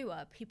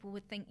viewer, people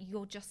would think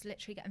you're just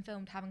literally getting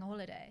filmed having a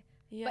holiday.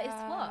 Yeah. But it's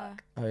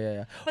work. Oh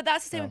yeah. But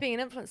that's the same with being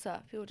an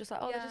influencer. People are just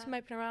like, oh, they're just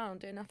moping around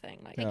doing nothing.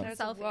 Like, there's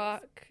a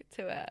work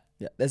to it.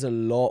 Yeah, there's a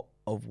lot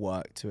of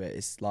work to it.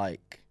 It's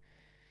like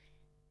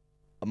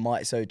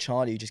so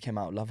Charlie, who just came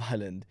out of Love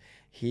Island,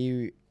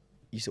 he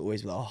used to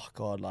always be like, oh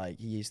God, like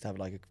he used to have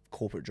like a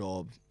corporate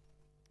job,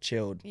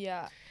 chilled.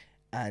 Yeah.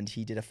 And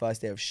he did a first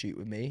day of shoot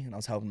with me, and I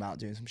was helping him out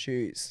doing some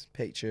shoots,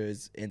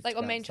 pictures, Instagram Like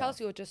on Main stuff.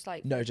 Chelsea or just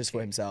like? No, just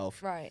for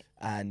himself. Right.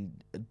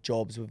 And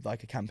jobs with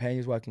like a campaign he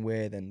was working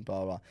with and blah,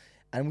 blah, blah.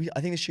 And I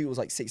think the shoot was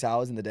like 6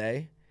 hours in the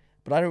day,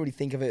 but I don't really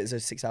think of it as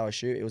a 6 hour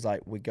shoot. It was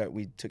like, we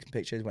took some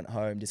pictures, went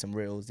home, did some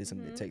reels, did some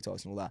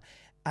TikToks and all that.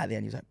 At the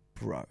end, he was like,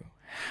 bro,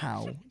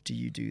 how do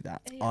you do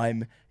that?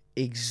 I'm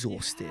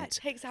exhausted. Yeah, it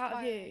takes out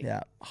of you.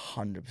 Yeah,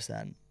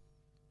 100%.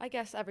 I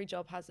guess every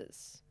job has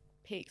its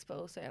peaks, but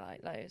also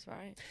like lows,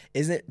 right?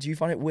 Do you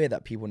find it weird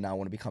that people now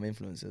want to become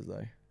influencers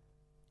though?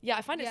 Yeah,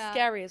 I find it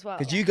scary as well.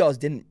 Because you girls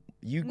didn't,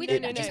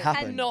 just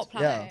happened. And not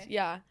planned.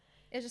 Yeah.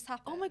 It just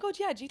happened. Oh my God,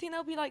 yeah. Do you think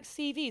there'll be like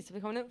CVs to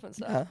become an influencer?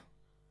 Yeah.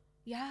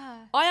 Yeah.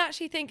 I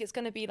actually think it's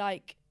going to be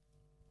like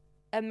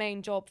a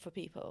main job for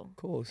people. Of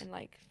course. In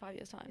like 5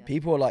 years' time.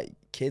 People are like,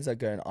 kids are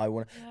going, I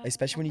want,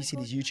 especially when you see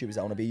these YouTubers,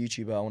 I want to be a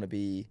YouTuber, I want to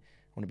be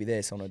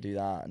this, I want to do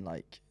that, and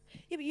like.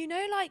 Yeah, but you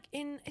know, like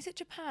is it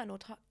Japan or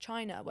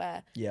China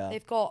where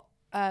they've got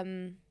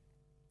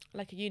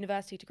like a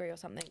university degree or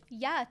something?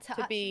 Yeah,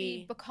 to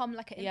actually become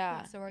like an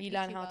influencer or a you YouTuber.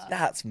 learn how to.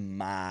 That's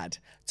mad.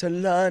 To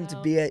learn to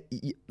be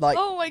like.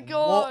 Oh my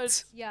God.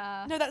 What?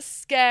 Yeah. No, that's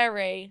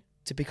scary.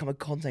 To become a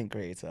content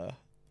creator.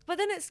 But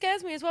then it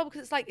scares me as well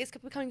because it's like it's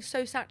becoming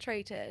so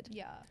saturated.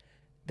 Yeah.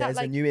 There's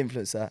a new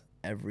influencer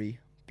every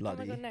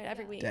bloody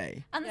every week.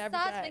 day. And the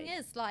sad thing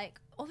is, like,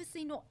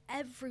 obviously not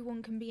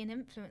everyone can be an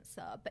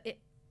influencer, but it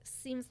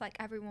seems like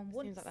everyone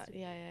wants like that. to.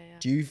 Yeah.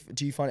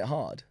 Do you find it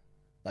hard,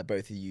 like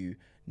both of you,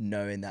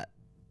 knowing that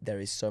there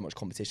is so much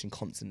competition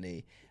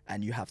constantly,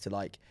 and you have to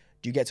like,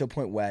 do you get to a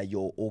point where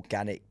your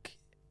organic,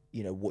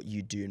 what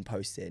you do and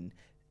posting,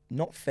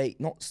 not fake,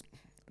 not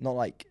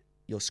like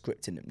you're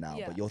scripting it now,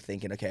 but you're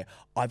thinking, okay,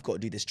 I've got to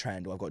do this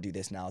trend or I've got to do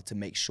this now to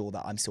make sure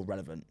that I'm still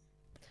relevant?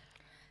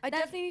 I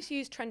definitely need to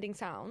use trending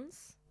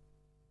sounds,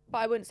 but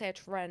I wouldn't say a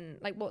trend.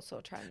 Like, what sort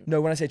of trend?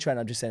 No, when I say trend,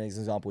 I'm just saying as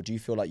an example. Do you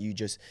feel like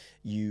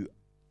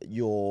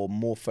you're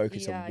more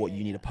focused on what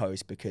you need to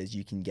post because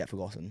you can get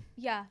forgotten?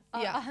 Yeah,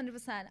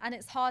 100%. And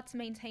it's hard to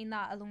maintain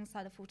that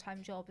alongside a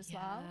full-time job as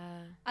well.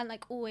 And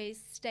like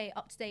always stay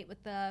up to date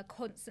with the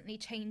constantly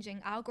changing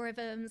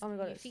algorithms. Oh my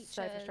God, new it's features.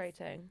 so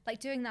frustrating. Like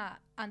doing that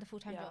and a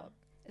full-time job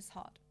is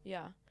hard.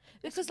 Yeah.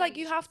 Because like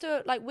you have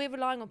to, like, we're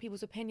relying on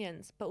people's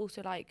opinions, but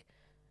also like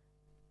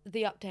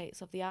the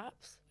updates of the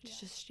apps, which is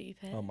just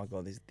stupid. Oh my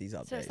God, these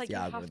updates, So it's like the you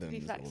have to be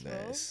algorithms, all flexible.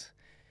 this.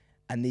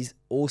 And these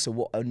also,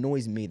 what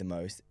annoys me the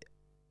most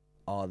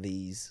are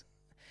these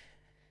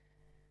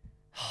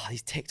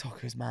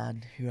TikTokers,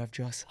 man, who have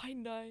just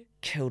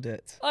killed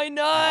it. I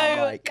know.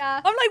 I'm like,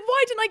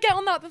 why didn't I get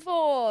on that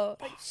before?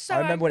 Like, so I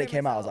remember when it angry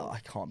came at out, I was myself.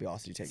 like, I can't be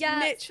asked to do TikTok. Yeah,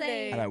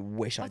 literally. And I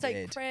wish I was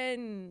did. like,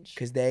 cringe.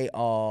 Because they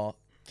are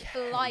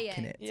Flying.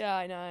 killing it. Yeah,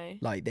 I know.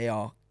 Like, they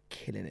are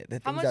killing it.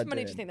 How much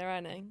money do you think they're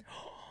earning?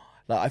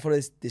 Like, I follow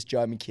this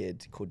German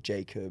kid called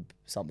Jacob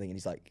something, and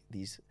he's like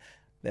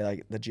they're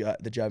like the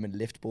German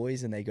lift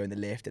boys, and they go in the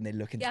lift and they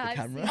look into the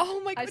camera.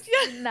 Oh my God,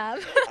 Seen them.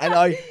 And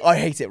I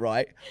hate it,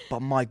 right? But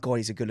my God,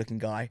 he's a good looking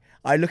guy.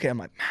 I look at him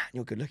like, man,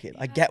 you're good looking.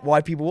 I get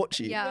why people watch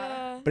you.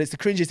 Yeah. But it's the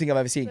cringiest thing I've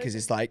ever seen because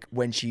it's like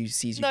when she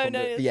sees you from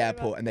the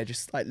airport and they're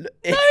just like, look,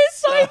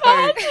 it's so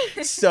bad.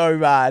 so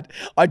bad.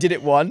 I did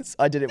it once.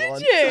 Did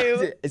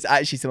you? It's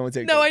actually still on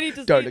TikTok. No, I need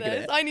to Don't see look at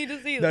this. it. I need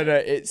to see this. No,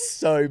 it's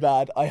so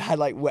bad. I had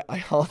like wet. I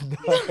can't. No.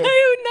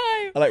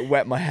 I like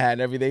wet my hair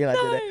and everything, and I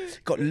did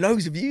it. Got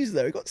loads of views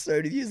though. It got so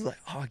many views. I was like,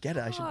 oh, I get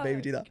it. I should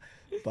maybe do that.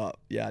 But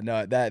yeah,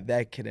 no,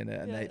 they're killing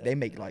it, and they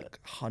make like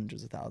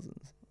hundreds of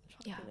thousands.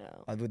 Yeah.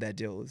 With their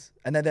deals,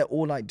 and then they're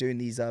all like doing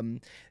these.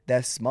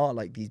 They're smart.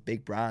 Like these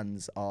big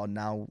brands are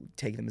now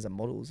taking them as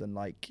models, and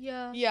like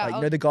Yeah. Like,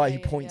 you know the guy who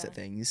points at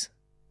things.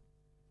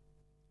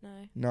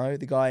 No,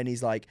 the guy, and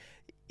he's like,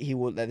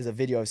 there's a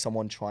video of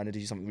someone trying to do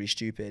something really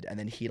stupid, and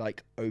then he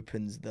like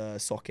opens the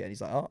socket, and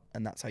he's like, oh,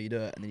 and that's how you do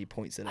it, and then he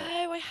points at it.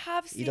 Oh, I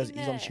have seen this.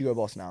 He's on Hugo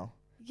Boss now.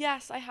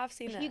 Yes, I have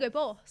seen it. Hugo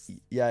Boss.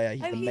 Yeah.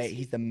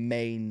 He's the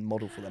main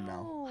model for them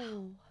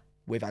now.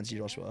 With Anthony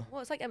Joshua. Well,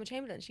 it's like Emma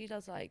Chamberlain. She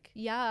does like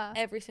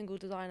every single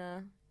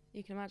designer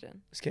you can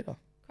imagine. It's killer.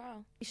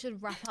 crown. We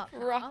should wrap up.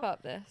 Wrap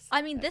up this.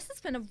 I mean, this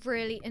has been a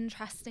really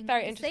interesting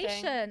Very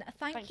conversation. interesting.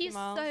 Thank you, you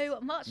Miles. so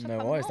much for No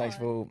coming worries. on. Thanks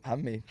for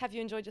having me. Have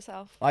you enjoyed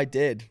yourself? I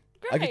did.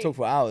 I could Great. talk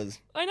for hours.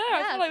 I know.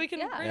 I feel like we can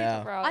really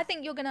talk for hours. I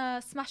think you're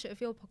gonna smash it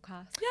with your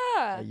podcast.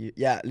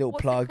 Yeah. Little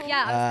What's it plug. called?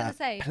 Yeah, I was gonna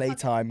say, plug it.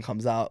 Playtime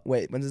comes out.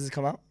 Wait, when does this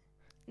come out?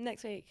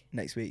 Next week.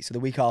 Next week. So the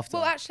week after.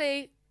 Well,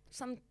 actually,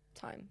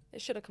 sometime.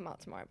 It should have come out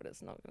tomorrow, but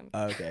it's not going to.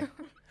 Oh, okay.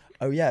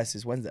 Oh, yes,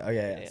 it's Wednesday. Oh,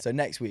 yeah. Yeah. So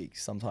next week,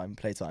 sometime,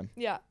 Playtime.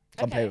 Yeah.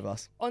 Come play with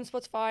us. On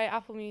Spotify,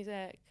 Apple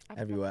Music.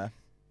 Everywhere.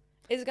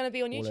 Is it going to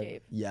be on All over.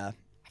 YouTube? Yeah.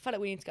 I feel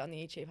like we need to get on the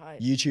YouTube hype.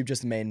 YouTube,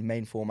 just the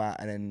main format,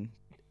 and then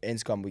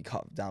Instagram, we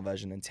cut down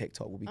version, and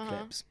TikTok will be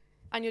clips.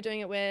 And you're doing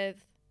it with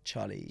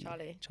Charlie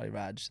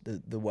Raj,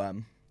 the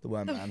worm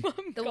man.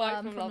 The guy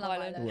worm from Love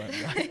Island. The worm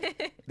guy.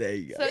 There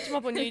you go. Search him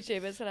up on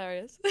YouTube. It's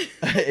hilarious.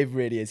 It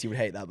really is. You would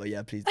hate that, but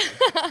yeah, please do.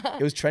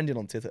 It was trending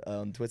on Twitter,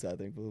 I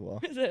think, for a while.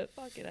 Is it?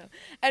 Fucking hell.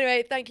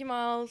 Anyway, thank you,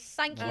 Miles.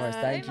 Thank you. Nice,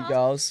 so thank you, much.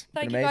 girls.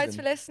 Thank Been you guys amazing.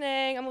 for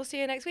listening, and we'll see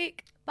you next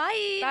week.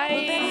 Bye. Bye.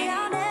 Well, baby,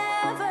 I'll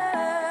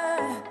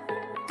never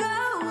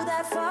go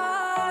that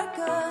far,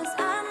 'cause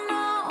I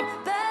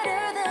know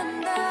better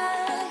than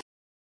that.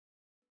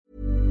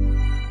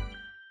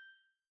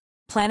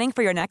 Planning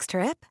for your next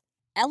trip?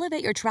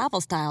 Elevate your travel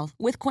style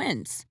with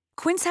Quince.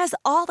 Quince has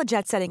all the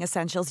jet-setting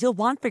essentials you'll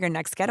want for your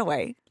next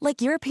getaway,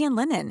 like European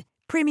linen,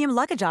 premium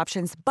luggage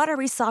options,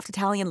 buttery soft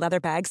Italian leather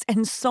bags,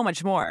 and so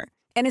much more.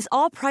 And is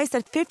all priced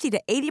at 50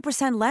 to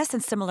 80% less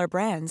than similar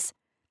brands.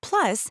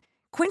 Plus,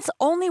 Quince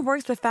only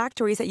works with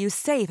factories that use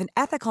safe and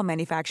ethical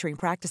manufacturing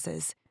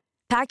practices.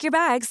 Pack your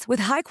bags with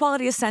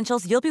high-quality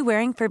essentials you'll be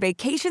wearing for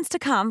vacations to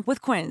come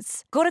with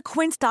Quince. Go to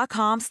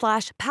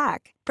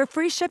quince.com/pack for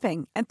free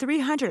shipping and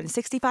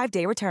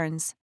 365-day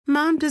returns.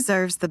 Mom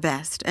deserves the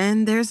best,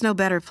 and there's no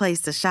better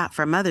place to shop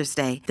for Mother's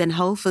Day than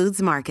Whole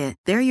Foods Market.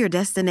 They're your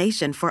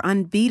destination for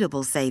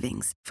unbeatable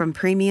savings, from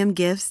premium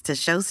gifts to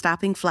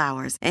show-stopping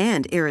flowers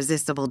and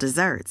irresistible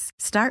desserts.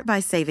 Start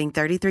by saving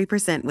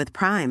 33% with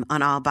Prime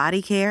on all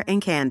body care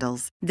and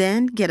candles.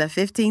 Then get a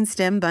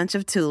 15-stem bunch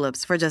of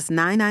tulips for just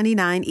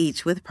 $9.99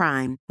 each with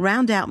Prime.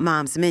 Round out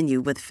Mom's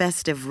menu with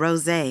festive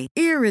rosé,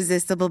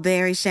 irresistible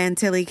berry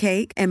chantilly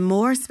cake, and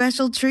more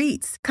special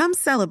treats. Come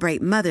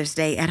celebrate Mother's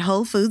Day at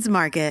Whole Foods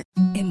Market.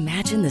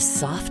 Imagine the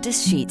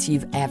softest sheets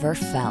you've ever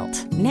felt.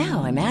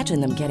 Now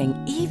imagine them getting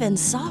even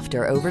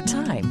softer over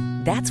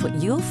time. That's what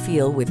you'll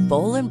feel with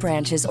Boll &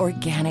 Branch's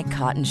organic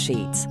cotton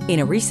sheets. In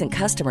a recent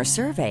customer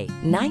survey,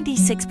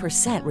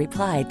 96%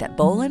 replied that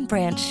Boll &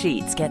 Branch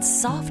sheets get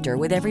softer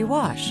with every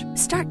wash.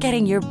 Start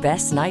getting your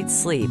best night's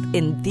sleep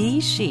in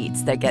these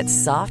sheets that get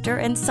softer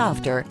and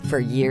softer for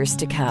years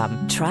to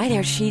come. Try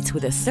their sheets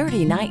with a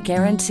 30-night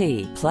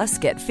guarantee. Plus,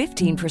 get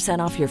 15%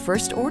 off your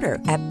first order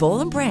at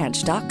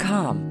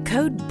bollandbranch.com.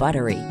 Code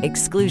BUTTERY.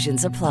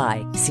 Exclusions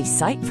apply. See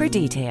site for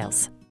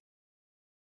details.